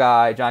a real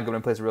guy, John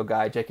Goodman plays a real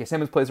guy, J.K.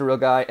 Simmons plays a real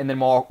guy, and then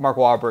Mark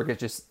Wahlberg is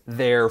just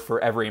there for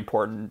every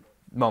important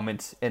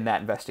moment in that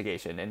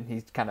investigation, and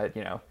he's kind of,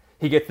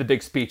 he gets the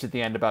big speech at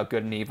the end about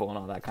good and evil and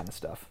all that kind of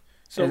stuff.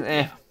 So,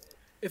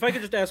 if I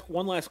could just ask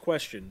one last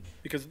question,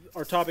 because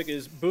our topic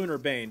is Boone or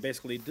Bane,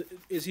 basically,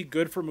 is he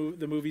good for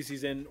the movies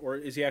he's in, or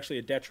is he actually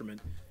a detriment?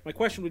 My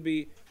question would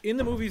be, in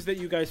the movies that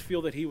you guys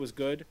feel that he was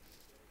good,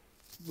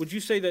 would you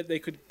say that they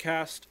could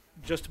cast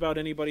just about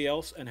anybody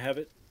else and have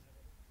it,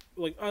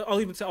 like,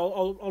 I'll even say,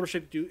 I'll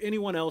restrict it to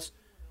anyone else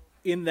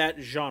in that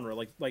genre,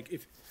 like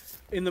if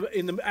in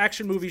the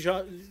action movie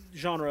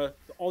genre,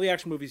 all the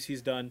action movies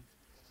he's done,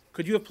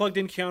 could you have plugged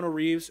in Keanu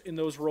Reeves in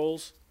those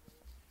roles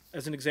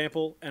as an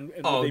example, and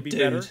would they be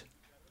better?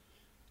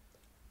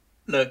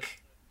 Look,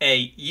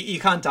 you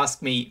can't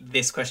ask me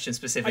this question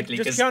specifically.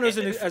 Just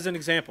Keanu as an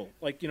example,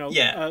 like plug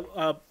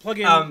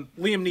in Liam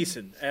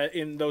Neeson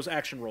in those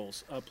action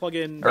roles. Plug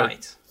in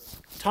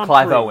Tom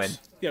Clive Cruise. Owen.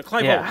 Yeah,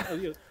 Clive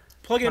Owen.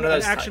 Plug in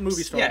an action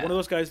movie star, one of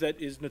those guys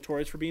that is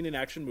notorious for being in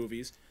action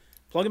movies.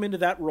 Plug him into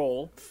that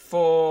role.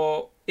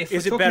 If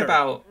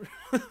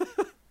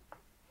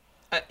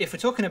we're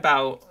talking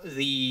about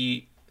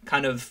the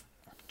kind of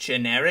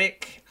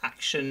generic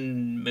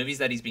action movies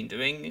that he's been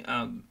doing,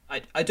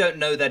 I don't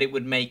know that it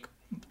would make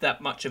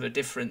that much of a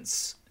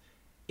difference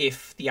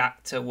if the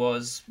actor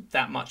was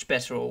that much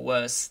better or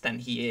worse than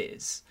he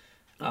is.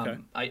 Okay.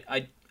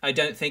 I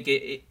don't think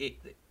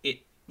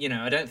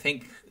I don't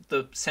think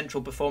the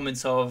central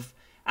performance of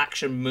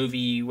action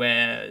movie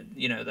where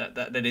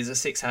that is a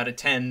 6 out of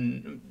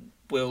 10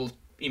 will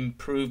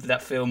improve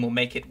that film or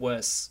make it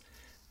worse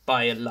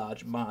by a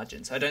large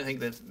margin. So I don't think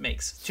that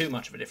makes too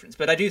much of a difference.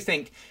 But I do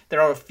think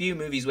there are a few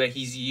movies where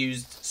he's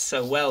used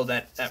so well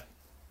that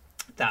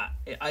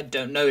I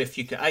don't know if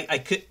you could.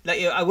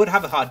 I would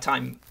have a hard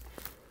time,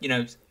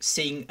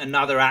 seeing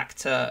another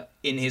actor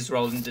in his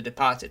role in The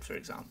Departed, for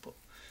example.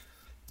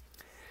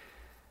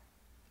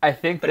 I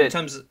think in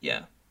terms of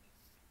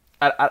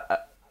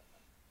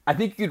I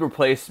think you could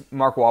replace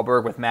Mark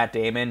Wahlberg with Matt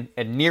Damon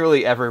in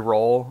nearly every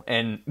role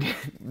and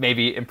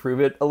maybe improve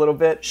it a little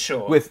bit.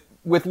 Sure.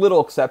 With little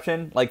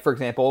exception, like, for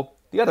example,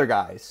 The Other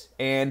Guys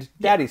and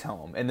Daddy's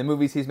Home and the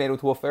movies he's made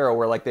with Will Ferrell,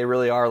 where like they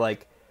really are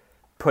like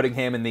putting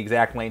him in the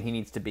exact lane he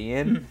needs to be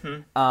in.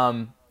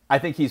 Mm-hmm. I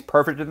think he's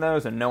perfect in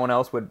those, and no one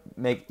else would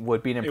be an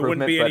improvement. It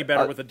wouldn't be any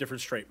better with a different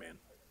straight man.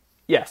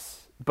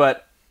 Yes,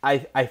 but I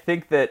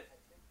think that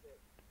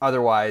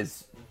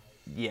otherwise,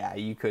 yeah,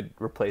 you could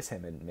replace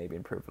him and maybe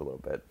improve it a little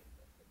bit.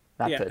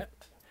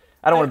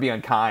 I don't want to be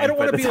unkind,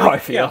 but that's how I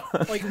feel.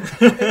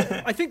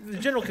 Yeah, I think the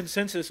general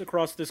consensus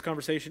across this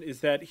conversation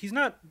is that he's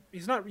not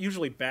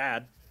usually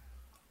bad.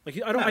 Like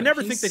I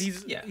never think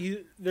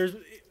that there's,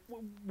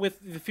 with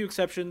the few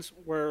exceptions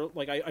where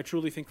like I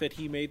truly think that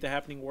he made The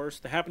Happening worse.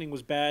 The Happening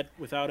was bad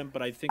without him,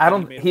 but I think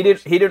he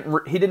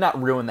did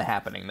not ruin The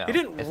Happening though. He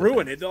didn't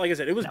ruin it. Like I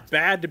said, it was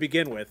bad to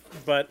begin with,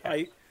 but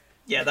there's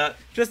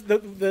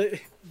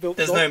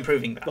no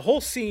improving that. The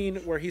whole scene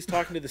where he's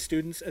talking to the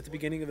students at the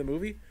beginning of the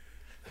movie.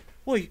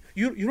 Well,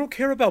 you don't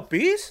care about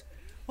bees?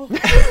 Well,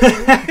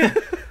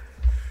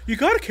 you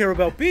got to care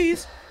about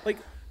bees. Like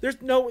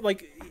there's no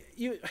like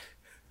you.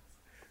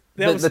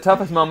 The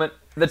toughest moment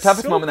in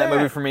that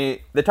movie for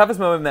me. The toughest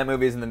moment in that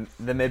movie is in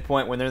the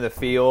midpoint when they're in the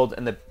field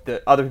and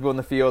the other people in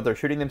the field they're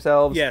shooting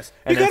themselves. Yes,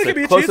 and you got to give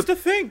me a chance to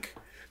think.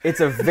 It's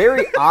a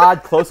very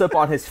odd close-up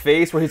on his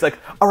face where he's like,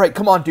 all right,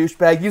 come on,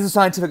 douchebag, use the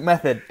scientific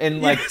method.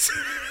 And, like,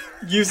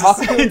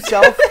 talking to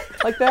himself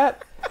like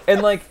that.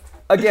 And, like,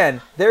 again,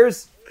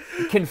 there's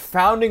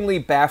confoundingly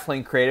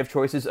baffling creative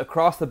choices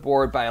across the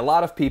board by a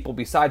lot of people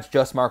besides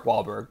just Mark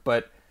Wahlberg.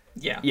 But,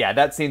 yeah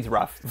that scene's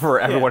rough for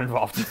everyone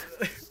involved.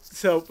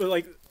 So, but,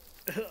 like,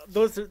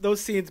 those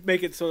scenes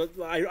make it so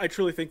I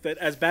truly think that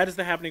as bad as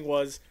The Happening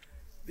was,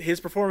 his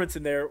performance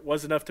in there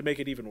was enough to make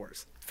it even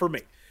worse, for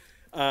me.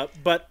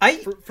 But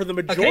for the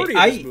majority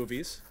of his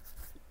movies,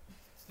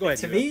 go ahead.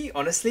 To me,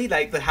 honestly,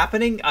 like The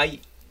Happening,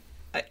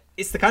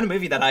 it's the kind of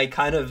movie that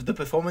the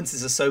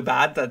performances are so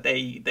bad that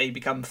they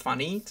become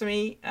funny to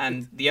me,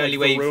 and the only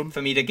way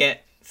for me to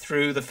get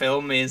through the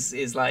film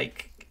is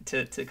like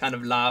to kind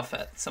of laugh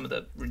at some of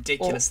the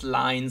ridiculous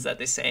lines that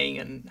they're saying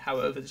and how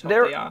over the top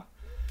they are.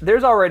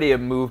 There's already a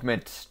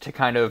movement to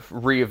kind of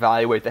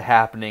reevaluate The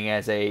Happening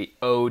as a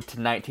ode to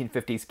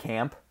 1950s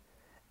camp,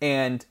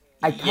 and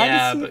I kind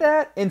of see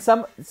that in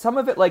some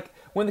of it, like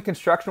when the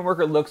construction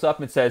worker looks up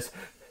and says,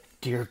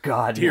 "Dear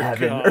God in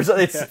heaven," or so,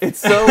 it's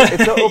so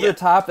over the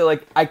top that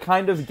like I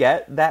kind of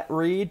get that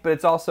read, but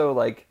it's also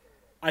like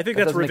I think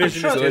that's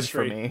revisionist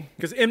history for me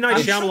because M.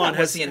 Night Shyamalan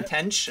has the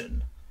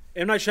intention.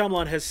 M. Night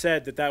Shyamalan has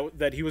said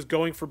that he was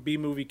going for B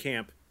movie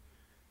camp.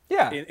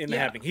 Yeah, in The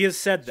Happening, he has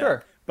said that.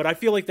 Sure. But I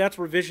feel like that's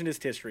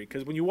revisionist history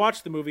because when you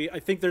watch the movie, I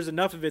think there's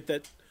enough of it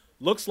that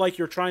looks like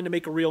you're trying to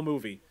make a real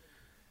movie.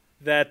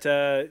 That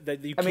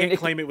you can't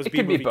claim it was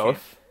B movie.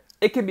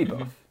 It can be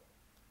both.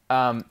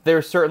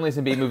 There's certainly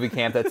some B-movie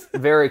camp that's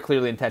very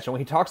clearly intentional.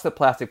 When he talks to the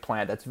plastic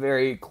plant, that's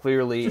very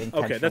clearly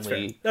intentionally. Okay, that's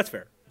fair. That's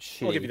fair.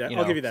 Shitty, I'll give you that.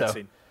 I'll give you that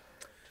scene.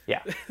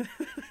 Yeah.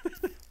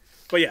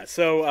 But yeah,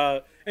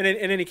 so in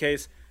any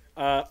case,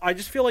 I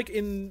just feel like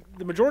in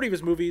the majority of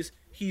his movies,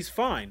 he's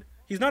fine.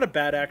 He's not a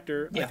bad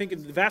actor. Yeah. I think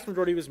in the vast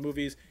majority of his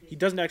movies, he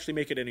doesn't actually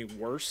make it any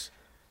worse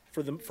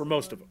for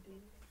most of them.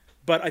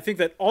 But I think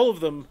that all of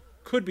them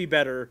could be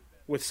better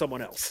with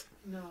someone else.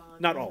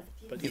 Not all of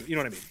them, but you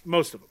know what I mean.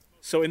 Most of them.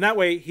 So in that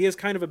way, he is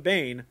kind of a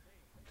bane,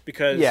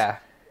 because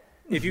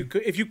if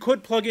you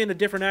could plug in a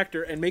different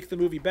actor and make the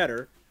movie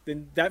better,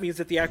 then that means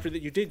that the actor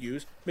that you did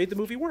use made the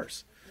movie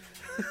worse.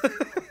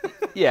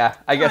 Yeah,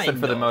 I guess that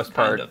for the most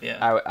part,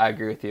 I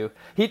agree with you.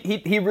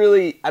 He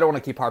really, I don't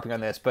want to keep harping on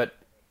this, but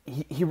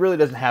he really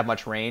doesn't have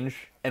much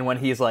range. And when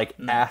he's like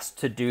asked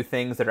to do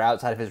things that are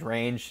outside of his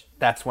range,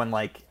 that's when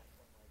like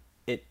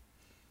it,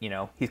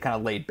 he's kind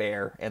of laid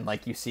bare, and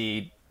like you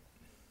see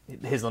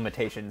his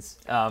limitations.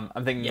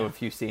 I'm thinking of a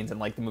few scenes in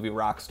like the movie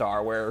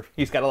Rockstar where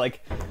he's got to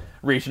like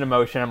reach an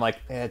emotion. I'm like,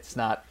 it's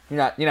not, you're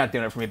not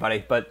doing it for me,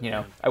 buddy. But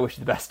I wish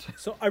you the best.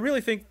 So I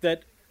really think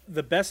that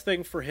the best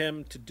thing for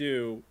him to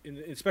do,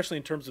 especially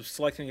in terms of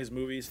selecting his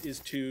movies, is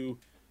to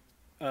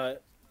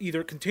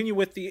either continue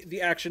with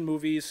the action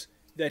movies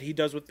that he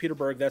does with Peter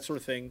Berg, that sort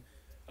of thing,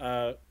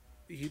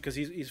 because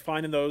he's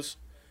fine in those,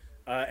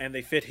 and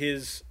they fit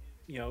his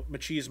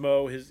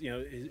machismo,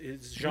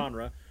 his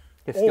genre,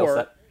 his skill or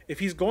set. If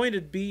he's going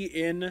to be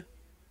in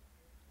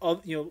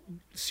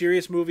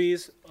serious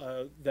movies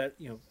that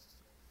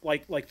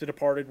like The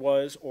Departed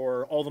was,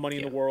 or All the Money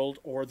in the World,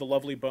 or The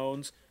Lovely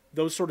Bones,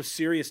 those sort of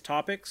serious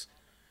topics,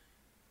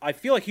 I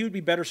feel like he would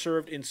be better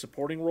served in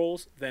supporting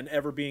roles than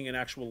ever being an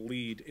actual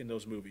lead in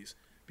those movies,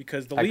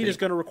 because the lead is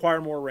going to require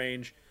more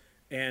range,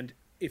 and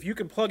if you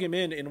can plug him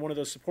in one of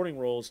those supporting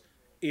roles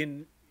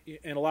and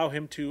allow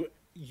him to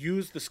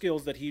use the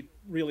skills that he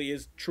really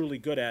is truly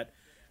good at,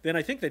 then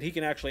I think that he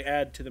can actually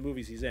add to the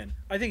movies he's in.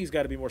 I think he's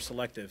got to be more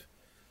selective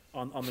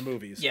on the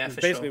movies. Yeah, is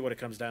for basically sure. what it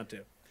comes down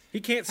to.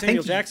 He can't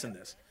Samuel Jackson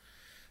this.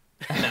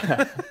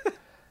 No.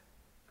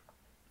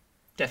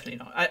 Definitely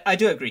not. I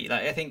do agree.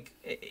 Like, I think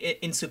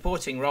in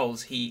supporting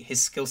roles,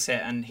 his skill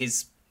set and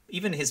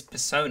even his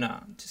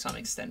persona to some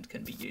extent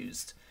can be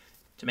used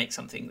to make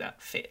something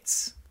that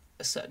fits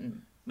a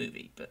certain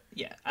movie. But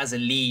yeah, as a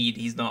lead,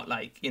 he's not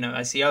like,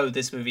 I see,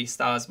 this movie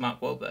stars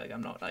Mark Wahlberg.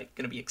 I'm not like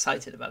going to be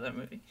excited about that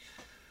movie.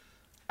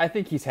 I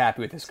think he's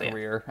happy with his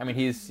career. I mean,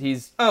 he's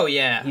he's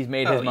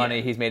made his money.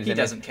 Yeah. He's made his. He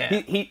doesn't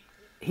care.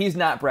 He's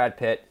not Brad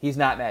Pitt. He's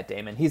not Matt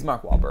Damon. He's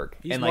Mark Wahlberg,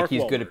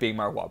 he's good at being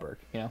Mark Wahlberg.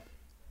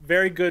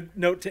 Very good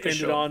note to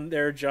end it on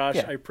there, Josh.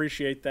 Yeah. I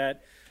appreciate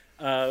that.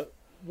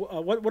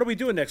 What are we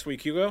doing next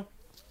week, Hugo?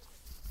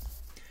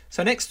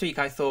 So next week,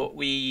 I thought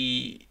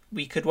we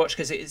could watch,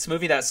 because it's a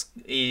movie that's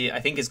I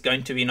think is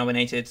going to be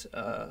nominated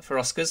for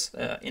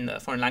Oscars in the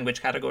foreign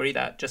language category.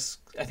 That just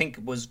I think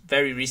was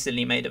very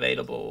recently made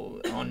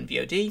available on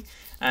VOD,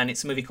 and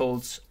it's a movie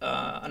called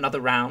Another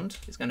Round.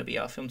 It's going to be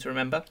our film to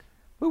remember.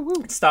 Woo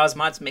woo. It stars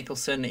Mads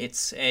Mikkelsen.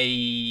 It's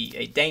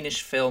a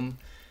Danish film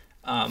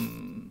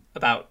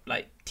about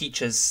like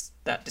teachers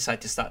that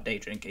decide to start day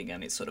drinking,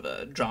 and it's sort of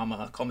a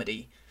drama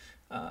comedy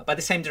by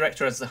the same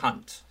director as The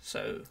Hunt.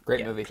 So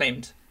great movie,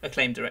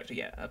 acclaimed director.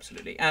 Yeah,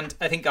 absolutely. And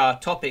I think our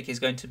topic is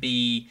going to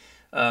be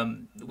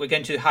we're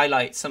going to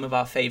highlight some of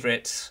our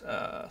favorite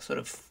sort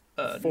of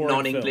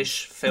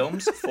non-English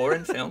films,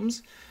 foreign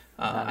films.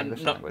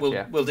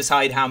 We'll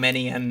decide how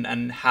many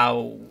and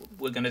how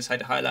we're going to decide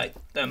to highlight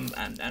them,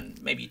 and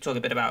maybe talk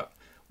a bit about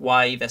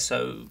why they're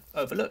so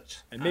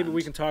overlooked. And maybe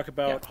we can talk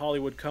about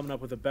Hollywood coming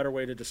up with a better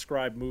way to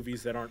describe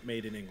movies that aren't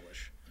made in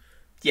English.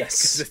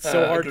 Yes. It's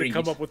so hard to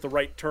come up with the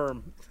right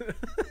term.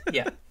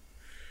 Yeah.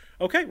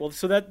 Okay, well,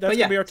 so that's going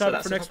to be our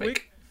topic for next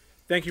week.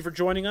 Thank you for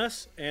joining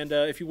us. And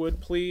if you would,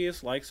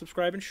 please like,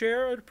 subscribe, and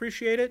share. I'd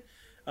appreciate it.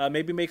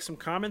 Maybe make some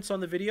comments on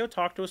the video.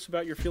 Talk to us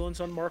about your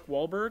feelings on Mark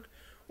Wahlberg.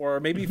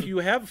 Or maybe if you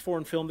have a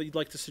foreign film that you'd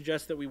like to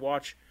suggest that we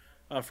watch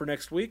for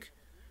next week,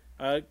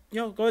 go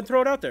ahead and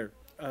throw it out there.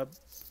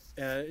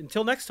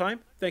 Until next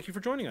time, thank you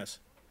for joining us.